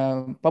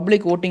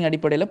பப்ளிக் ஓட்டிங்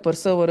அடிப்படையில்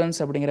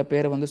பெர்சவரன்ஸ் அப்படிங்கிற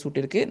பேரை வந்து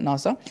சூட்டியிருக்கு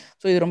நாசா.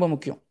 ஸோ இது ரொம்ப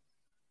முக்கியம்.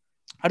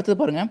 அடுத்தது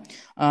பாருங்க,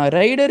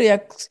 ரைடர்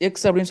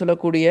எக்ஸ் அப்படின்னு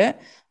சொல்லக்கூடிய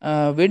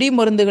வெடி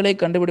மருந்துகளை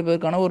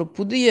கண்டுபிடிப்பதற்கான ஒரு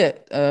புதிய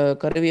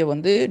கருவியை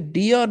வந்து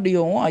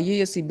டிஆர்டிஓவும்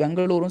ஐஏஎஸ்சி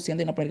பெங்களூரும்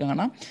சேர்ந்து என்ன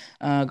பண்ணியிருக்காங்கன்னா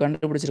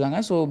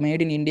கண்டுபிடிச்சிருக்காங்க. ஸோ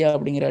மேட் இன் இந்தியா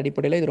அப்படிங்கிற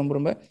அடிப்படையில் இது ரொம்ப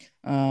ரொம்ப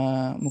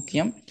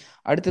முக்கியம்.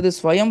 அடுத்தது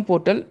ஸ்வயம்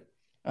போர்ட்டல்,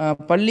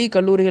 பள்ளி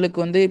கல்லூரிகளுக்கு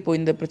வந்து இப்போ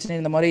இந்த பிரச்சனை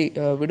இந்த மாதிரி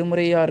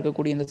விடுமுறையாக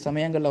இருக்கக்கூடிய இந்த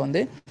சமயங்களில்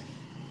வந்து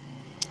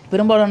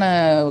பெரும்பாலான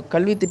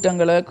கல்வி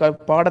திட்டங்களை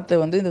பாடத்தை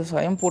வந்து இந்த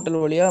ஸ்வயம் போர்ட்டல்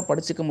வழியாக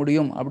படிச்சுக்க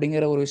முடியும்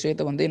அப்படிங்கிற ஒரு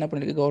விஷயத்தை வந்து என்ன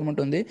பண்ணியிருக்கு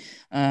கவர்மெண்ட் வந்து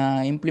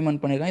இம்ப்ளிமெண்ட்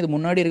பண்ணியிருக்காங்க. இது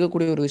முன்னாடி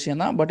இருக்கக்கூடிய ஒரு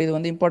விஷயம் தான், பட் இது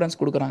வந்து இம்பார்ட்டன்ஸ்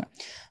கொடுக்குறாங்க.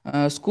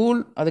 ஸ்கூல்,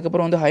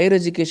 அதுக்கப்புறம் வந்து higher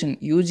education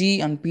UG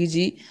and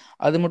PG,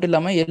 அது மட்டும்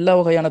இல்லாமல் எல்லா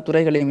வகையான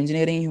துறைகளையும்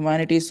engineering,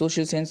 humanities,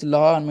 social science,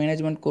 law and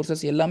management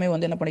courses எல்லாமே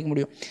வந்து என்ன பண்ணிக்க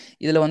முடியும்,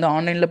 இதில் வந்து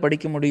ஆன்லைனில்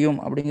படிக்க முடியும்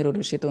அப்படிங்கிற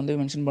ஒரு விஷயத்தை வந்து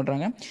மென்ஷன்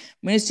பண்ணுறாங்க.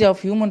 மினிஸ்ட்ரி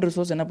ஆஃப் ஹியூமன்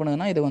ரிசோர்ஸ் என்ன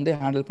பண்ணுதுன்னா இதை வந்து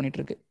ஹேண்டில்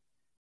பண்ணிட்டு இருக்கு.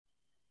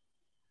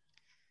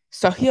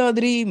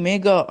 சஹ்யாத்ரி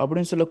மேகா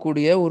அப்படின்னு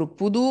சொல்லக்கூடிய ஒரு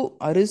புது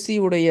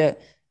அரிசியுடைய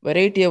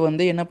வெரைட்டியை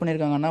வந்து என்ன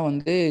பண்ணியிருக்காங்கன்னா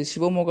வந்து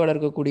சிவமோகாவில்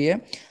இருக்கக்கூடிய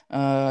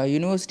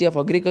university of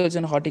agriculture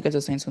and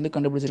horticulture science வந்து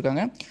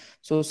கண்டுபிடிச்சிருக்காங்க.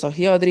 ஸோ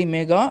சஹ்யாத்ரி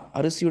மேகா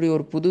அரிசியுடைய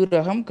ஒரு புது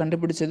ரகம்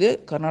கண்டுபிடிச்சது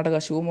கர்நாடகா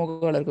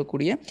சிவமோகாவில்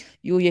இருக்கக்கூடிய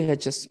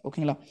யூஏஹெச்எஸ்.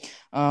 ஓகேங்களா.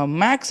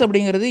 மேக்ஸ்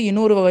அப்படிங்கிறது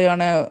இன்னொரு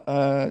வகையான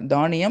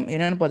தானியம்,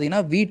 என்னென்னு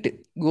பார்த்தீங்கன்னா வீட்டு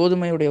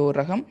கோதுமையுடைய ஒரு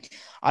ரகம்,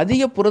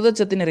 அதிக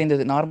புரதச்சத்து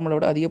நிறைந்தது,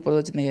 நார்மலோட அதிக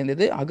புரதச்சத்து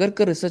நிறைந்தது.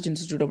 அகர்கர் ரிசர்ச்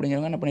இன்ஸ்டியூட்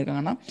அப்படிங்கிறவங்க என்ன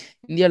பண்ணியிருக்காங்கன்னா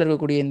இந்தியாவில்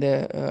இருக்கக்கூடிய இந்த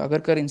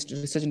அகர்கர்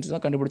ரிசர்ச் இன்ஸ்டியூட்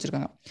தான்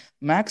கண்டுபிடிச்சிருக்காங்க.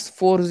 மேக்ஸ்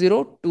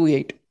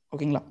 4028.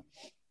 ஓகேங்களா.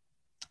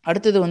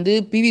 அடுத்தது வந்து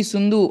பிவி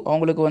சிந்து,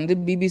 அவங்களுக்கு வந்து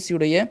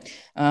பிபிசியுடைய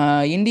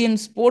Indian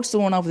sports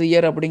one of the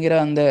year அப்படிங்கிற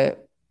அந்த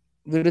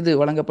விருது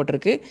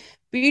வழங்கப்பட்டிருக்கு.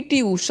 பிடி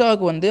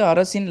உஷாவுக்கு வந்து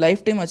அரசின்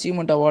லைஃப் டைம்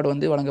அச்சீவ்மெண்ட் அவார்டு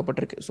வந்து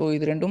வழங்கப்பட்டிருக்கு. ஸோ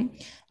இது ரெண்டும்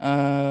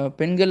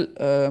பெண்கள்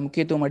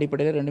முக்கியத்துவம்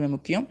அடிப்படையில் ரெண்டுமே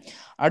முக்கியம்.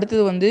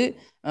 அடுத்தது வந்து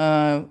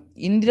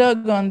இந்திரா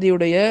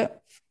காந்தியுடைய,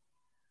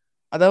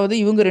 அதாவது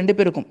இவங்க ரெண்டு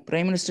பேருக்கும்,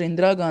 prime minister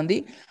Indira Gandhi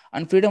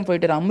and freedom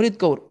fighter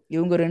Amrit Kaur,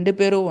 இவங்க ரெண்டு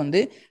பேரும்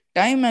வந்து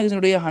time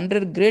மேகசினுடைய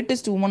 100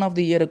 greatest woman of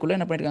the இயருக்குள்ளே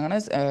என்ன பண்ணியிருக்காங்கன்னா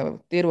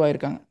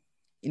தேர்வாயிருக்காங்க.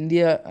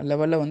 இந்தியா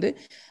லெவலில் வந்து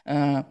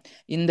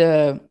இந்த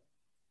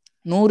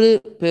 100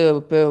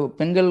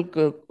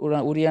 பெண்களுக்கு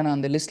உரியான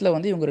அந்த லிஸ்ட்டில்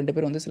வந்து இவங்க ரெண்டு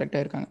பேரும் வந்து செலக்ட்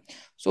ஆகிருக்காங்க.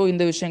 ஸோ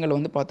இந்த விஷயங்களை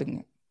வந்து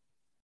பார்த்துக்குங்க.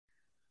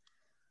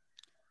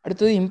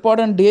 அடுத்தது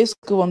இம்பார்ட்டன்ட்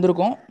டேஸ்க்கு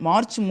வந்திருக்கோம்.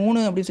 மார்ச்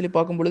 3 அப்படின்னு சொல்லி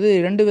பார்க்கும் பொழுது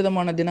 2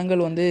 விதமான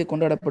தினங்கள் வந்து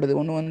கொண்டாடப்படுது.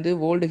 ஒன்று வந்து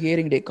வேர்ல்டு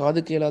ஹியரிங் டே,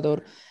 காது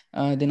கேளாதோர்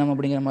தினம்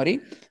அப்படிங்கிற மாதிரி.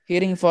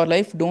 Hearing for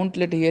life, don't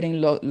let hearing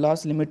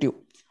loss limit you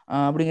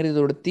அப்படிங்கிறது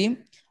இதோட தீம்.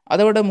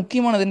 அதை விட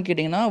முக்கியமானதுன்னு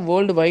கேட்டிங்கன்னா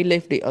வேர்ல்டு வைல்ட்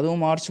லைஃப் டே,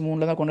 அதுவும் மார்ச்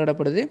 3 தான்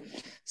கொண்டாடப்படுது.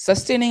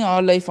 Sustaining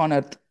all life on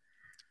earth,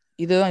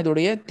 இதுதான்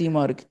இதோடைய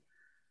தீமாக இருக்குது.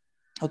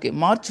 ஓகே.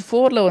 மார்ச்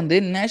 4 வந்து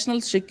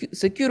நேஷனல்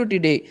செக்யூரிட்டி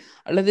டே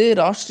அல்லது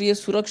ராஷ்ட்ரிய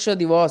சுரக்ஷா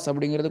திவாஸ்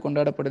அப்படிங்கிறது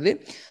கொண்டாடப்படுது.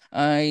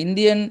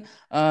 இந்தியன்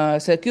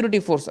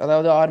செக்யூரிட்டி ஃபோர்ஸ்,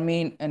 அதாவது ஆர்மி,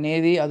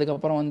 நேவி,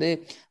 அதுக்கப்புறம் வந்து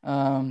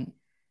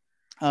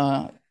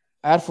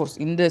ஏர்ஃபோர்ஸ்,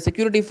 இந்த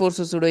செக்யூரிட்டி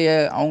ஃபோர்ஸஸுடைய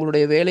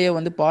அவங்களுடைய வேலையை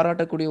வந்து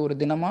பாராட்டக்கூடிய ஒரு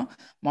தினமாக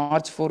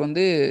மார்ச் 4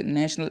 வந்து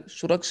நேஷனல்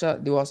சுரக்ஷா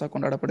திவாஸாக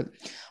கொண்டாடப்படுது.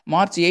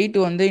 மார்ச்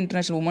 8 வந்து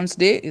இன்டர்நேஷ்னல் உமன்ஸ்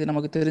டே, இது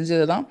நமக்கு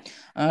தெரிஞ்சது தான்.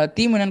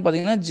 தீம் என்னன்னு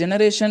பார்த்தீங்கன்னா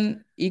generation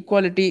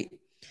equality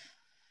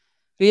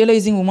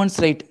realising women's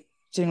right.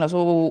 சரிங்களா.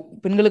 ஸோ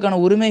பெண்களுக்கான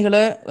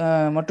உரிமைகளை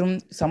மற்றும்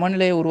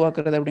சமநிலையை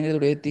உருவாக்குறது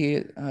அப்படிங்கிறதுடைய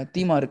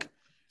தீமாக இருக்குது.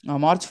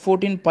 மார்ச்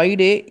 14 பை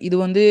டே, இது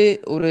வந்து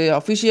ஒரு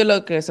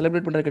அஃபிஷியலாக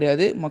செலிப்ரேட் பண்ணுறது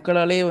கிடையாது,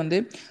 மக்களாலே வந்து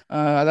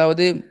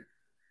அதாவது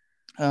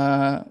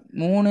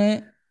 3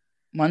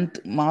 மந்த்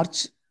மார்ச்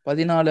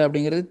 14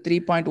 அப்படிங்கிறது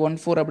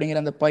 3.14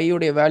 அப்படிங்கிற அந்த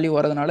பையுடைய வேல்யூ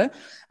வரதுனால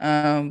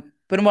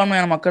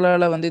பெரும்பான்மையான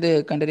மக்களால் வந்து இது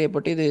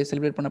கண்டறியப்பட்டு இது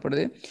செலிப்ரேட்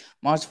பண்ணப்படுது.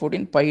 மார்ச்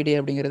 14 பை டே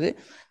அப்படிங்கிறது.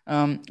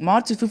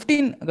 மார்ச்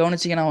 15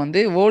 கவனிச்சிங்கன்னா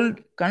வந்து world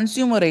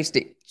consumer rights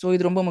day. So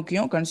இது ரொம்ப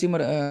முக்கியம்.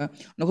 கன்சியூமர்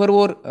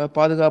நுகர்வோர்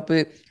பாதுகாப்பு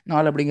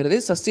நாள் அப்படிங்கிறது.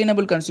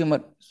 சஸ்டைனபிள்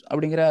கன்சியூமர்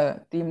அப்படிங்கிற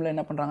தீமில்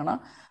என்ன பண்ணுறாங்கன்னா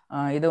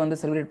இதை வந்து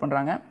செலிப்ரேட்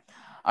பண்ணுறாங்க.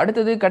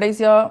 அடுத்தது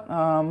கடைசியாக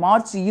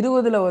மார்ச்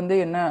 20 வந்து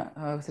என்ன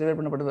செலிப்ரேட்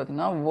பண்ணப்படுது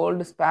பார்த்தீங்கன்னா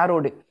வேர்ல்டு ஸ்பேரோ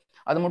டே.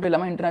 அது மட்டும்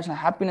இல்லாமல் இன்டர்நேஷனல்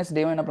ஹாப்பினஸ்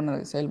டேவும் என்ன பண்ண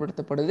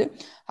செயல்படுத்தப்படுது.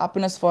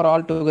 ஹாப்பினஸ் ஃபார்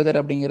ஆல் டுகெதர்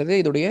அப்படிங்கிறது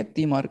இதோடைய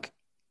தீமாக இருக்குது.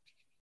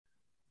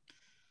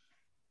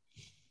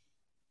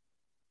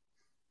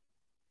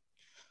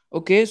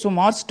 ஓகே. ஸோ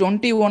மார்ச்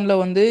 21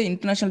 வந்து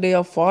international day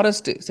of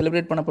forest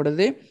celebrate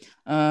பண்ணப்படுது.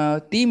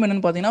 தீம்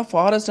என்னென்னு பார்த்தீங்கன்னா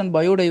ஃபாரஸ்ட் அண்ட்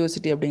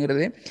பயோடைவர்சிட்டி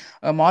அப்படிங்கிறது.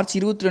 மார்ச்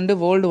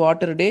 22 வேர்ல்டு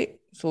வாட்டர் டே.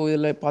 ஸோ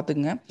இதில்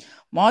பார்த்துக்குங்க.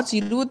 மார்ச்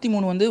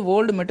 23 வந்து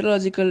வேர்ல்டு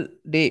மெட்ரலாஜிக்கல்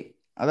டே,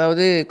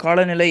 அதாவது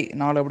காலநிலை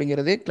நாள்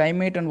அப்படிங்கிறது.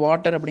 கிளைமேட் அண்ட்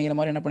வாட்டர் அப்படிங்கிற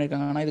மாதிரி என்ன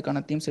பண்ணியிருக்காங்கன்னா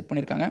இதுக்கான தீம் செட்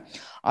பண்ணியிருக்காங்க.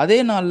 அதே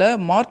நாளில்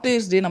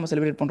மார்டைர்ஸ் டே நம்ம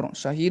செலிப்ரேட் பண்ணுறோம்.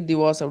 ஷஹீத்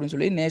திவாஸ் அப்படின்னு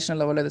சொல்லி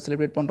நேஷனல் லெவலில் இதை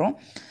செலிப்ரேட் பண்ணுறோம்.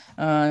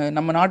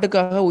 நம்ம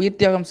நாட்டுக்காக உயிர்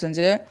தியாகம்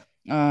செஞ்ச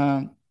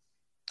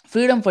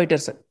ஃப்ரீடம்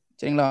ஃபைட்டர்ஸை,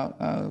 சரிங்களா,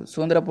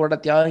 சுதந்திர போராட்ட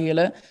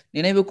தியாகிகளை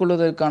நினைவு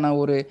கொள்வதற்கான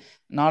ஒரு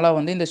நாளாக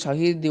வந்து இந்த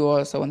ஷஹீத்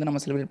திவாஸை வந்து நம்ம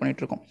செலிப்ரேட்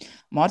பண்ணிகிட்ருக்கோம்.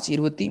 மார்ச்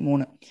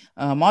 23.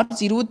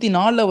 மார்ச்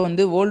 24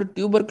 வந்து வேர்ல்டு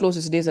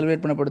டியூபர்குலோசிஸ் டே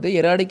செலிப்ரேட் பண்ணப்படுது.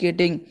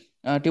 எராடிகேட்டிங்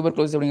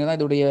டியூபர்குலோசிஸ் அப்படிங்கிறது தான்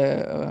இதோடைய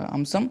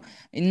அம்சம்.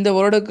 இந்த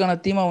வருடத்துக்கான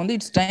தீமா வந்து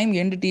இட்ஸ் டைம்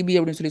எண்ட் டிபி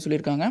அப்படின்னு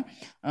சொல்லியிருக்காங்க.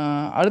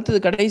 அடுத்தது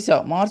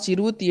கடைசியாக மார்ச்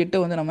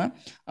 28 வந்து நம்ம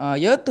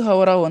எர்த்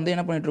ஹவரா வந்து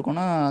என்ன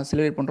பண்ணிகிட்ருக்கோம்னா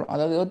செலிப்ரேட் பண்ணுறோம்.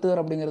 அதாவது எர்த்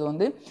ஹவர் அப்படிங்கிறது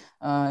வந்து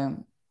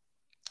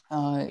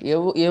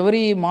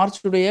எவ்ரி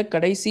மார்ச்சுடைய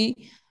கடைசி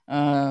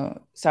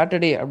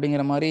சாட்டர்டே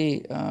அப்படிங்கிற மாதிரி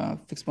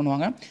ஃபிக்ஸ்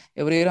பண்ணுவாங்க.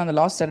 எவ்ரி இயர் அந்த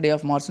லாஸ்ட் சாட்டர்டே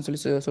ஆஃப் மார்ச்னு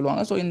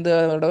சொல்லுவாங்க. ஸோ இந்த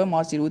தடவை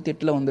மார்ச்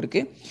 28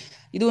 வந்திருக்கு.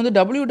 இது வந்து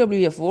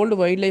WWF world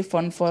wild life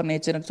fund for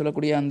நேச்சர்னு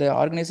சொல்லக்கூடிய அந்த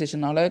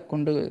ஆர்கனைசேஷனால்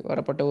கொண்டு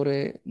வரப்பட்ட ஒரு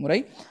முறை.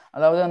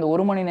 அதாவது அந்த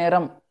 1 மணி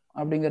நேரம்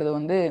அப்படிங்கிறது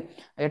வந்து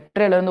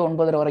 8:30லேருந்து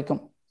 9:30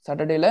 வரைக்கும்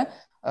சாட்டர்டேல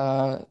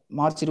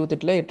மார்ச்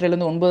 28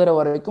 8:30லேருந்து 9:30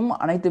 வரைக்கும்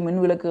அனைத்து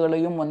மின்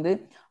விளக்குகளையும் வந்து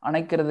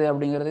அணைக்கிறது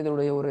அப்படிங்கிறது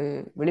இதோடைய ஒரு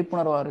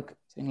விழிப்புணர்வாக இருக்குது.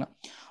 சரிங்களா?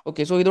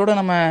 ஓகே, ஸோ இதோட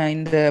நம்ம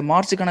இந்த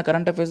மார்ச்சுக்கான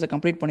கரண்ட் அஃபேர்ஸை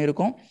கம்ப்ளீட்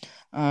பண்ணியிருக்கோம்.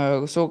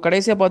 ஸோ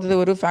கடைசியாக பார்த்தது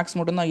ஒரு ஃபேக்ட்ஸ்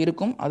மட்டும்தான்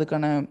இருக்கும்.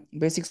 அதுக்கான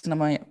பேசிக்ஸ்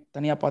நம்ம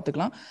தனியாக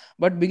பார்த்துக்கலாம்.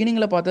 பட்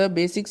பிகினிங்கில் பார்த்த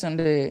பேசிக்ஸ்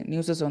அண்டு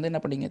நியூஸஸ் வந்து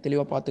என்ன பண்ணிங்க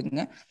தெளிவாக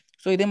பார்த்துக்குங்க.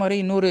 ஸோ இதே மாதிரி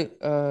இன்னொரு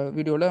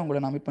வீடியோவில்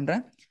உங்களை நான் மீட்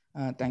பண்ணுறேன்.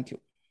 தேங்க்யூ.